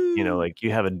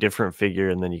you have a different figure,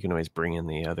 and then you can always bring in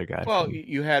the other guy. Well, from-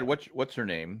 you had what's her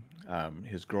name?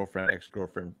 His girlfriend,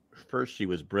 ex-girlfriend. First, she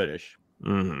was British,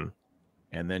 Mhm.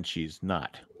 and then she's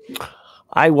not.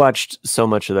 I watched so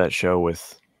much of that show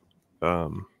with,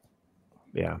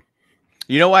 yeah.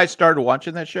 You know why I started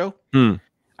watching that show? Hmm.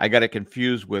 I got it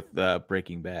confused with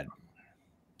Breaking Bad.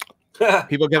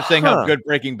 People kept saying how Huh. good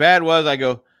Breaking Bad was. I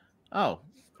go, oh,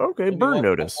 Okay, maybe Burn I'll-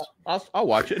 Notice. I'll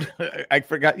watch it. I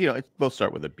forgot. It both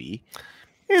start with a B.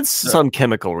 It's some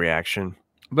chemical reaction.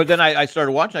 But then I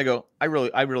started watching. I go, I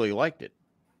really liked it.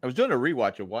 I was doing a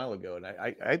rewatch a while ago, and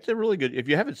it's a really good. If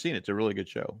you haven't seen it, it's a really good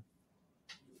show.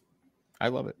 I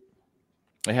love it.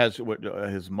 It has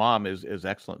his mom is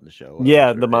excellent in the show.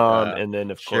 Yeah, the mom, and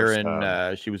then of Sharon.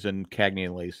 course, She was in Cagney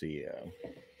and Lacey.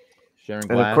 Sharon.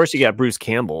 and of course you got Bruce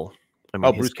Campbell. I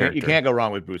mean, his Bruce Campbell. You character. can't go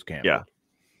wrong with Bruce Campbell. Yeah.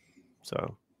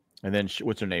 So, And then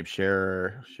what's her name?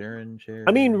 Sharon.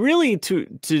 I mean, really, to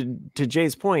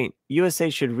Jay's point, USA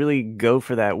should really go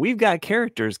for that. We've got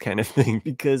characters kind of thing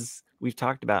because we've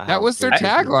talked about how That was their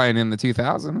tagline in the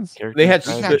 2000s. They had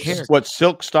characters-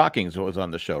 Silk Stockings was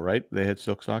on the show, right? They had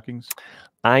Silk Stockings.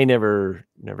 I never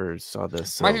saw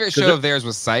this. My so- favorite show of theirs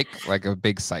was Psych, like a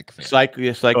big Psych fan. Psych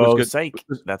was Oh, good. Psych.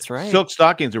 That's right. Silk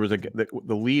Stockings. There was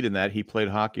the lead in that. He played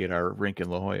hockey at our rink in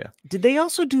La Jolla. Did they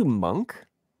also do Monk?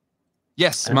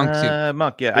 Yes, Monk too.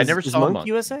 Monk. Yeah, I never Is saw Monk Monk.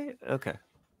 USA. Okay.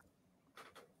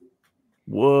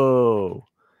 Whoa.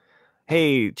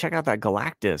 Hey, check out that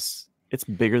Galactus. It's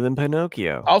bigger than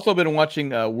Pinocchio. Also been watching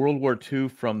World War II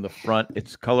from the front.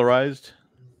 It's colorized.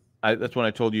 That's when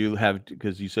I told you have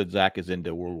because you said Zach is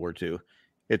into World War II.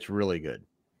 It's really good.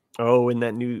 Oh, and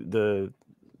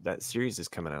that series is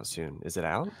coming out soon. Is it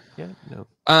out yet? No.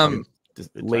 It's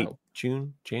Late out.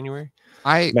 June, January.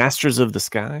 I Masters of the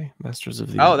Sky, Masters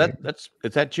of the. Oh, it's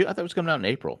that June. I thought it was coming out in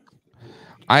April.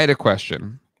 had a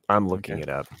question. I'm looking it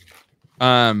up.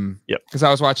 Yep. Because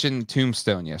I was watching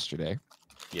Tombstone yesterday.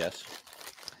 Yes.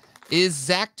 Is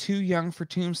Zach too young for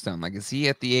Tombstone? Like, is he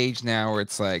at the age now where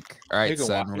it's like, all right, He can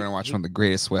son, watch we're it. gonna watch one of the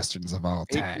greatest westerns of all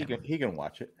He time, he can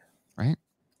watch it. right?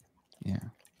 Yeah.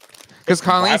 Because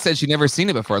Colleen said she'd never seen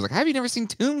it before. I was like, have you never seen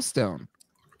Tombstone?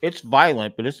 It's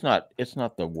violent, but it's not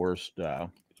the worst.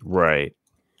 Right.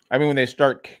 I mean,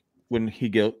 when he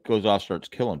goes off, starts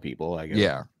killing people. I guess.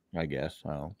 Yeah. I guess.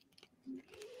 Oh.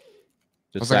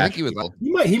 I was like, I think he would like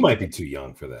He might be too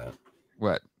young for that.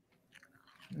 what?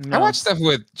 No. I watched stuff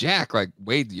with Jack, like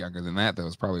way younger than that. That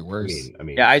was probably worse. I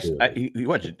mean, Yeah, clearly. he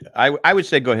watched it. I would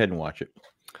say go ahead and watch it.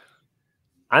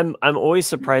 I'm always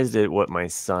surprised at what my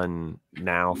son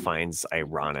now finds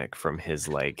ironic from his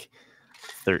like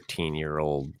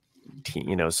 13-year-old teen,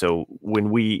 you know. So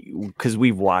when because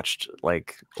we've watched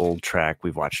like old Trek,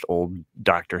 we've watched old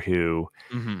Doctor Who,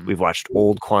 we've watched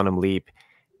old Quantum Leap,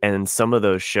 and some of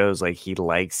those shows, like he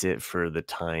likes it for the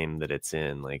time that it's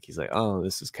in. Like he's like, oh,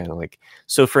 this is kind of like,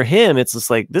 so for him, it's just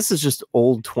like, this is just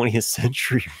old 20th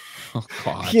century. Oh,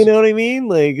 God. You know what I mean?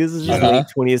 Like this is just late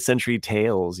 20th century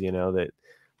tales, you know, that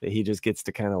he just gets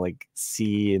to kind of like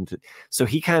see. And so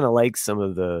he kind of likes some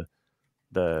of the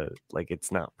like,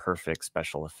 it's not perfect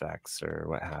special effects or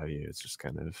what have you. It's just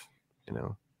kind of, you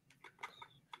know.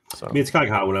 So I mean, it's kind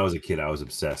of how when I was a kid, I was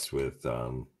obsessed with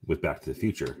Back to the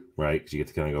Future, right? Because you get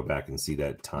to kind of go back and see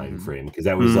that time frame. Because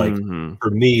that was like, for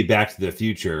me, Back to the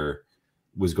Future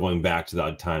was going back to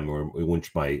that time in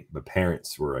which my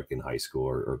parents were like in high school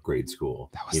or grade school.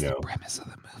 That was the premise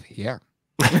of the movie. Yeah.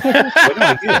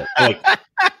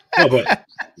 But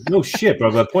no shit.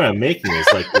 But the point I'm making is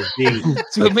like,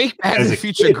 to like, make Back to as the a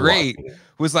Future kid great watching it.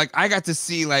 was like, I got to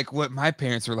see like what my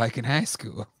parents were like in high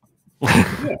school.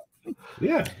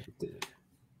 Yeah.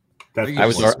 I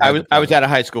was out of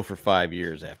high school for 5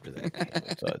 years after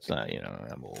that. So it's not,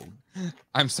 I'm old.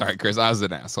 I'm sorry, Chris. I was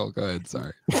an asshole. Go ahead.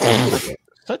 Sorry.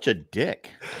 Such a dick.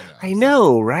 I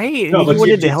know, right? No, he but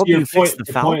wanted to help you fix the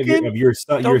point Falcon. of your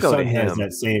son, Don't your go to son has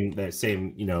him. that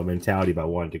same mentality about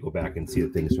wanting to go back and see the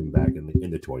things from back in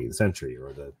the 20th century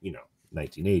or the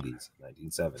 1980s,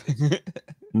 1970s.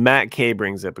 Matt K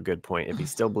brings up a good point. If he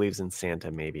still believes in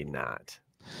Santa, maybe not.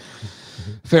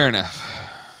 Fair enough.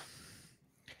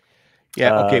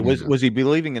 Yeah. Okay. Was he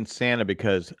believing in Santa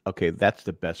because that's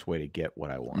the best way to get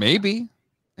what I want? Maybe.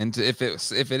 And if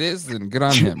it is, then good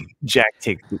on him. Jack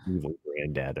takes the evil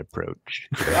granddad approach.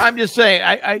 I'm just saying.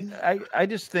 I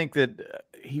just think that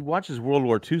he watches World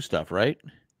War II stuff, right?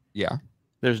 Yeah.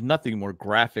 There's nothing more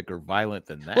graphic or violent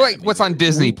than that. Well, like what's on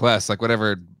Disney Plus, like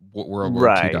whatever World War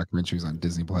II documentaries on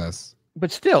Disney Plus.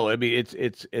 But still, I mean,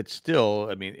 it's still.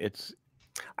 I mean, it's.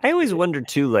 I always wondered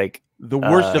too, like the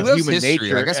worst of human history.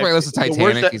 nature. Like, that's why he loves the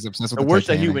Titanic. He's obsessed with the worst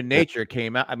Titanic. of human nature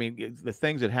came out. I mean, the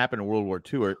things that happened in World War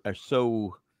II are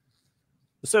so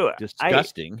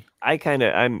disgusting. I'm kind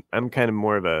of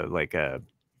more of a like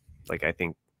I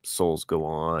think souls go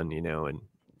on, and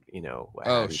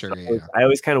Oh, sure. I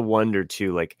always kind of wonder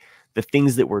too, like the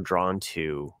things that we're drawn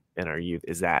to in our youth,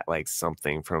 is that like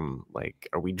something from like,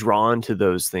 are we drawn to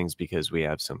those things because we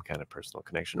have some kind of personal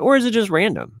connection, or is it just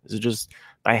random? Is it just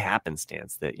by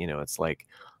happenstance that it's like,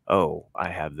 oh, I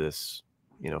have this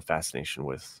fascination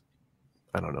with,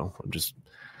 I don't know, I'm just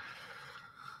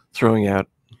throwing out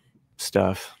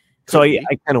stuff. So I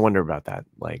kind of wonder about that.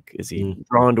 Like, is he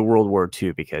drawn to World War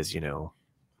II because he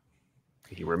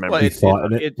remembers? Well,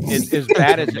 it's as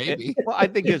bad as maybe. Well, I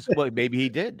think maybe he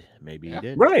did. Maybe he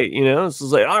did. Right. It's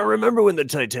like, I remember when the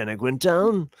Titanic went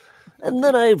down, and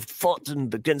then I fought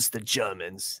against the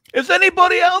Germans. Is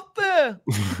anybody out there?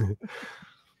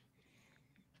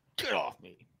 Get off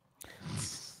me.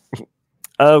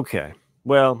 Okay.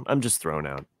 Well, I'm just thrown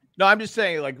out. No, I'm just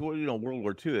saying, like, World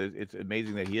War II. It's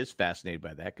amazing that he is fascinated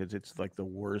by that because it's like the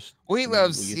worst. Well, he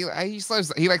likes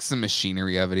the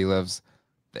machinery of it. He loves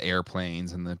the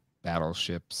airplanes and the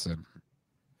battleships, and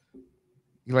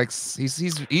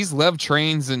he's loved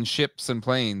trains and ships and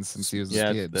planes since he was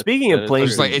a kid. Speaking of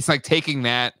planes, it's like taking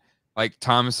that, like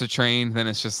Thomas the Train, then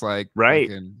it's just like right.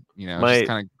 Fucking, it just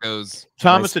kind of goes.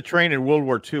 Thomas the Train and World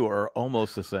War II are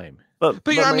almost the same. But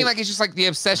you know what I mean? Like, it's just like the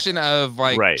obsession of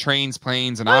like trains,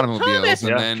 planes, and automobiles,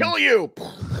 and then kill you.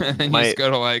 And then you just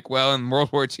go to like, well, in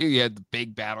World War II, you had the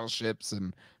big battleships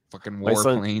and fucking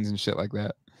warplanes and shit like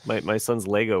that. My son's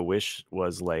Lego wish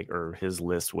was like, or his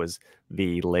list was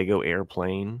the Lego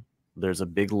airplane there's a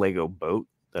big Lego boat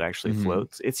that actually Mhm.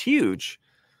 floats. It's huge.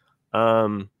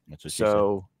 That's what she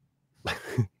So,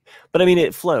 but I mean,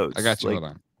 it floats. I got you. Like,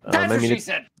 Hold on. I mean,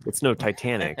 it's no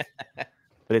Titanic, but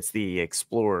it's the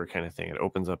Explorer kind of thing. It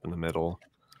opens up in the middle.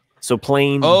 So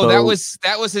plane. Oh, boat,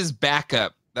 that was his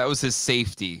backup. That was his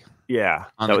safety. yeah.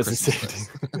 on That the was his Christmas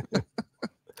safety.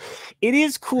 It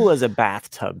is cool as a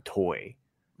bathtub toy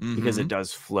because Mhm. it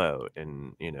does float,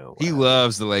 and you know He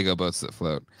loves the Lego boats that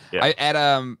float. Yeah.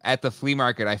 At the flea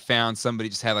market, I found somebody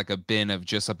just had like a bin of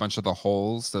just a bunch of the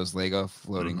holes, those Lego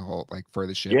floating hole, like for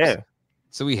the ships. Yeah.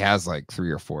 So he has like 3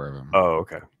 or 4 of them. Oh,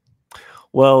 okay.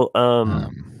 Well,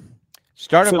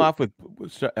 Start him So- off with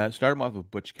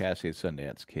Butch Cassidy,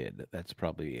 Sundance Kid. That's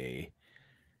probably a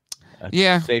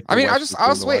Yeah. safer I mean, Western I'll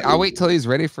film just to wait. watch. I'll wait till he's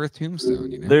ready for a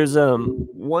tombstone. You know. there's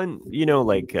one, you know,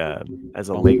 like as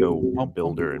a Lego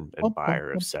builder and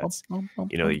buyer of sets,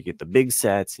 you know, you get the big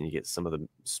sets and you get some of the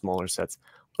smaller sets.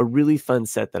 A really fun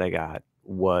set that I got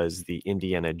was the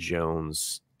Indiana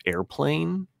Jones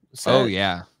airplane set. Oh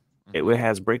yeah. It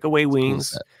has breakaway Cool wings.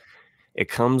 set. It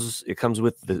comes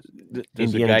with the Does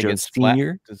Indiana the guy Jones get flat?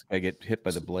 Senior. Does the guy get hit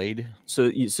by the blade? So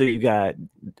you got,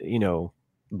 you know,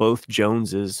 both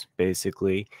Joneses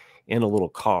basically and a little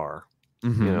car,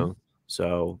 Mhm. you know.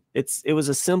 So it was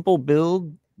a simple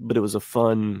build, but it was a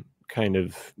fun kind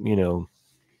of, you know,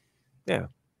 yeah,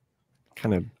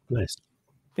 kind of Nice.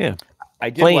 yeah. I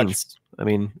did watch. Planes. I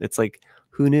mean, it's like,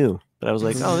 who knew? But I was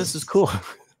like, oh, this is cool.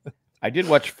 I did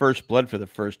watch First Blood for the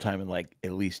first time in like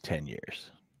at least 10 years.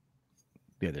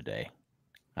 The other day,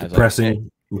 I was like,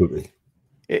 Depressing movie.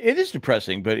 it is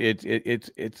depressing, but it's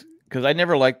because I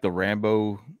never liked the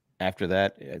Rambo. After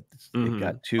that, it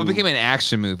got too. Well, it became an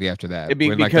action movie after that. It'd be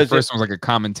when, like, because the first one was like a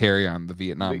commentary on the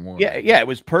Vietnam War. Yeah, it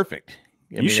was perfect.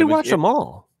 I You mean, should it was- watch it- them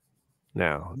all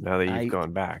now that you've I-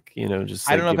 gone back. You know, just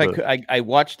I don't know like, if I could. I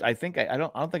watched. I think I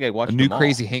don't think I watched A new them all.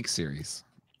 Crazy Hank series.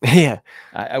 yeah.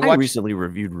 I I watched. recently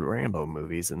reviewed Rambo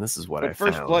movies, and this is what I But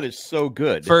First found. Blood is so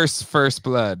good. First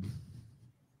Blood.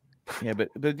 Yeah, but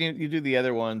you do the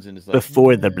other ones, and it's like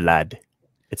Before the Blood.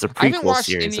 It's a I haven't prequel watched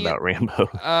series any- about Rambo.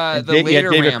 And The later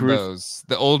David Cruz- Rambos,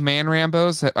 the old man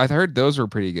Rambos. I heard those were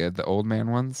pretty good. The old man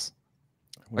ones,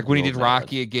 like when he did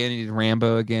Rocky again, he did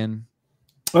Rambo again.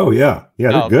 Oh yeah,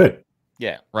 yeah, they're Oh. good.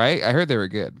 Yeah, Right? I heard they were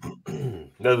good.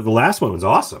 No, the last one was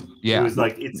awesome. Yeah. It was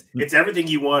like it's everything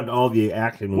you want all the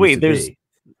action. Wait, to there's be.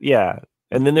 yeah,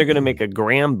 and then they're gonna make a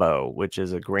Grambo, which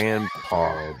is a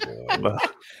grandpa.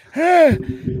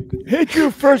 hit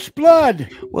you First Blood.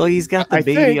 Well, he's got the I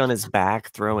baby think- on his back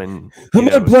throwing How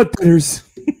many blood thinners?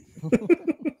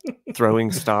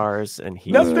 throwing stars, and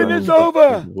he's Nothing running is through the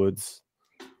over. woods.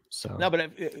 So No,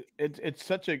 but it's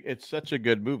such a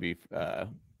good movie.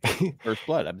 First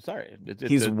Blood. I'm sorry.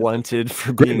 he's wanted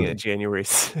for being at January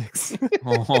 6th.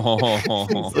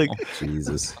 It's like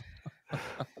Jesus.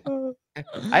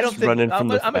 I don't Just think. running I'm from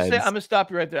the gonna feds.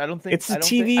 stop you right there. I don't think it's I a don't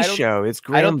TV think- I don't- show. It's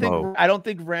I don't Grambo. think. I don't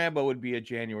think Rambo would be a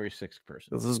January 6th person.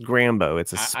 This is Grambo.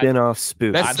 It's a I- spin-off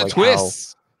spoof. That's It's the like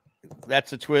twist.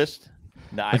 That's a twist.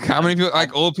 No, Like how many people,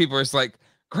 like old people, are just like,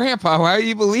 Grandpa, why do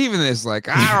you believe in this? Like,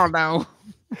 I don't know.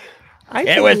 I It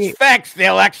think was we- fixed. The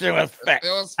election was fixed. It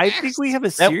was I fixed. think we have a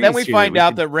Then, series then we here find that out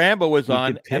could- that Rambo was we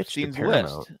on could pitch to Epstein's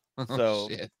Paramount. list. Oh, So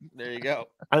shit. there you go.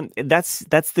 That's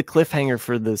the cliffhanger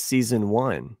for the season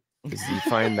 1. Is you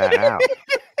find that out.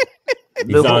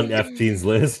 He's on Epstein's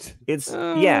list. It's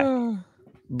yeah,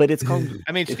 but it's called.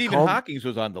 I mean, It's Stephen called- Hawking's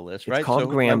was on the list, it's right? called why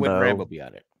would Rambo. Rambo be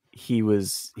on it?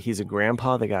 He's a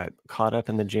grandpa that got caught up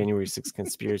in the January 6th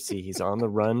conspiracy. He's on the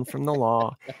run from the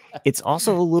law. It's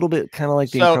also a little bit kind of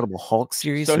like the So- Incredible Hulk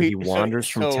series. So he wanders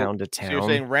from town to So you're town.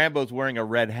 saying Rambo's wearing a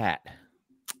red hat?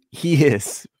 He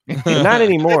is. Not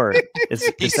anymore.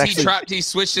 It's actually He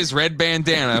switched his red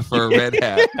bandana for a red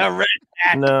hat. A red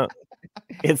hat. no.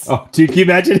 It's Oh, dude, can you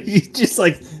imagine? He's just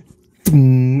like,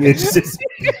 it's just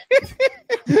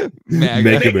MAGA.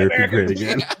 make America great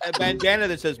again. A bandana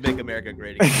that says "Make America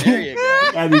Great Again." There you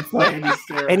go. That'd be fucking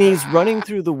hysterical. and he's running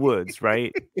through the woods,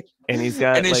 right? And he's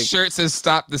got And his like shirt says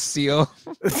 "Stop the Seal."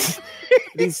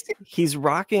 he's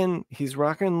rocking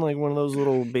like one of those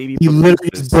little baby. He literally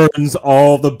bookcases. just burns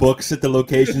all the books at the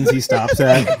locations he stops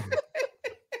at.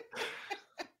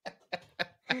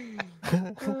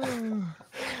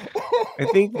 I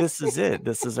think this is it.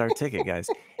 This is our ticket, guys.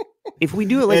 If we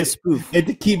do it like a spoof, And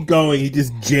to keep going, he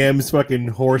just jams fucking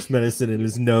horse medicine in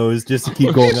his nose just to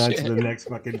keep going on to the next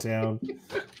fucking town.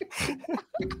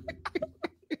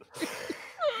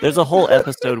 there's a whole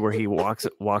episode where he walks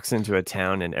into a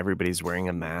town and everybody's wearing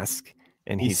a mask,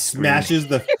 and He he smashes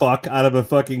the fuck out of a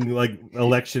fucking like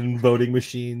election voting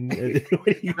machine.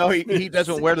 No, he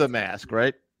doesn't wear the mask,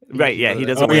 right? Right? Yeah, he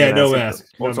doesn't. Oh wear yeah, a no mask.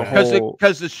 mask. No It's a mask. whole-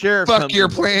 Because the sheriff Fuck comes your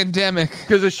and- pandemic.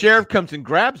 Because the sheriff comes and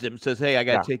grabs him and says, "Hey, I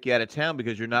got to Yeah. take you out of town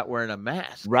because you're not wearing a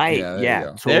mask." Right? Yeah, there Yeah. you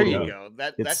go. There Totally. you go.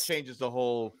 That It's- changes the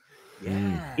whole.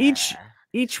 Yeah. Each Are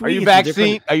week. you it's a different-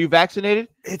 vaccinated? Are you vaccinated?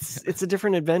 It's a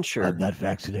different adventure. not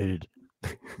vaccinated.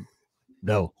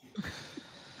 No.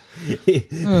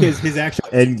 his actual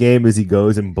end game is he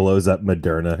goes and blows up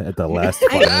Moderna at the last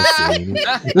final scene.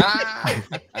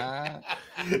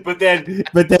 But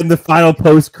then the final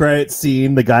post credit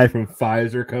scene, the guy from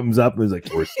Pfizer comes up and is like,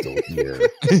 "We're still here."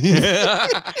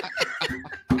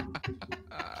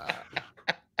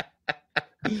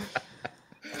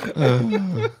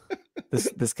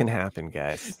 This can happen,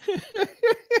 guys.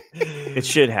 It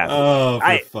should happen. Oh,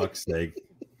 for fuck's sake!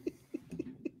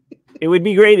 It would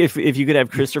be great if you could have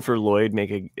Christopher Lloyd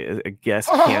make a guest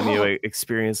cameo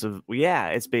experience of. Yeah,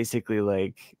 it's basically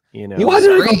like, you know. He was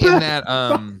great in that.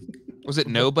 Was it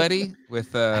Nobody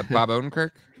with Bob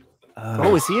Odenkirk?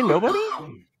 Oh, was he in Nobody?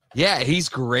 Yeah, he's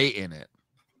great in it.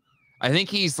 I think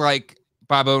he's like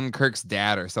Bob Odenkirk's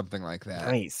dad or something like that.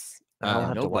 Nice.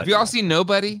 Have you all seen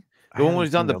Nobody? The one where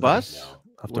he's on the bus, I'll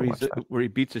have to watch that. where he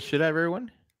beats the shit out of everyone.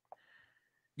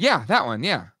 Yeah, that one.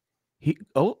 Yeah,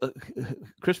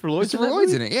 Christopher Lloyd's Christopher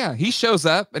Lloyd's in it. Yeah, he shows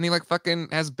up and he like fucking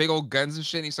has big old guns and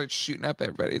shit. And he starts shooting up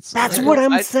everybody. That's what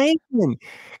I'm saying.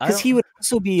 Because he would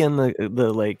also be in the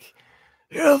like.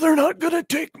 Yeah, they're not gonna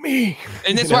take me.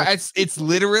 And that's why it's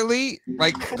literally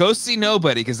like go see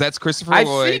Nobody because that's Christopher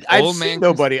Lloyd. I've seen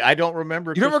Nobody. I don't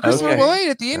remember. You remember Christopher Lloyd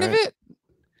at the end of it?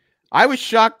 I was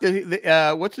shocked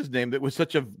that what's his name? That was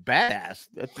such a badass.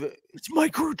 It's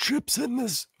microchips in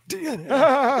this DNA.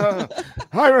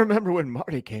 I remember when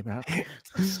Marty came out.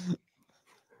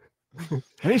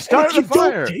 And he started a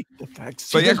fire.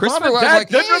 But yeah, Christopher Lloyd like,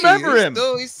 doesn't remember him.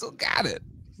 He still got it.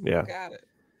 Yeah. Got it.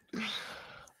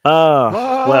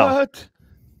 Well, What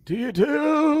do you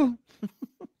do?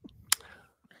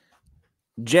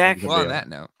 Jack. Well, on that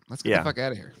note, let's get the fuck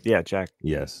out of here. Yeah, Jack.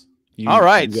 Yes. All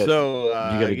right, you so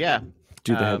you gotta yeah,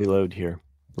 do the heavy load here.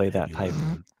 Lay that pipe.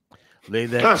 lay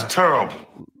that. That's terrible.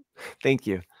 Thank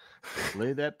you.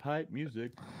 Lay that pipe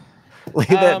music. Lay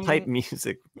that pipe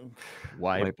music.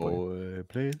 White boy,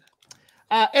 please.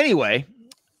 Anyway,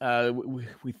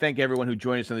 we thank everyone who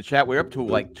joined us in the chat. We're up to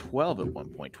like 12 at one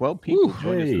point. 12 people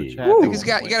joined us in the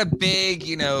chat. You got a big,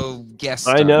 guest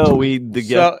star. I know the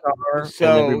guest star.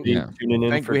 So tuning in. I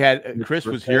think we had Chris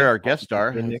was here, our guest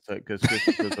star, because Chris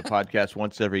does the podcast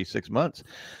once every 6 months.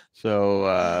 So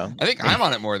I think I'm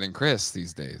on it more than Chris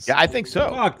these days. Yeah, I think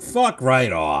so. Fuck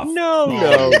right off.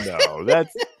 No.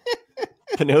 That's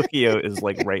Pinocchio is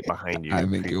like right behind you.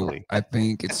 I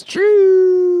think it's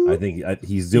true. I think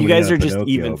he's zooming. You guys in are on just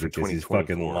Pinocchio even for because he's 2024.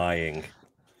 fucking lying.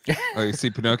 Oh, you see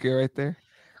Pinocchio right there?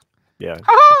 Yeah.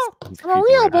 I'm a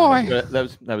real boy.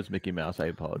 That was Mickey Mouse. I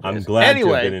apologize. I'm glad to have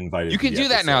anyway, been invited. You can do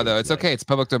that now, though. It's okay. It's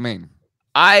public domain.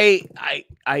 I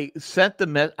sent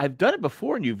the I've done it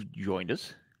before, and you've joined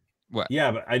us. What?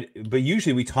 Yeah, but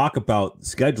usually we talk about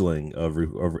scheduling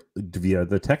via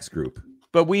the text group.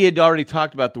 But we had already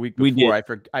talked about the week before. We did.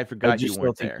 I forgot you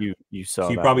weren't think there. You saw. So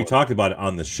you that probably one. talked about it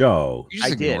on the show. You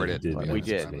just ignored it. We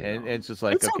did, and it's just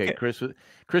like, It's okay, okay.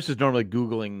 Chris is normally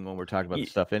Googling when we're talking about the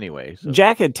stuff anyway. So.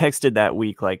 Jack had texted that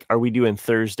week, like, "Are we doing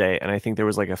Thursday?" And I think there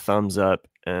was like a thumbs up,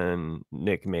 and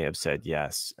Nick may have said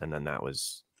yes, and then that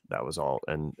was all.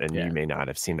 And you may not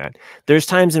have seen that. There's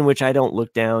times in which I don't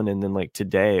look down, and then like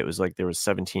today, it was like there was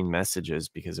 17 messages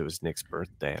because it was Nick's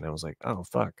birthday, and I was like, "Oh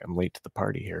fuck, I'm late to the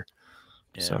party here."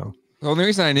 Yeah. So The only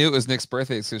reason I knew it was Nick's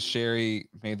birthday is because Sherry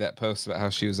made that post about how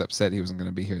she was upset he wasn't going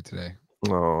to be here today.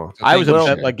 oh, I was Well,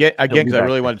 upset again he'll because be I back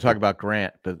really wanted next to talk about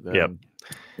Grant. But Yep.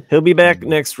 He'll be back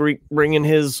next week, bringing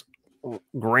his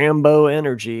Grambo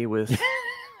energy with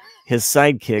his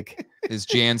sidekick. Is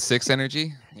Jan 6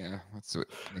 energy? Yeah, that's what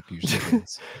Nick usually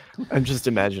does. I'm just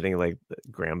imagining like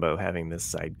Grambo having this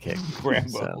sidekick.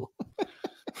 Grambo.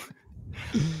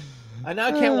 I know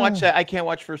I can't watch that. I can't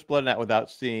watch First Blood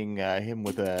without seeing him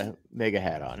with a mega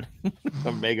hat on,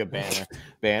 a mega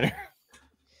banner.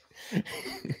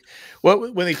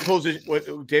 What when he pulls his,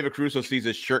 what David Caruso sees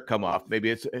his shirt come off?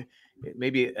 Maybe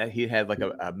he had like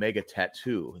a mega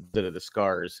tattoo instead of the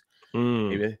scars.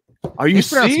 Maybe. Are you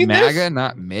seeing MAGA, this?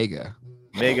 not mega?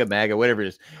 Mega, whatever it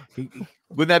is.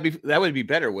 Wouldn't that would be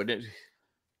better, wouldn't it?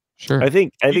 Sure. I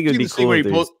think it would be cool. Where if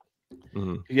he there's- pulls,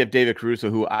 You have David Caruso,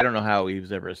 who I don't know how he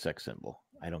was ever a sex symbol.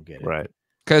 I don't get it. Right.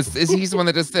 Because he's the one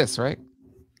that does this, right?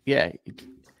 Yeah.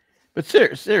 But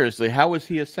seriously, how was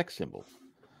he a sex symbol?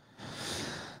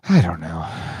 I don't know.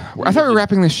 I thought we were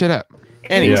wrapping this shit up.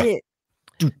 Anyway.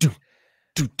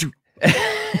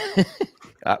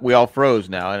 We all froze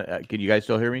now. Can you guys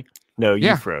still hear me? No, you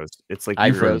Yeah. froze. It's like I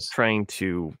you were froze. trying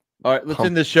to. All right, let's Pump.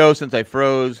 end the show since I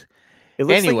froze. It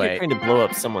looks Anyway. like you're trying to blow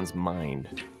up someone's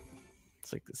mind.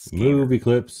 It's like the scammer. Movie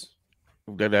clips.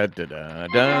 Movie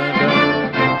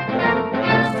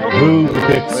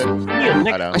clips.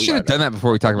 I should have done that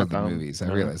before we talked about the movies.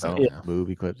 I realized that. now.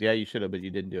 Movie clips. Yeah, you should have, but you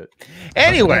didn't do it.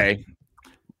 Anyway,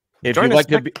 if Join you'd us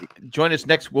like to join us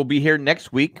next, we'll be here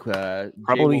next week. Jay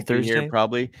Probably won't be Thursday. here,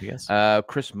 probably. Yes.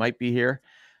 Chris might be here,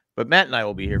 but Matt and I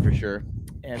will be here for sure.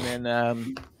 And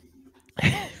then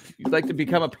if you'd like to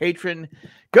become a patron,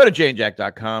 go to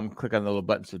janejack.com, click on the little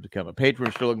buttons to become a patron.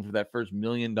 We're still looking for that first $1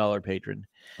 million patron.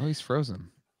 Oh, he's frozen.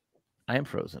 I am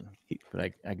frozen,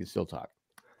 but I can still talk.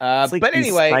 It's like But these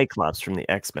anyway, Cyclops from the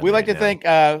X-Men. we like to right thank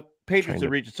patrons Trying to to-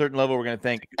 reach a certain level. We're going to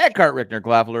thank Eckhart Rickner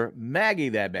Glaffler, Maggie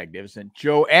that Magnificent,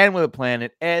 Joanne with a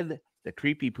Planet, Ed the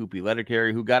creepy poopy letter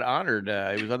carrier who got honored.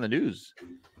 It was on the news.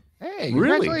 Hey,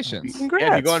 Really? congratulations. Congrats.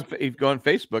 Yeah, if you go on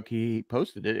Facebook, he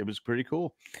posted it. It was pretty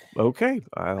cool. Okay.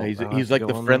 He's like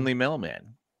the friendly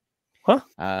mailman. Huh?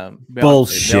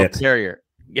 Bullshit. Mail carrier.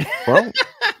 Yeah. Well,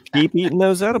 keep eating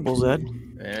those edibles, Ed.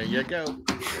 There you go.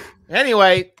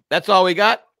 Anyway, that's all we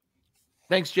got.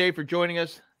 Thanks, Jay, for joining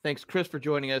us. Thanks, Chris, for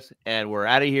joining us. And we're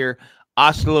out of here.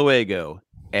 Hasta luego.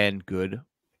 And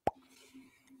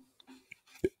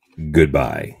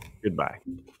Goodbye. Goodbye.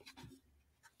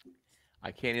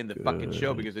 I can't end the fucking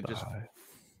show because I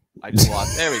just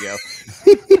lost. There we go.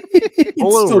 It's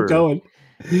Pull still over. going.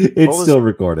 It's Pull still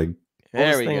recording.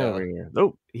 There Pull we this thing go. over here.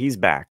 Oh, he's back.